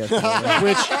Rousey yesterday.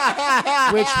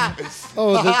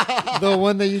 The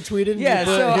one that you tweeted? Yeah,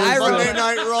 so I wrote- Monday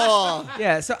Night Raw.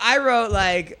 Yeah, so I wrote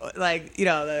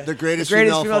the greatest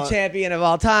female female champion of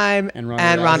all time And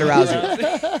and Ronda Ronda Rousey.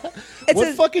 Rousey. It's What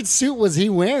a- fucking suit was he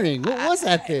wearing? What was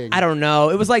that thing? I don't know.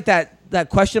 It was like that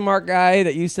question mark guy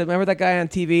that used to remember that guy on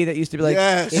TV that used to be like,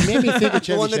 Yes. It made me think of The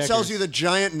Chevy one that Checker. tells you the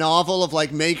giant novel of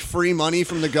make free money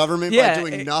from the government yeah, by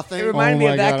doing nothing. It reminded Oh me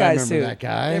my of that God, I guy's remember suit. that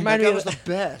guy. It that reminded guy me was of, the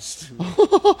best.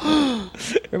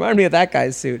 reminded me of that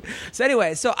guy's suit. So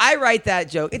anyway, so I write that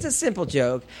joke. It's a simple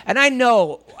joke, and I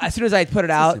know as soon as I put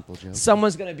it out, simple joke.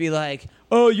 someone's gonna be like,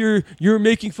 "Oh, you're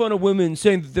making fun of women,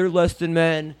 saying that they're less than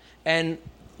men," and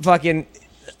fucking.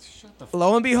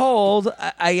 lo and behold,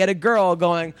 I get a girl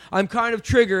going, I'm kind of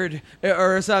triggered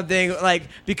or something, like,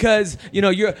 because,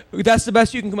 that's the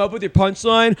best you can come up with, your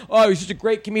punchline? Oh, you're such a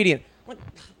great comedian.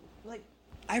 Like,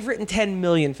 I've written 10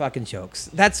 million fucking jokes.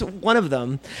 That's one of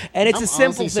them. And it's I'm a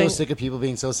simple honestly thing. so sick of people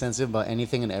being so sensitive about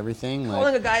anything and everything. Calling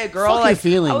Like, a guy a girl, fuck like, your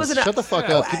feelings. I wasn't Shut the fuck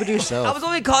up. Keep it to yourself. I was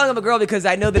only calling him a girl because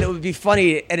I know that it would be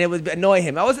funny and it would annoy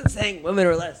him. I wasn't saying women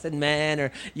are less than men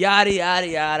or yada yada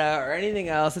yada or anything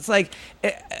else. It's like,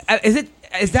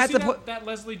 is that the point? That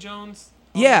Leslie Jones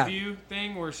Yeah. View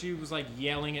thing where she was like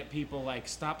yelling at people like,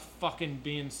 stop fucking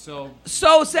being so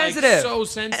sensitive. like, so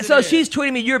sensitive. And so she's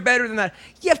tweeting me, you're better than that.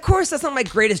 Yeah, of course, that's not my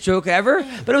greatest joke ever,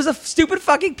 but it was a stupid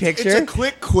fucking picture. It's a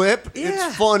quick quip. Yeah.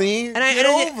 It's funny.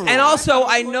 And also,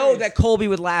 I know that Colby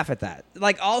would laugh at that.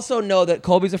 Like, also know that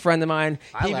Colby's a friend of mine.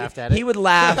 I laughed at it. He would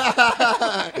laugh.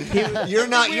 You're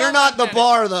not the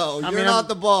bar though. You're not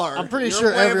the bar. I'm pretty You're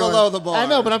sure way everyone. below the bar. I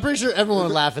know, but I'm pretty sure everyone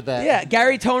would laugh at that. Yeah,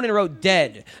 Gary Tonin wrote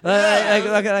 "dead."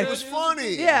 it was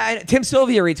funny. Yeah, and Tim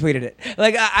Sylvia retweeted it.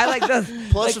 Like I like the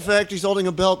Plus the fact he's holding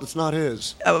a belt that's not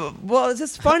his. well, it's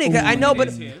just funny. 'Cause I know, but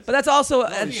that's also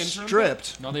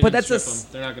Stripped. No, they But didn't that's strip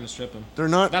him. They're not going to strip him. They're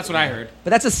not. That's what I heard. But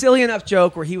that's a silly enough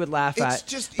joke where he would laugh It's at.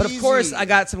 just But of course, easy. I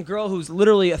got some girl who's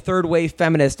literally a third wave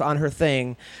feminist on her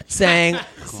thing, saying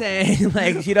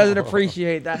like she doesn't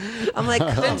appreciate that. I'm like,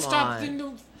 come Then stop. on. Then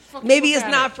don't fucking Maybe look it's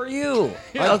at not it. for you.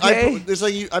 I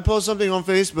Okay. I post something on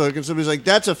Facebook and somebody's like,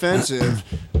 "That's offensive."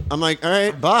 I'm like, "All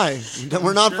right, bye.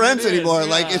 We're not friends it is, anymore." yeah.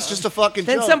 Like, it's just a fucking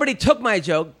Then joke. somebody took my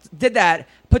joke, did that,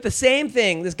 put the same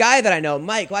thing. This guy that I know,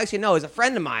 Mike, well, actually, no, he's a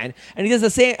friend of mine, and he does the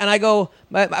same. And I go,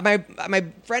 my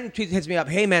friend hits me up,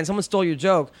 hey man, someone stole your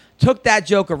joke. Took that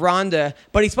joke of Rhonda,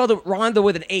 but he spelled it Rhonda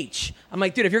with an H. I'm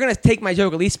like, dude, if you're gonna take my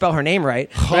joke, at least spell her name right.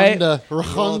 Right? Honda. Well,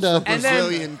 it's the And then-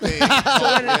 Brazilian thing.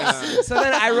 So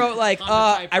then I wrote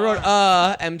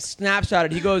and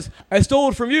snapshotted. He goes, I stole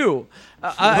it from you.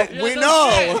 We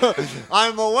know.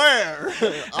 I'm aware.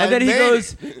 And then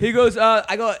he goes,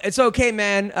 I go, it's okay,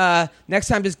 man. Next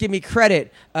time, just give me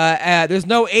credit. There's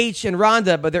no H in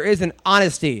Rhonda, but there is an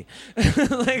honesty.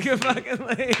 Like a fucking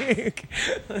like.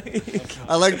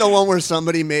 I like the one where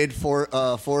somebody made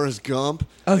Forrest Gump.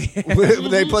 Oh yeah.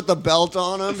 They put the belt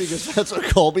on him because that's what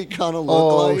Colby kind of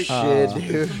looked like. shit,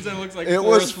 dude. It looks like It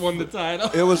Forrest was- won the title.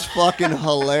 It was fucking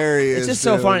hilarious. It's just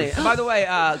so dude. funny. And by the way,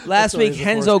 last week always a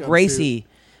Forrest Henzo Gump Gracie.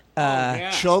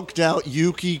 Yeah. Choked out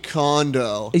Yuki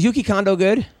Kondo. Is Yuki Kondo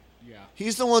good?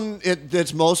 He's the one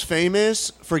that's most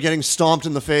famous for getting stomped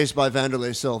in the face by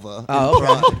Vanderlei Silva.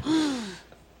 Oh, okay.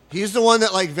 He's the one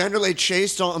that like Vanderlei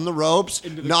chased on the ropes,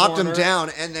 Into the knocked him corner. down,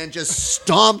 and then just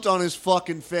stomped on his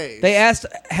fucking face. They asked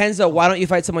Henzo, why don't you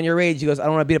fight someone your age? He goes, I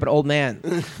don't want to beat up an old man.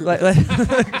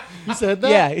 You said that?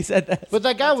 Yeah, he said that. But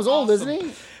that guy was old, isn't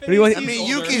he? But he wasn't. I mean,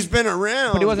 older. Yuki's been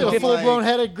around. But he wasn't A full blown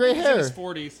head of gray He's in his hair.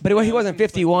 40s. But he wasn't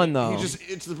 51 though.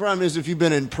 It's the problem is if you've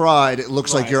been in Pride, it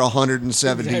looks like Right. you're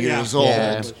 170 years old.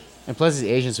 Yeah. And plus, he's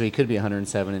Asian, so he could be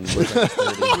 107 and look like he's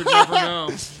 30. You would never know.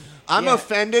 I'm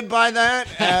offended by that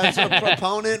as a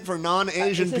proponent for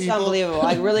non-Asian This is people. unbelievable.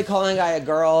 Like really calling a guy a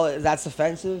girl, that's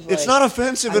offensive. It's Like, not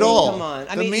offensive I at mean, all. come on.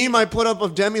 I The mean, meme I put up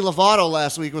of Demi Lovato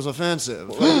last week was offensive.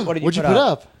 What did What'd you put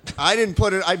up? I didn't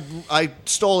put it. I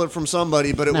stole it from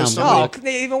somebody, but it was No, somebody.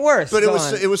 Oh, even worse. But it Go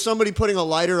was on. it was somebody putting a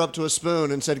lighter up to a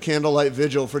spoon and said "Candlelight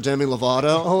Vigil" for Demi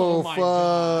Lovato. Oh, my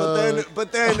fuck.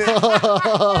 But then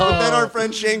our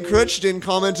friend Shane Crutchton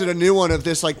commented a new one of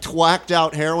this like twacked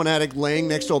out heroin addict laying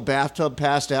next to a bathtub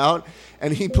passed out.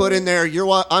 And he put in there,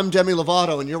 I'm Demi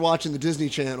Lovato, and you're watching the Disney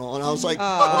Channel. And I was like,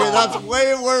 okay, that's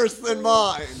way worse than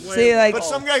mine. See, like, But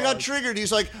some guy got triggered.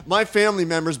 He's like, my family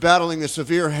member's battling a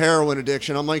severe heroin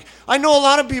addiction. I'm like, I know a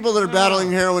lot of people that are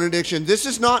battling heroin addiction. This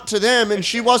is not to them, and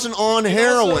she wasn't on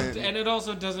heroin. And it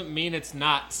also doesn't mean it's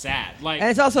not sad. Like,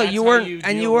 And it's also, that's you how weren't- you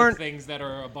and deal you with weren't- things that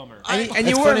are a bummer. and you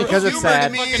It's weren't funny 'cause it's Humor to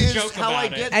sad. me Fucking is joke how I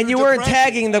about it. get and you through weren't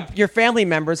depression. tagging your family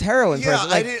members heroin Yeah, person.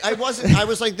 Like, I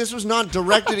was like, this was not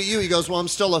directed at you. He goes, well, I'm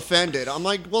still offended. I'm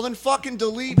like, well, then fucking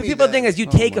delete but me. people then. think is you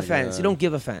take my offense, God. you don't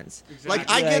give offense. Like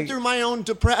I Like- get through my own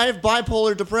I have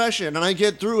bipolar depression, and I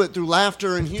get through it through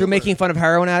laughter and humor. Through making fun of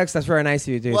heroin addicts, that's very nice of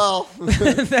you, dude. Well,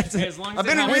 That's As long as I've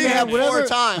they been in have- rehab whatever- 4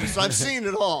 times, so I've seen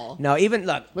it all. no, even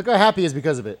look. Look how happy he is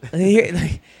because of it.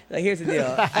 Here's the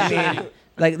deal. I mean,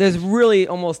 like, there's really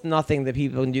almost nothing that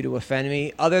people can do to offend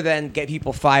me other than get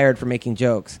people fired for making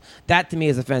jokes. That to me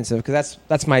is offensive because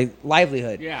that's my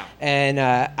livelihood. Yeah. And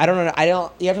I don't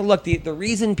know. You have to look. The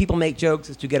reason people make jokes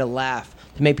is to get a laugh,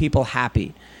 to make people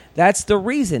happy. That's the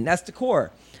reason. That's the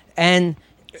core. And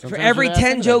for Sometimes every you're not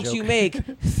 10 into that jokes joke. you make,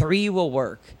 3 will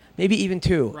work. maybe even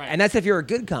 2. Right. And that's if you're a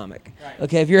good comic. Right.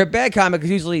 Okay, if you're a bad comic,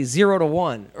 it's usually 0 to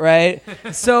 1, right?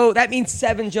 So that means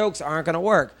 7 jokes aren't going to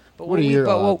work. But What are your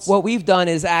odds? what we've done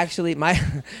is actually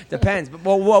depends. But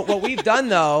what we've done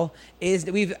though is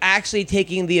that we've actually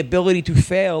taken the ability to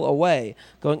fail away.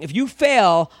 Going, if you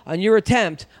fail on your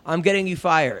attempt, I'm getting you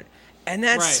fired, and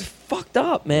that's Right. fucked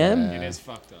up, man. It is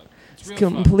fucked up. It's real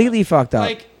Completely fucked up.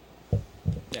 Like,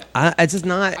 It's just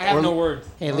not. I have no words.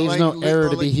 Hey, it Or leaves like- no error or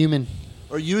to be like- human.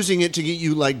 Or using it to get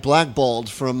you like blackballed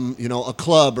from a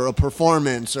club or a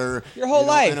performance or Your whole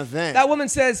life. an event. That woman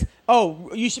says, "Oh,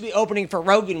 you should be opening for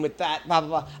Rogan with that." Blah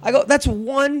blah blah. I go, "That's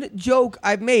one joke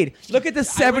I've made. Look at the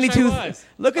 72. was.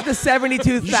 Look at the You should have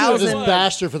 72,000. just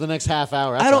bashed her for the next half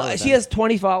hour. That's I all don't. She done. has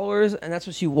 20 followers, and that's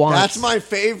what she wants. That's my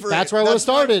favorite. That's where I would have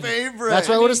started. My favorite. That's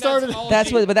where I would have started.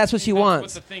 That's what she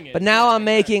wants. the thing is. But now Yeah,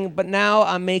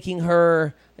 I'm making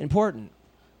her important.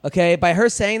 Okay, by her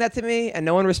saying that to me and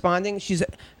no one responding, she's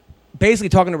basically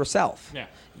talking to herself. Yeah.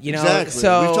 You know. Exactly.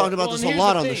 So We've talked about Well, this and a here's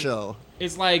lot the on the thing. show.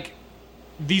 It's like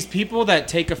these people that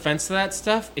take offense to that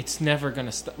stuff. It's never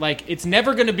gonna it's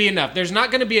never gonna be enough. There's not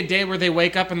gonna be a day where they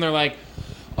wake up and they're like,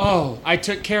 "Oh, I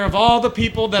took care of all the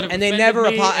people that have And they offended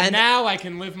never me, and now I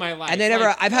can live my life." And they never.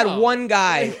 Like, I've had oh. one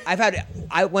guy.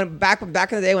 I went back in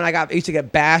the day when I used to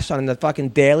get bashed on the fucking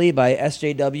daily by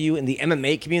SJW in the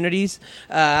MMA communities.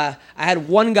 I had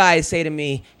one guy say to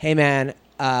me, "Hey man,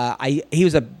 he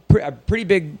was a pretty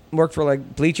big work for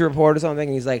like Bleacher Report or something."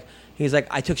 And he's like,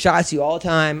 "I took shots at you all the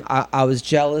time. I was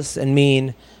jealous and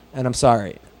mean, and I'm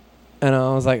sorry." And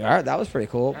I was like, all right, that was pretty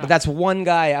cool. But that's one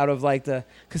guy out of like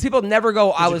because people never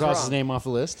go, I Did you was cross wrong. his name off the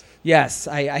list? Yes,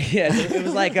 it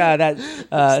was like that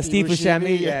Steve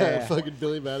Buscemi. Yeah. Fucking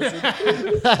Billy Madison.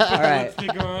 All right.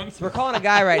 Keep going. So we're calling a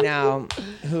guy right now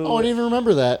who. Oh, I didn't even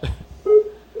remember that.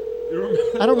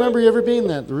 I don't remember you ever being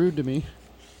that rude to me.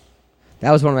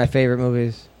 That was one of my favorite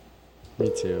movies.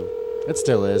 Me too. It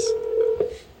still is.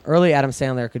 Early Adam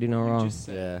Sandler could do no wrong.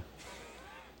 Yeah.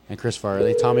 And Chris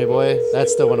Farley, Tommy Boy.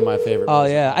 That's still one of my favorite. Oh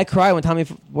movies. yeah, I cried when Tommy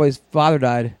Boy's father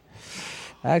died.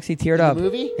 I actually teared up. The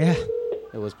movie? Yeah.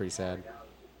 It was pretty sad.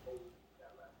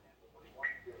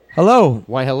 Hello.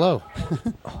 Why, hello.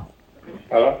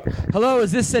 Hello.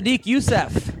 Is this Sodiq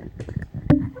Yusuff?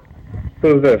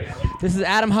 Who's this? This is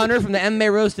Adam Hunter from the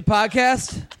MMA Roasted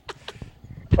podcast.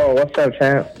 Oh, what's up,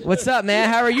 champ? What's up, man?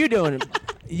 How are you doing?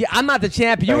 Yeah, I'm not the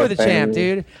champ. You were the champ,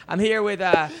 dude. I'm here with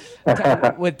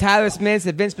with Tyler Smith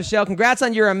and Vinc Pichel. Congrats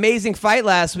on your amazing fight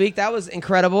last week. That was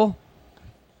incredible.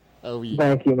 Oh, yeah.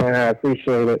 Thank you, man. I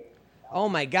appreciate it. Oh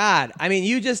my God! I mean,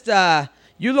 you just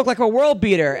you look like a world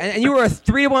beater, and you were a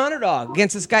 3-1 underdog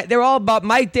against this guy. They were all about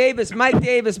Mike Davis, and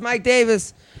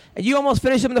you almost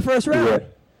finished him in the first round.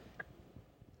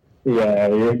 Yeah,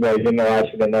 you know I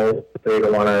should have known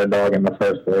 3-1 underdog in the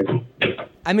first place.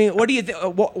 I mean, what do you think?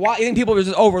 Why you think people were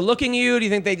just overlooking you? Do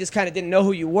you think they just kind of didn't know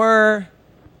who you were?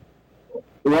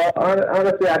 Well,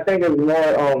 honestly, I think it's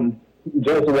more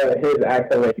just what his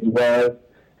accolade was,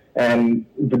 and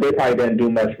they probably didn't do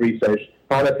much research.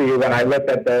 Honestly, when I looked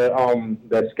at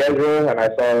the schedule and I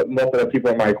saw most of the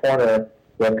people in my corner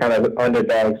were kind of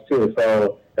underdogs too,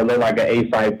 so it looked like an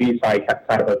A-side, B-side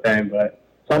type of thing, but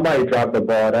somebody dropped the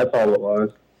ball. That's all it was.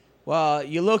 Well,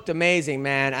 you looked amazing,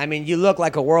 man. I mean, you look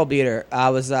like a world beater. I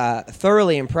was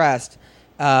thoroughly impressed.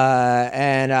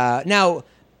 Now,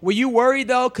 were you worried,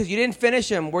 though, because you didn't finish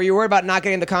him? Were you worried about not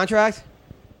getting the contract?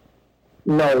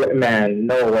 No, man,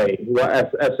 no way. Well,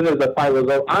 as soon as the fight was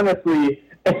over, honestly,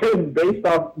 based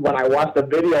off when I watched the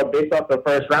video, based off the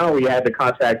first round, we had the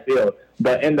contract sealed.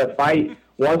 But in the fight,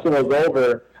 once it was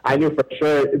over, I knew for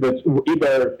sure it was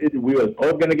either we was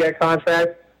both going to get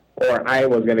contracts or I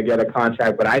was going to get a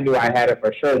contract. But I knew I had it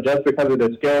for sure just because of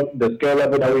the skill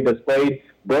level that we displayed.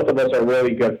 Both of us are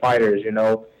really good fighters, you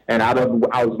know. And I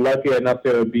was lucky enough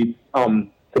to be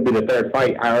the third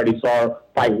fight. I already saw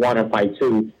fight 1 and fight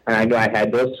 2, and I knew I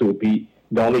had those 2 beat.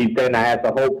 The only thing I had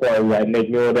to hope for was that Nick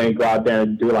Newell didn't go out there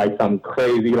and do like some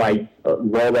crazy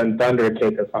rolling thunder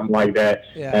kick or something like that,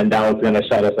 and that was gonna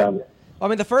shut us up. I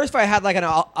mean, the first fight had like an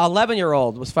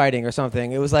 11-year-old was fighting or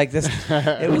something. It was like this.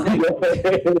 It was like,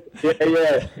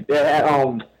 yeah.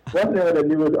 What's the name of the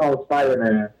new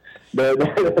Spider-Man? The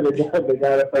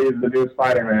guy that plays the new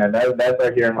Spider-Man. That's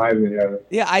what he reminds me of.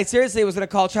 yeah, I seriously was going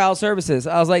to call child services.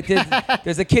 I was like,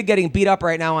 there's a kid getting beat up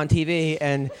right now on TV,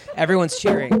 and everyone's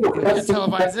cheering.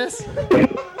 Televise this?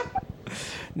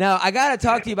 Now, I got to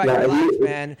talk to you about your life,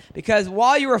 man, because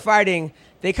while you were fighting,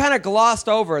 they kind of glossed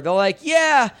over. They're like,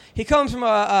 yeah, he comes from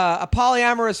a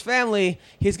polyamorous family.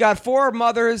 He's got 4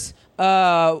 mothers,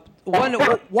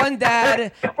 one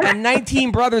dad, and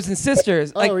 19 brothers and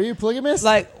sisters. Oh, are you polygamous?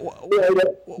 Like, They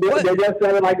just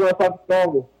said it like it was something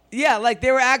normal. Yeah, like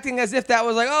they were acting as if that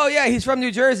was like, oh yeah, he's from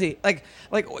New Jersey. Like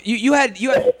you had.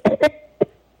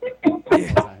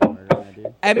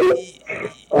 I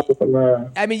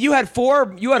mean, you had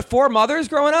four mothers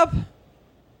growing up.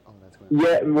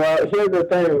 Yeah, well, here's the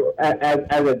thing.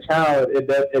 As a child, it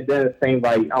didn't seem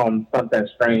like something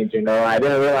strange. You know, I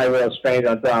didn't realize it was strange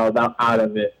until I was out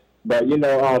of it. But you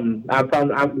know, I'm from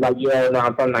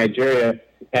Nigeria,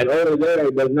 and over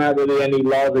there's not really any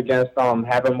laws against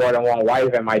having more than one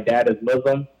wife. And my dad is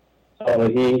Muslim, so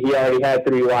he already had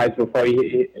 3 wives before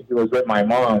he was with my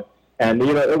mom. And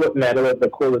you know, it was the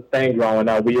coolest thing growing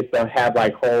up. We used to have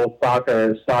like whole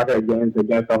soccer games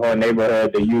against the whole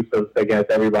neighborhood, the Yusuff against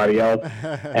everybody else,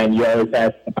 and you always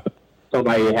had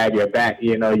somebody have your back.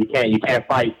 You know, you can't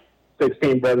fight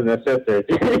 16 brothers and sisters.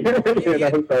 You know,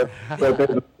 so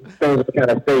things are kind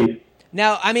of safe.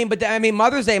 Now, I mean,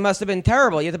 Mother's Day must have been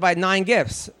terrible. You had to buy 9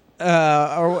 gifts,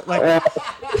 or like.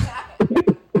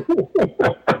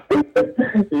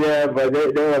 Yeah, but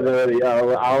there wasn't really.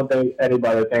 I don't think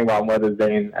anybody think about Mother's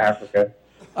Day in Africa.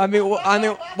 I mean,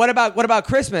 what about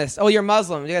Christmas? Oh, you're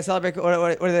Muslim. You guys celebrate?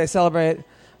 What do they celebrate?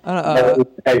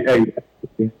 Hey.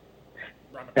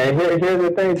 And here's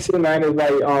the thing too, man. Is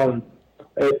like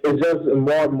it's just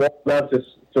more love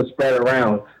to spread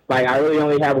around. Like I really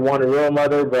only have one real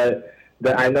mother, but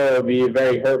I know it would be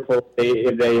very hurtful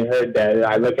if they heard that.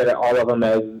 I look at all of them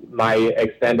as my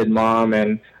extended mom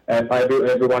and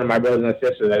every one of my brothers and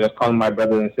sisters. I just call them my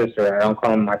brother and sister. I don't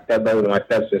call them my stepbrother or my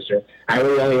stepsister. I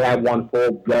really only have one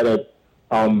full-blooded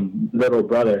little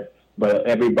brother, but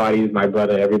everybody's my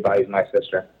brother. Everybody's my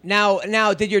sister.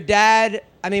 Now, did your dad?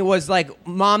 I mean, was like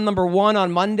mom number 1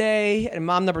 on Monday and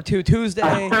mom number 2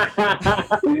 Tuesday?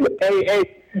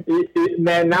 hey,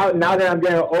 man! Now that I'm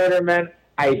getting older, man.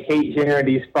 I hate hearing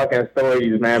these fucking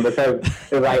stories, man, because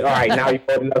it's like, all right, now you're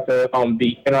old enough to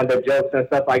be in on the jokes and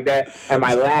stuff like that. And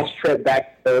my last trip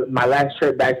back to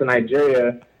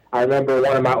Nigeria, I remember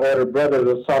one of my older brothers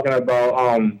was talking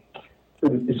about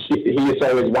he used to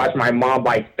always watch my mom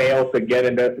like fail to get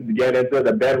into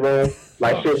the bedroom,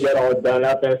 like she'll get all done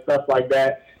up and stuff like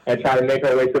that, and try to make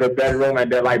her way to the bedroom,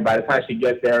 and then like by the time she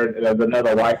gets there, there's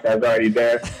another wife that's already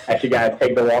there, and she gotta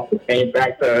take the walk of shame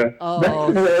back to.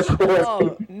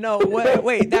 Oh no!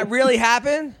 Wait, that really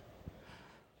happened?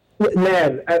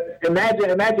 Man,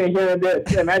 imagine hearing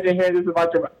this. Imagine hearing this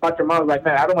about your mom. Like,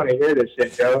 man, I don't want to hear this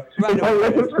shit, Joe. Right.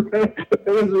 It was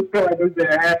just feel like this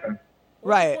didn't happen.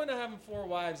 Right. What's the point of having 4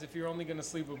 wives if you're only going to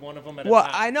sleep with one of them at a well,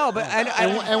 time? I know, but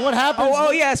and what happens?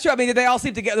 Oh, yeah, it's true. I mean, did they all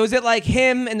sleep together? Was it like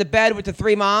him in the bed with the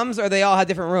 3 moms, or they all had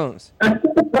different rooms? Nah,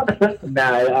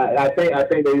 I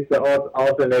think they used to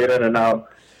alternate in and out.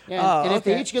 Yeah, and if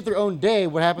they each get their own day,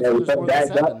 what happens if there's more than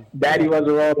 7? Daddy was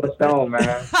a Rolling Stone,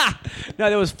 man. No,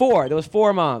 there was 4. There was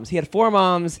 4 moms. He had 4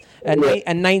 moms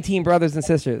and 19 brothers and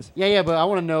sisters. Yeah, but I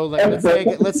want to know, like,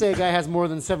 let's say a guy has more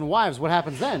than 7 wives. What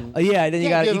happens then? Yeah, then you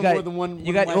got more than one.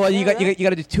 You got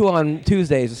to do 2 on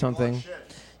Tuesdays or something.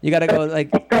 You got to go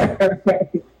like.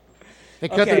 They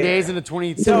cut their days into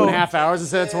 22 and a half hours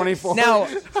instead of 24.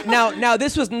 Now,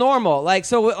 this was normal. Like,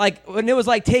 so, like, when it was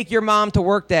like take your mom to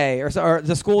work day or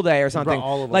the school day or something.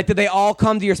 Like, did they all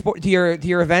come to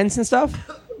your events and stuff?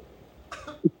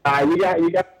 You got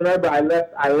to remember,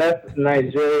 I left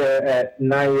Nigeria at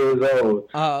 9 years old.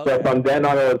 Oh, okay. So from then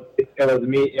on, it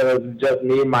was just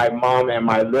me, my mom, and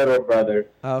my little brother.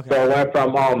 Oh, okay. So it went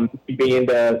from being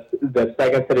the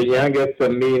second to the youngest to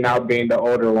me now being the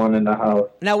older one in the house.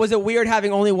 Now, was it weird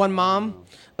having only one mom?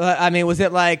 I mean, was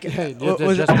it like? Nah,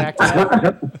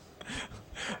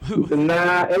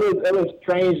 it was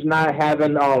strange not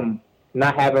having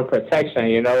protection.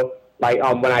 You know. Like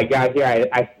when I got here,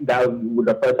 that was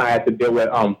the first time I had to deal with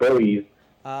bullies.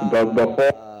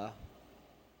 Before.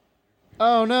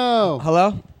 Oh no!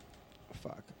 Hello.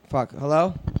 Fuck.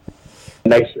 Hello. In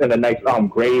the next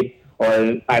grade,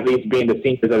 or at least being the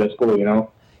seniors of the school, you know.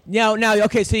 Now,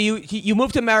 okay. So you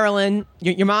moved to Maryland.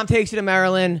 Your mom takes you to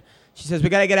Maryland. She says we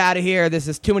gotta get out of here.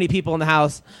 There's too many people in the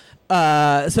house.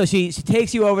 So she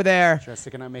takes you over there.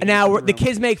 And now the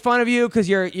kids make fun of you because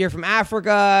you're from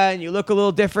Africa and you look a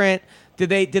little different. Did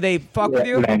they fuck with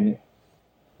you? Man.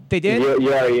 They did?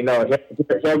 You already know.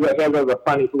 Here was a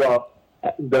funny. Well,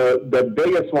 the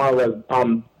biggest one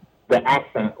was the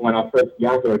accent when I first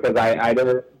got here, because I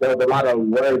didn't. There was a lot of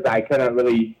words I couldn't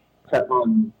really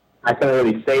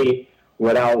say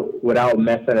without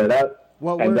messing it up.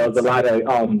 And there was a lot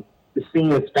of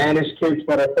seeing Spanish kids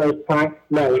for the first time.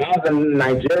 No, when I was in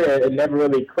Nigeria, it never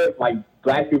really clicked. Like,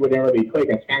 black people didn't really click,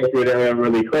 and Spanish people didn't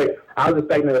really click. I was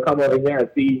expecting to come over here and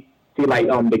see like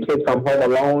the kids from Home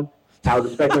Alone. I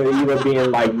was expecting to either be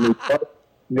in like New York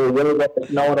the really was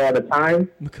snowing all the time,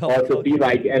 or to be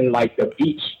like in like the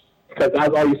beach, because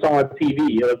that's all you saw on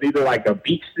TV. It was either like a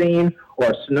beach scene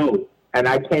or snow. And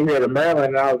I came here to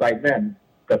Maryland, and I was like, man,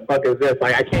 the fuck is this?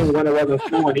 Like, I came when it wasn't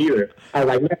snowing either. I was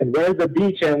like, man, where's the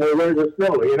beach and where's the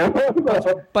snow? You know,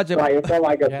 like, it felt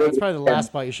like a that's probably the last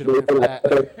spot you should have went for that.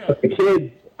 The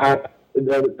kids,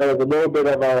 there was a little bit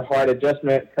of a hard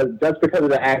adjustment because of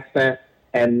the accent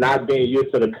and not being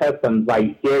used to the customs.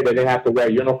 Like here, they didn't have to wear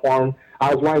uniform.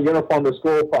 I was wearing uniform to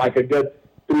school for like a good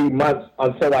 3 months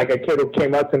until like a kid who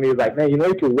came up to me was like, man, you know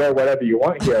you can wear whatever you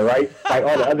want here, right? Like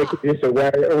all the other kids used to wear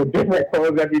different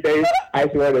clothes every day. I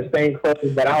used to wear the same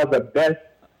clothes, but I was the best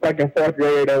second, fourth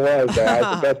grader there was. I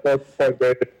was the best fourth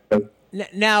grader.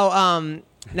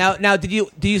 Now, do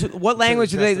you what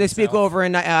language do they speak over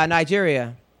in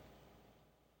Nigeria?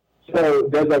 So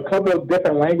there's a couple of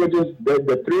different languages.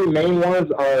 The three main ones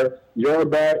are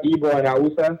Yoruba, Igbo, and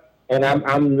Hausa. And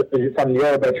I'm from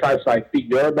Yoruba tribe, so I speak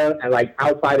Yoruba. And like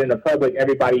outside in the public,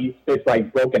 everybody speaks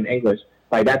like broken English.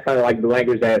 Like that's kind of like the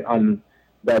language that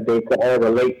they could all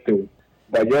relate to.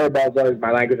 But Yoruba is always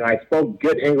my language, and I spoke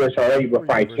good English already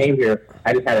before I came here.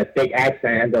 I just had a thick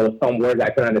accent, and there was some words I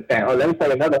couldn't understand. Oh, let me tell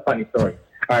you another funny story.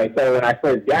 All right, so when I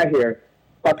first got here,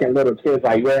 fucking little kids,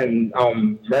 like we're in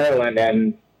Maryland,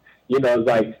 and you know, it's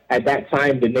like at that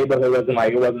time the neighborhood wasn't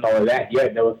like it wasn't all of that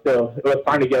yet. It was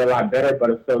starting to get a lot better, but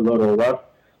it's still a little rough.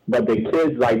 But the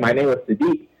kids, like my name was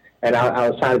Sodiq, and I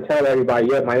was trying to tell everybody,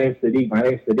 yeah, my name's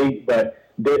Sodiq, but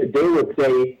they would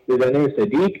say, is your name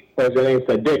Sodiq or is your name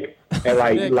Sodiq? And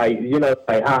like you know,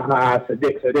 like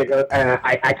Sodiq, and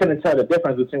I couldn't tell the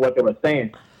difference between what they were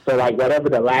saying. So like whatever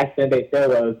the last thing they said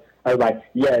was, I was like,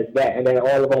 yeah, it's that. And then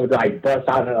all of them would like burst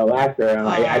out into laughter. And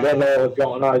like, I didn't know what was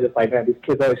going on. I was just like, man, these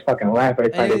kids always fucking laugh every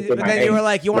time they say my name. But then you were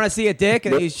like, you want to see a dick?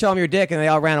 And then you show them your dick, and they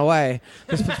all ran away.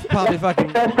 Just probably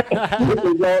fucking.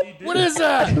 What is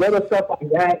that? Little stuff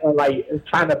like that, and like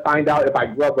trying to find out if I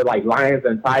grew up with like lions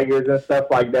and tigers and stuff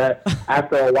like that.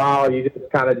 After a while, you just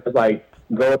kind of just like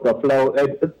go with the flow.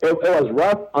 It was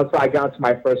rough until I got into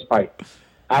my first fight.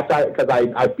 Because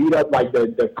I beat up like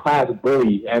the class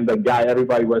bully and the guy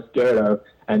everybody was scared of,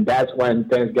 and that's when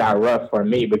things got rough for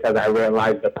me because I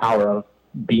realized the power of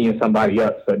beating somebody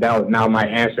up. So that was now my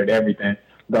answer to everything.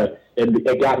 But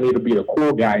it got me to be the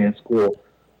cool guy in school.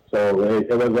 So it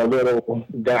was a little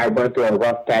that I went through a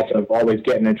rough patch of always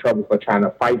getting in trouble for trying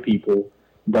to fight people.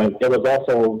 But it was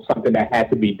also something that had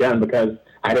to be done because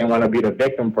I didn't want to be the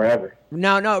victim forever.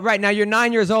 No, right. Now you're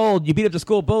 9 years old. You beat up the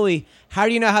school bully. How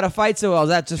do you know how to fight so well? Is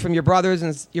that just from your brothers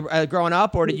and growing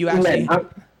up, or did you actually?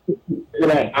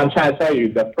 I'm trying to tell you,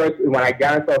 when I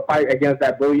got into a fight against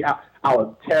that bully, I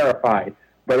was terrified.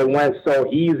 But it went so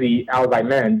easy. I was like,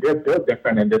 man, they're built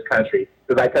different in this country.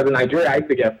 Because in Nigeria, I used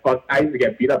to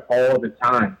get beat up all the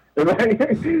time.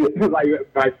 Like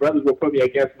my brothers would put me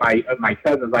against my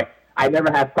cousins. Like I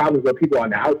never had problems with people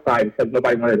on the outside because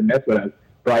nobody wanted to mess with us.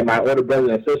 But like my older brothers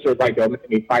and sisters, like they'll make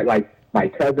me fight like my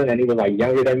cousin, and he was like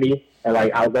younger than me, and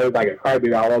like I was always like a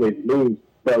crybaby. I would always lose.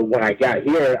 But when I got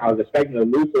here, I was expecting to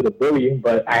lose to the bully,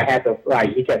 but I had to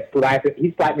like he kept slapping.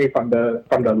 He slapped me from the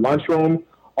lunchroom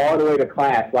all the way to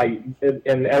class. Like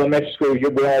in elementary school,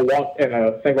 we all walked in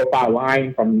a single file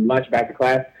line from lunch back to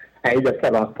class, and he just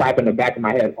kept on slapping the back of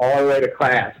my head all the way to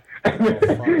class.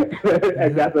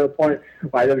 And that's the point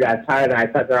where I just got tired, and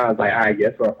I sat there. I was like, all right,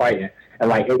 guess we're fighting. And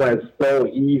like it was so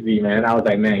easy, man. I was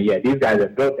like, man, yeah, these guys are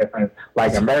built different.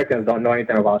 Like Americans don't know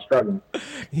anything about struggling.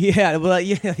 Yeah, well,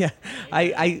 yeah.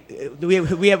 We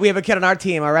have a kid on our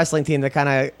team, our wrestling team, that kind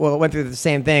of went through the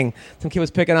same thing. Some kid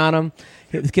was picking on him.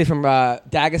 This kid from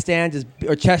Dagestan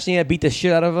or Chechnya beat the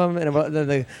shit out of him, and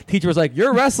the teacher was like,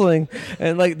 "You're wrestling,"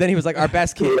 and like then he was like our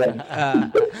best kid.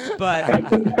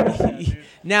 But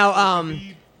now.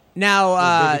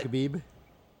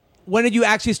 When did you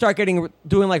actually start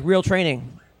doing like real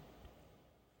training?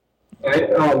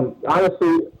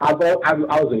 Honestly, I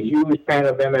was a huge fan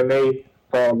of MMA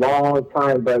for a long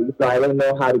time, but I didn't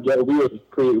know how to get it. We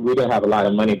didn't have a lot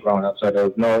of money growing up, so there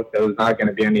was not going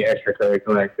to be any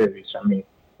extracurricular activities for me.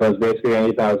 So it was basically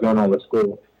anything I was going on with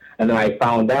school. And then I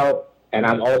found out, and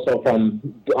I'm also from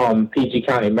PG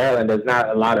County, Maryland. There's not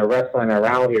a lot of wrestling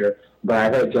around here, but I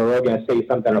heard Joe Rogan say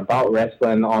something about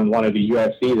wrestling on one of the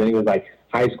UFCs, and he was like,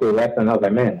 high school wrestling. I was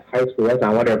like, man, high school wrestling,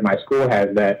 I wonder if my school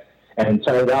has that. And it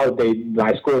turns out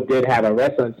my school did have a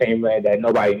wrestling team that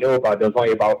nobody knew about. There was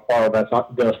only about 4 of us.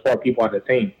 There was 4 people on the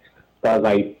team. So I was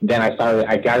like, then I tried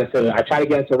to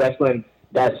get into wrestling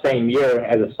that same year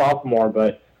as a sophomore,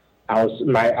 but I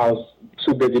was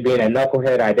too busy being a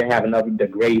knucklehead. I didn't have enough of the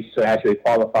grades to actually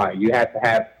qualify. You have to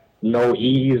have no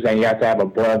E's, and you have to have a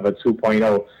board of a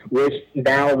 2.0, which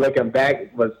now looking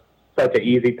back was such an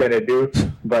easy thing to do.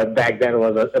 But back then it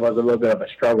was a little bit of a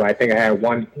struggle. I think I had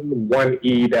one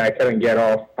E that I couldn't get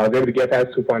off. I was able to get past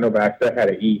 2.0, but I still had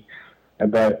an E.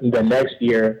 But the next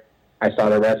year I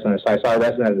started wrestling. So I started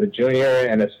wrestling as a junior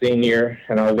and a senior,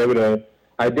 and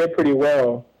I did pretty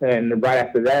well. And right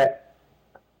after that,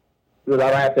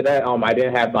 I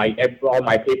didn't have like all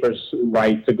my papers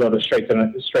right to go straight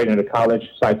into college.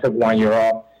 So I took 1 year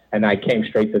off, and I came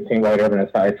straight to Team White Urban and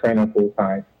started training full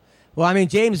time. Well, I mean,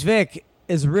 James Vic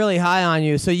is really high on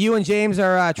you. So you and James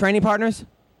are training partners?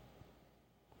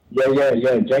 Yeah.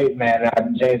 James,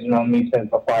 man, James known me since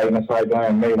before I even started doing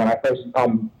MMA. When I first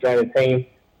joined the team,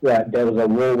 there was a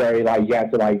rule where you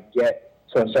had to get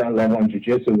to a certain level in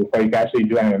jiu-jitsu before you could actually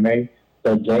do MMA.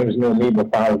 So James knew me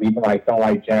before I was even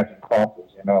throwing jabs and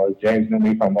crosses. James knew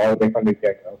me from all the way from the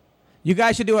get-go. You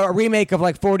guys should do a remake of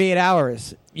 48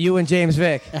 Hours. You and James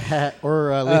Vic,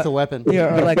 or Lethal Weapon.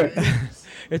 Yeah, or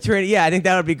it's really, yeah. I think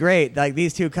that would be great. Like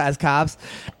these two as cops.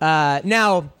 Now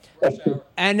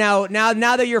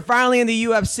that you're finally in the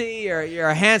UFC, you're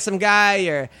a handsome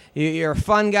guy. You're a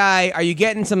fun guy. Are you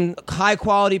getting some high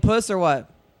quality puss or what?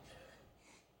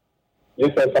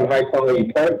 You said some high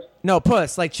quality puss? No,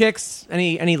 puss, like chicks.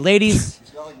 Any ladies?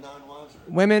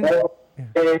 Women?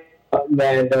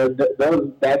 Man,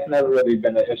 that's never really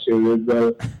been an issue.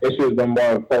 The issue has been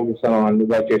more focused on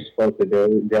what you're supposed to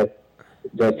do.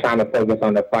 Just trying to focus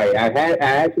on the fight. I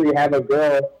actually have a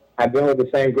girl. I've been with the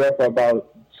same girl for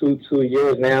about two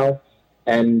years now,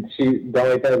 and the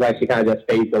only thing is she kind of just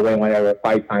fades away whenever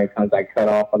fight time comes. I cut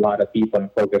off a lot of people and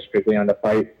focus strictly on the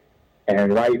fight.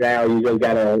 And right now, you just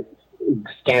gotta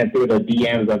scan through the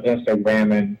DMs of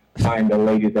Instagram and find the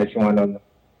ladies that you want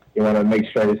to make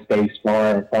sure to stay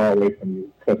far away from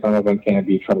you, because some of them can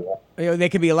be trouble. They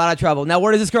can be a lot of trouble. Now,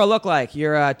 what does this girl look like?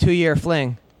 Your 2-year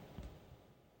fling.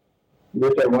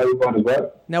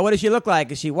 Now, what does she look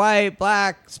like? Is she white,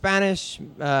 black, Spanish,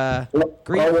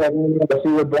 Greek? She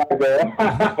was black girl.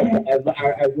 as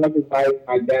much as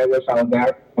my dad wish I was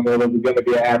African, it was going to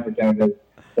be an African.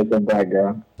 It's a black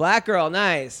girl. Black girl,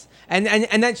 nice. And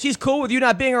then she's cool with you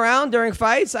not being around during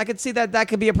fights? I could see that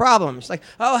could be a problem. She's like,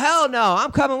 oh, hell no,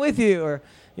 I'm coming with you, or,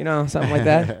 something like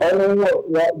that.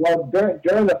 Well,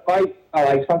 during the fight,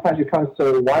 sometimes it comes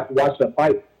to watch the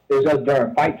fight. It's just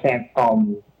during fight camp,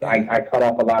 I cut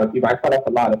off a lot of people. I cut off a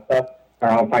lot of stuff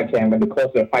around fight camp. And the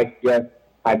closer the fight gets,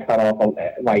 I cut off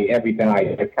everything.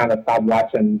 I kind of stopped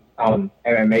watching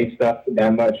MMA stuff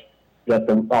that much, just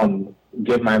to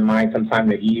give my mind some time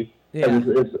to ease. Yeah.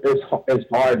 It's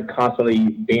hard constantly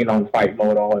being on fight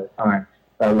mode all the time.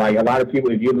 A lot of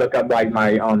people, if you look up my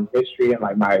history and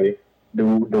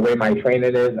the way my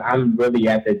training is, I'm really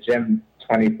at the gym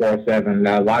 24/7.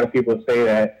 Now, a lot of people say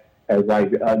that as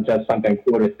just something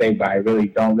cool to say, but I really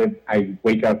don't. I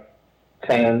wake up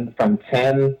from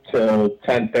 10 to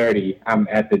 10:30. I'm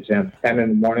at the gym. 10 in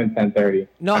the morning, 10:30.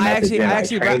 No, I actually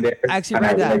read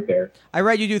that. There. I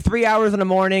read you do 3 hours in the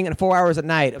morning and 4 hours at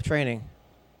night of training.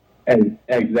 And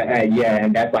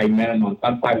that's minimum.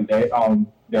 Sometimes they'll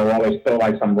always throw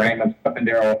some random stuff in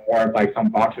there, or some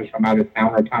boxers from out of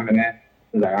town are coming in.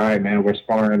 It's all right, man, we're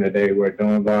sparring today. We're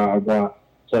doing blah blah.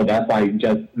 So that's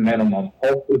just minimum.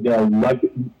 Hopefully,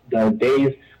 the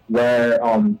days where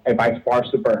if I spar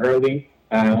super early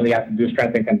and I only have to do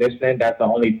strength and conditioning, that's the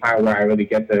only time where I really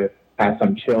get to have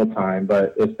some chill time.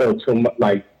 But it's still too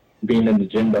much being in the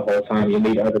gym the whole time. You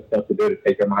need other stuff to do to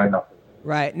take your mind off of it.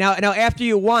 Right. Now, after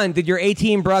you won, did your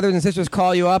 18 brothers and sisters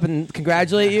call you up and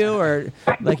congratulate you, or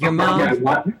your mom?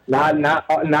 Not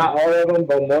all of them,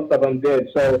 but most of them did.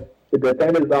 So the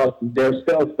thing is, there's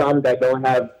still some that don't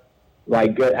have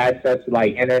good access to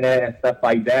internet and stuff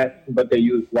like that, but they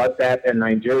use WhatsApp in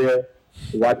Nigeria.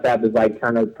 WhatsApp is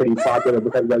kind of pretty popular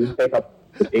because they take up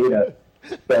the data.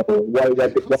 So what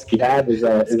we have is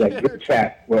a group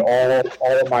chat where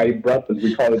all of my brothers,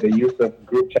 we call it the Yusuff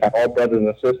group chat, all brothers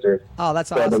and sisters. Oh,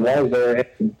 that's awesome. So the ones that are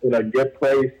in a good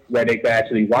place where they can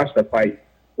actually watch the fight,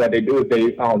 what they do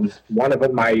is one of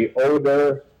them,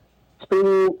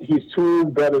 he's 2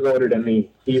 brothers older than me.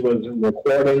 He was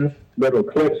recording little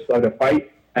clips of the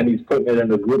fight, and he's putting it in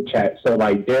the group chat. So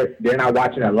they're not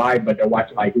watching it live, but they're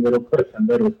watching little clips and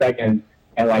little seconds,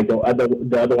 and the other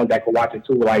ones that can watch it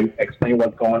too will explain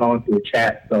what's going on through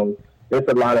chat. So it's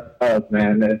a lot of stuff,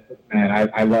 man.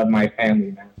 I love my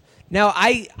family, man. Now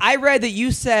I read that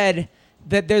you said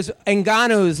that there's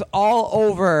Ngannus all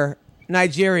over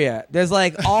Nigeria. There's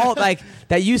all that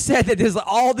you said that there's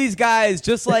all these guys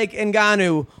just like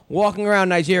Ngannou walking around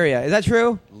Nigeria. Is that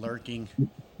true? Lurking.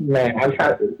 Man, I'm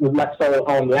trying. So last time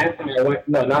I went,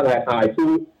 no, not last time.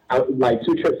 2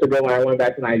 trips ago when I went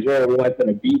back to Nigeria, we went to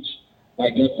the beach,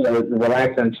 just to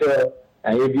relax and chill.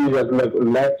 And if you just look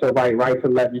left to right, right to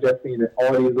left, you just see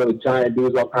all these little giant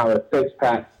dudes walking around with six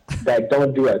packs that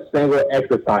don't do a single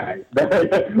exercise.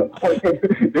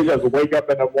 They just wake up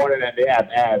in the morning and they have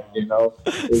abs, you know?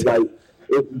 It's like,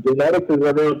 genetics is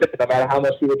a real thing, no matter how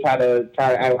much people try to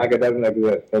act like it doesn't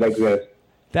exist. It exists.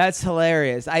 That's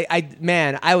hilarious.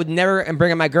 Man, I would never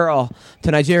bring my girl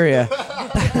to Nigeria.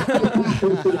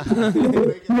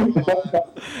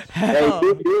 Hey,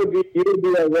 you'd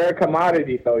be a rare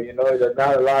commodity, though. You know, there's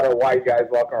not a lot of white guys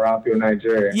walking around through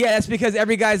Nigeria. Yeah, that's because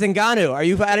every guy's in Ghana. Are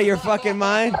you out of your fucking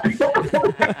mind? They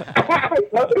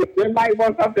might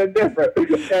want something different.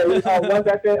 Once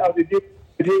I said,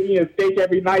 if you eat a steak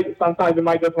every night, sometimes you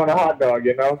might just want a hot dog,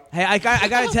 you know? Hey, I got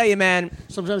to tell you, man.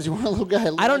 Sometimes you want a little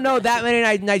guy. I don't know that many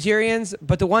Nigerians,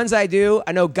 but the ones I do,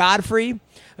 I know Godfrey,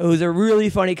 who's a really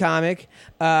funny comic.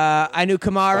 I knew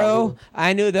Kamaro.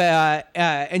 I knew the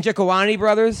Njekawani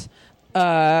brothers.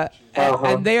 And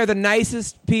they are the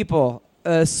nicest people,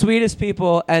 sweetest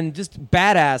people, and just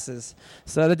badasses.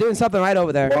 So they're doing something right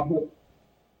over there.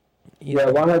 Yeah,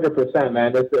 100%,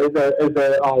 man. It's the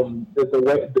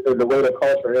way the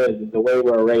culture is. It's the way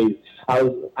we're raised.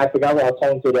 I forgot what I was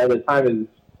talking to the other time. Is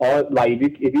all like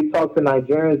if you talk to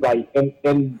Nigerians, like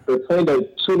in between the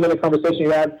 2-minute conversation you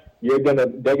have, they're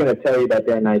gonna tell you that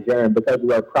they're Nigerian because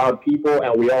we're proud people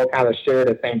and we all kind of share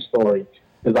the same story.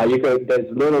 It's like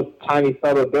there's little tiny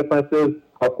subtle differences.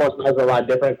 Of course, mine's a lot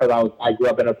different because I grew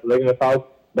up in a polygamous house.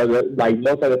 But like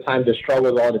most of the time, the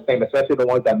struggles are all the same, especially the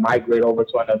ones that migrate over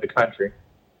to another country.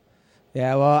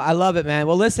 Yeah, well, I love it, man.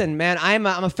 Well, listen, man, I'm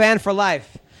a fan for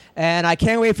life, and I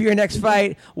can't wait for your next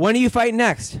fight. When are you fighting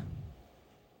next?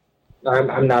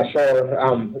 I'm not sure.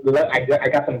 I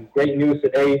got some great news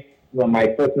today.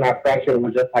 My foot's not fractured; it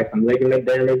was just like some ligament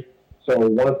damage. So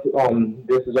once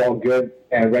this is all good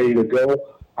and ready to go,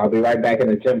 I'll be right back in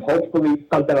the gym. Hopefully,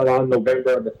 something around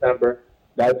November or December.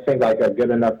 That seems like a good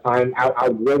enough time. I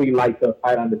would really like to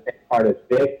fight on the same card as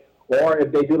Vic. Or if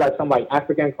they do like some like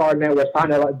African card, man,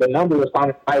 the numbers are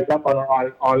starting to rise up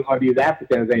on these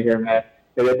Africans in here, man.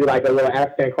 If they do like a little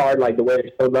African card, like the way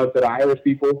they show love to the Irish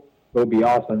people, it would be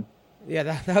awesome. Yeah,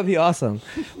 that would be awesome.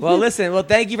 Well, listen,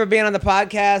 thank you for being on the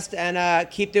podcast and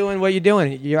keep doing what you're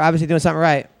doing. You're obviously doing something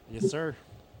right. Yes, sir.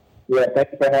 Yeah,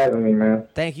 thanks for having me, man.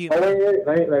 Thank you. Oh,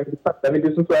 wait, let me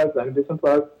do some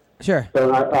plugs. Sure.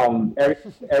 So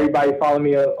everybody follow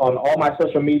me on all my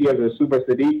social medias is Super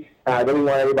Sodiq. I really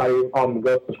want everybody to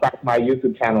go subscribe to my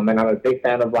YouTube channel, man. I'm a big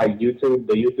fan of like YouTube,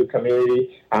 the YouTube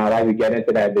community. I like to get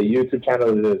into that. The YouTube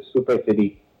channel is Super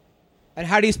Sodiq. And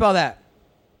how do you spell that?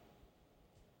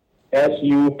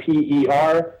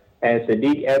 SUPER and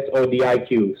Sodiq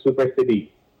SODIQ. Super Sodiq.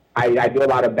 I do a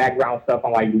lot of background stuff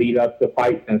on like lead up to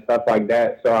fights and stuff like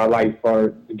that. So I like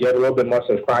to get a little bit more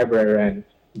subscriber and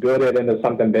build it into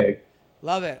something big.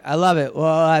 Love it. I love it.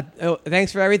 Well,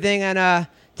 thanks for everything, and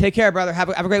take care, brother. Have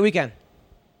a great weekend.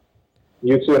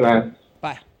 You too, man.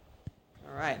 Bye.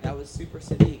 All right, that was Super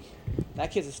Sodiq.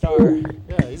 That kid's a star.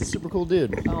 Yeah, he's a super cool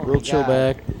dude. Oh Real chill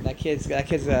back. That kid's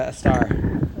a star.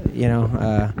 You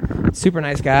know, super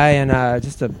nice guy and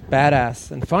just a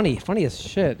badass and funny as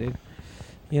shit, dude.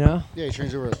 You know? Yeah, he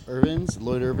trains over at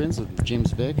Lloyd Irvin's with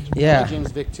James Vic. Yeah.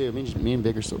 James Vic too. Me and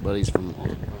Vic are still buddies from.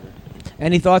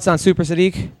 Any thoughts on Super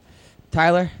Sodiq,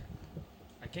 Tyler?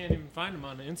 I can't even find him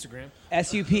on Instagram.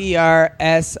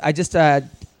 SUPERS. I just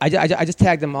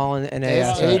tagged them all in a.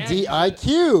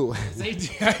 SADIQ.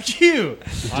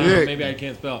 SADIQ. I don't know, maybe I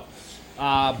can't spell.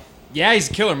 Yeah, he's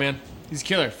a killer, man. He's a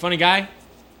killer. Funny guy.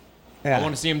 Yeah. I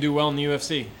want to see him do well in the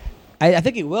UFC. I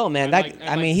think he will, man.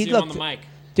 He looked on the mic.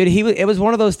 Dude, it was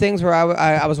one of those things where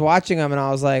I was watching him and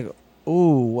I was like,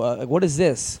 ooh, what is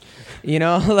this? You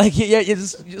know, like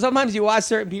sometimes you watch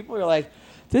certain people, you're like,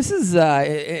 this is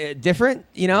different.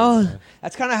 You know,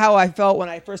 that's kind of how I felt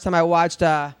when first time I watched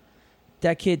that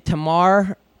kid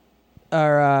Tamar,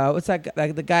 or what's that?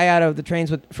 The guy out of the trains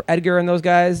with Edgar and those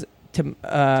guys.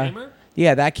 Tamer?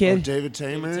 Yeah, that kid. Oh, David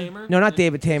Tamer? No, not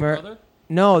David Tamer.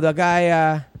 No, the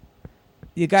guy.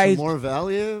 More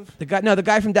Valiev? The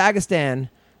guy from Dagestan,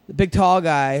 the big tall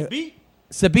guy.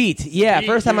 Sabit. Yeah,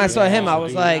 first time I saw him, I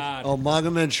was like, oh,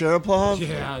 Magomed Sharapov?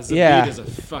 Yeah, Sabit is a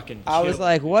fucking I was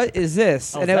like, what is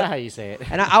this? Oh, is that how you say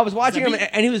it? And I was watching him,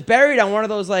 and he was buried on one of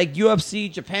those like UFC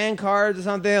Japan cards or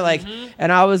something. Like, and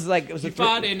I was like, it was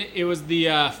it was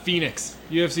the Phoenix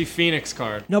UFC Phoenix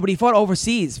card. No, but he fought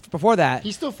overseas before that.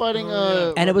 He's still fighting.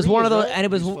 And it was one of those. Right? And it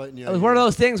was one of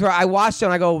those things where I watched him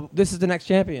and I go, this is the next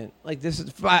champion. Like this is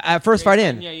first fight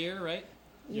in. Yeah, right.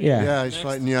 Yeah, he's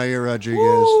fighing Yair Rodriguez.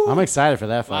 Woo! I'm excited for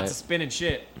that fight. Lots of spinning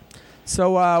shit.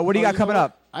 So what do you got coming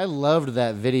up? I loved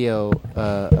that video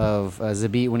of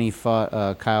Zabit when he fought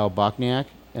Kyle Bochniak.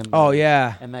 And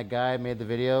yeah. And that guy made the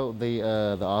video, the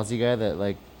Aussie guy that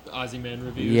like. Aussie Man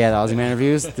reviews. Yeah, the Aussie Man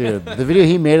reviews, dude. The video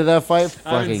he made of that fight I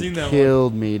haven't fucking seen that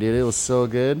killed me, dude. It was so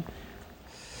good.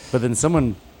 But then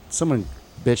someone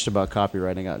bitched about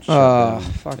copyright and got shut down.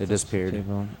 Fuck It those disappeared.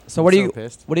 people. So I'm what do so you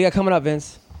pissed. what do you got coming up,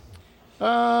 Vince?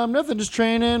 Nothing. Just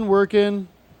training, working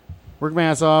my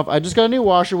ass off. I just got a new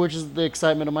washer, which is the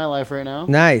excitement of my life right now.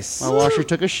 Nice. My washer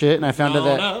took a shit, and I found out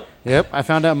that. No. Yep, I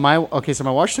found out so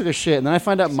my washer took a shit, and then I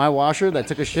found out my washer that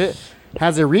took a shit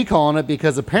has a recall on it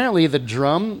because apparently the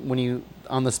drum, when you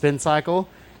on the spin cycle,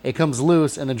 it comes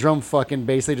loose, and the drum fucking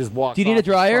basically just walks. Do you need a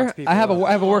dryer? I have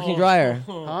a working dryer.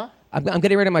 Huh? I'm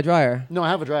getting rid of my dryer. No, I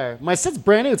have a dryer. My set's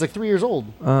brand new. It's like 3 years old.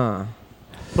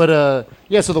 But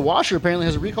yeah, so the washer apparently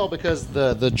has a recall because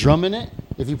the drum in it,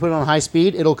 if you put it on high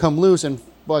speed, it'll come loose and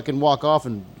fucking walk off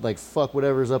and like fuck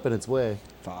whatever's up in its way.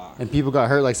 Fuck. And people got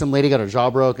hurt. Like some lady got her jaw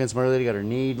broken. Some other lady got her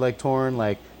knee like torn.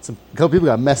 Like a couple people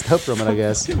got messed up from it, I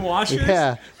guess. Washers?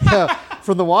 Yeah,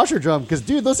 from the washer drum. Because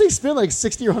dude, those things spin like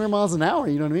 60 or 100 miles an hour.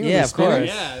 You know what I mean? When Yeah, they're of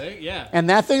course. spinning. Yeah. And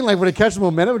that thing, like when it catches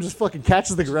momentum, it just fucking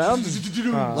catches the ground.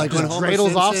 Like when Homer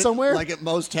dreidels off Simpson, somewhere? Like at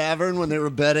Moe's Tavern when they were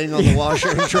betting on the washer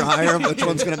and dryer, which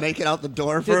one's going to make it out the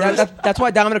door Dude, first. that's why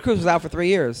Dominic Cruz was out for 3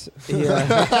 years.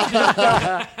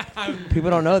 People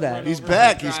don't know that. He's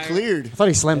back. He's cleared. I thought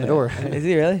he slammed the door. Is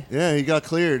he really? Yeah, he got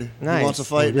cleared. Nice. He wants to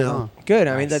fight now. Good.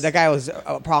 I mean, that guy was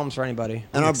problems for anybody.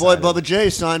 And our boy Bubba J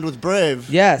signed with Brave.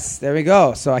 Yes, there we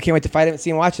go. So I can't wait to fight him and see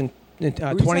him watch in Can't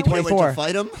wait 2024. to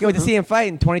fight him? Can't wait to see him fight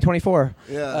in 2024.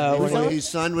 Yeah, he's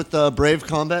signed with the Brave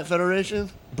Combat Federation.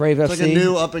 Brave It's FC. like a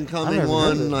new up and coming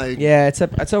one. Like Yeah,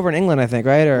 it's over in England, I think,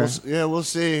 right? Or we'll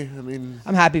see. I mean,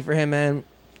 I'm happy for him, man.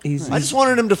 I just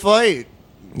wanted him to fight.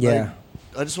 Yeah.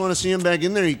 I just want to see him back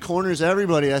in there. He corners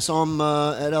everybody. I saw him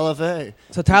at LFA.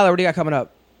 So Tyler, what do you got coming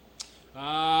up?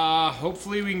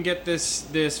 Hopefully we can get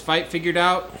this fight figured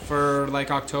out for like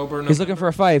October. He's looking for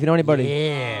a fight. If you know anybody.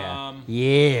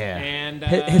 Yeah. And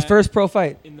His first pro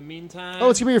fight. in the meantime. Oh,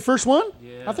 it's gonna be your first one?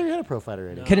 Yeah. I thought you had a pro fight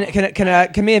already.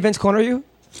 Can me and Vince corner you?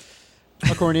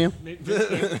 I'll corner you.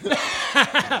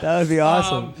 That would be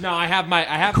awesome. No, I have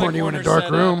my Corner you in corner a dark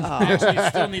set room. up. I actually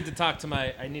still need to talk to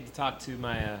my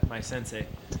sensei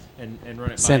and run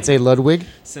it by Sensei Ludwig.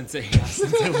 Sensei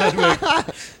Ludwig.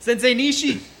 Sensei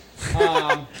Nishi.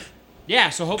 Yeah,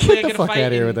 so hopefully Get I the get a fuck fight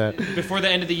outta here with that. before the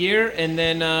end of the year, and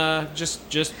then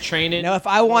just train it. Now, if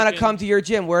I want to working. come to your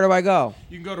gym, where do I go?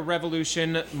 You can go to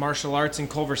Revolution Martial Arts in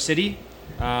Culver City,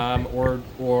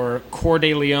 or Coeur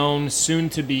d'Alene, soon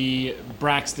to be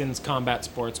Braxton's Combat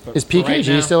Sports. But Is for right PKG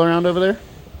now- still around over there?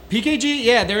 PKG?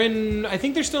 Yeah, they're in. I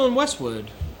think they're still in Westwood,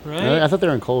 right? Really? I thought they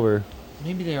were in Culver.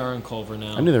 Maybe they are in Culver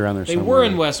now. I knew they were around there They somewhere. were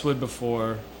in Westwood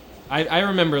before. I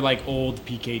remember like old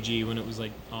PKG when it was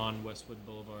like on Westwood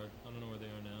Boulevard. I don't know where they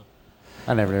are now.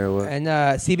 I never knew what. And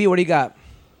CB, what do you got?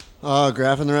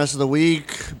 Graphing the rest of the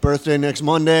week. Birthday next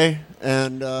Monday.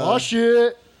 And Oh,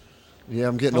 shit. yeah,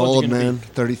 I'm getting How old old, you gonna man. be?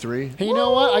 33. Hey, you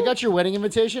know what? I got your wedding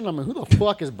invitation. I'm like, who the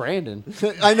fuck is Brandon?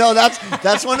 I know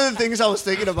that's one of the things I was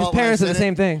thinking about. His parents are the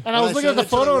same thing. And I When was I looking at sent the it to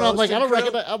the photo, and I'm like, I roasting don't crew-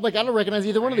 recognize. I don't recognize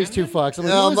either one of these two fucks. I'm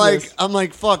like, Yeah, who is this? I'm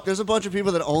like, fuck. There's a bunch of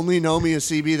people that only know me as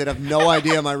CB that have no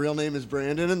idea my real name is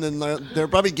Brandon, and then they're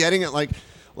probably getting it like,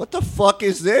 what the fuck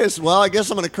is this? Well, I guess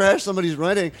I'm gonna crash somebody's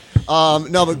wedding.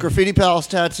 No, but Graffiti Palace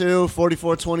Tattoo,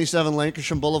 4427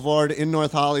 Lancashire Boulevard in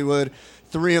North Hollywood.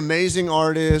 3 amazing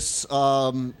artists,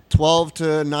 12 to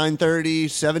 9:30,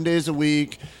 7 days a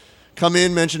week. Come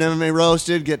in, mention MMA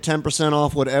Roasted, get 10%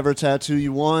 off whatever tattoo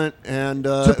you want, and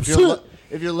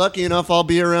if you're lucky enough, I'll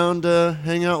be around to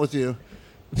hang out with you.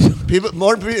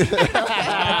 More people.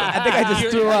 I think I just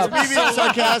threw up. Me being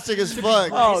sarcastic as fuck.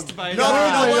 Oh, You'll what? pay a You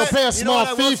know small what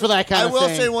I will fee for that kind I of will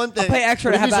thing. say one thing. I'll pay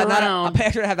extra to have He's that not. around. I'll pay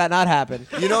extra to have that not happen.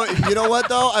 You know what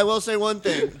though? I will say one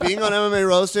thing. Being on MMA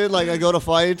Roasted, like I go to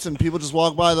fights and people just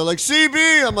walk by. They're like,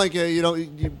 "CB." I'm like, "Yeah,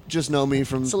 you just know me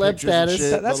from Celeb pictures and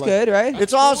status. shit." That's But, like, good, right?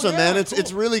 It's awesome, man.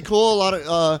 It's really cool. A lot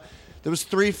of there was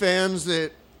 3 fans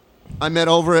that I met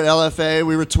over at LFA.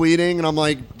 We were tweeting, and I'm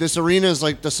like, "This arena is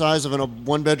like the size of a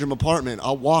 1-bedroom apartment."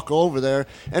 I'll walk over there.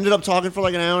 Ended up talking for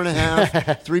like an hour and a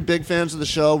half. 3 big fans of the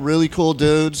show. Really cool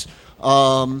dudes.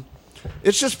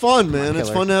 It's just fun, man. It's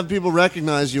fun to have people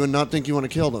recognize you and not think you want to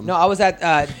kill them. No, I was at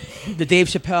the Dave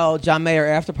Chappelle John Mayer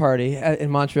after party in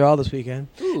Montreal this weekend,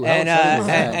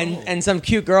 and some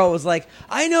cute girl was like,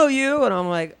 "I know you," and I'm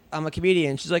like, "I'm a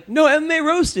comedian." She's like, "No, MMA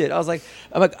Roasted." I'm like,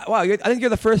 "Wow, I think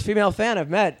you're the first female fan I've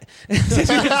met." since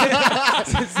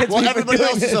Well, we've been everybody doing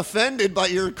else this. is offended by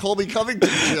your Colby Covington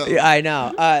joke. Yeah, I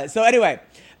know. So anyway,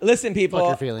 Listen, people, Fuck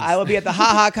your feelings. I will be at the Ha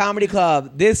Ha Comedy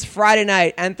Club this Friday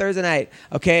night and Thursday night.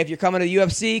 Okay, if you're coming to the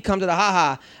UFC, come to the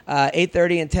Ha Ha,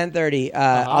 8:30 and 10:30.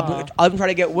 I'll even try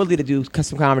to get Woodley to do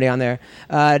custom comedy on there.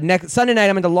 Next Sunday night,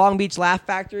 I'm in the Long Beach Laugh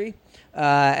Factory.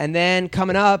 And then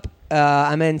coming up,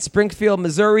 I'm in Springfield,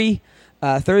 Missouri,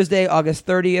 Thursday, August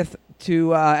 30th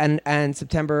to and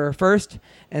September 1st.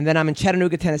 And then I'm in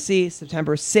Chattanooga, Tennessee,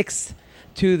 September 6th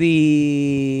to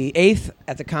the 8th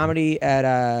at the Comedy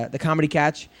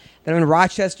Catch. Then I'm in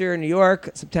Rochester, New York,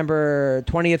 September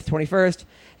 20th, 21st.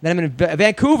 Then I'm in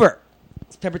Vancouver,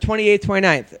 September 28th,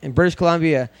 29th, in British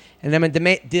Columbia. And then I'm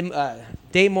in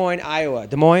Des Moines, Iowa.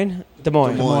 Des Moines,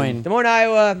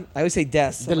 Iowa. I always say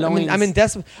Des. I'm in Des.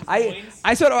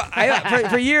 I sort of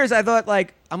for years I thought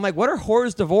I'm like, what are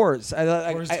hors d'oeuvres? I thought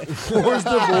Hors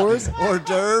d'oeuvres? Hors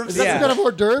d'oeuvres? Is that some kind of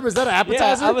hors d'oeuvre? Is that an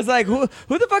appetizer? Yeah, I was like, who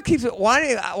the fuck keeps it?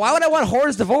 Why would I want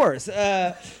hors d'oeuvres?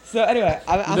 So anyway,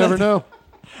 I never know.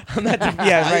 I'm not.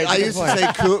 Yeah, right. I used to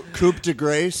say coupe de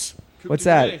grace What's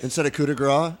that? instead of coup de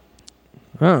grace.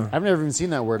 Huh. I've never even seen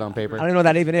that word on paper. I don't know what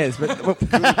that even is, but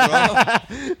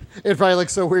It probably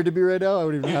looks so weird to me right now. I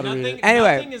wouldn't even know how to read it.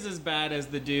 Anyway. Nothing is as bad as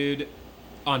the dude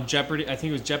on Jeopardy. I think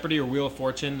it was Jeopardy or Wheel of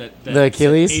Fortune that The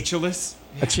Achilles? Achilles.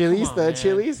 Achilles? Come on, The man.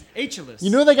 Achilles? Achilles. You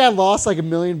know that guy lost like $1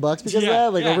 million because of Yeah,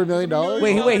 that? Like yeah. over $1 million?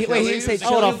 Wait, he said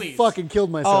I would have Achilles. fucking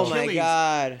killed myself. oh my Achilles.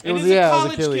 god. And was- as a yeah, it was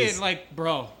college Achilles. kid, like,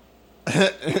 bro.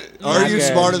 Are you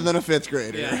Okay. smarter than a fifth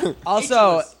grader? Yeah.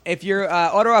 Also, Achilles. if you're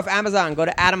order off Amazon, go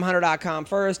to adamhunter.com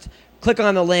first, click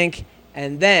on the link,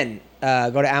 and then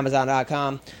go to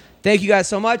amazon.com. Thank you guys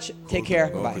so much. Take care.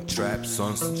 Bye. Trap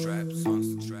sonsen, trap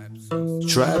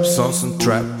sonsen,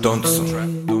 trap dansen.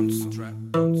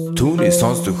 Түүний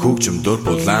сонсдог хөгжим дур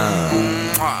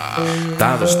булаан.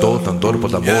 Даадаж дуудан дур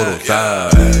булаа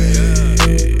мууруулаа.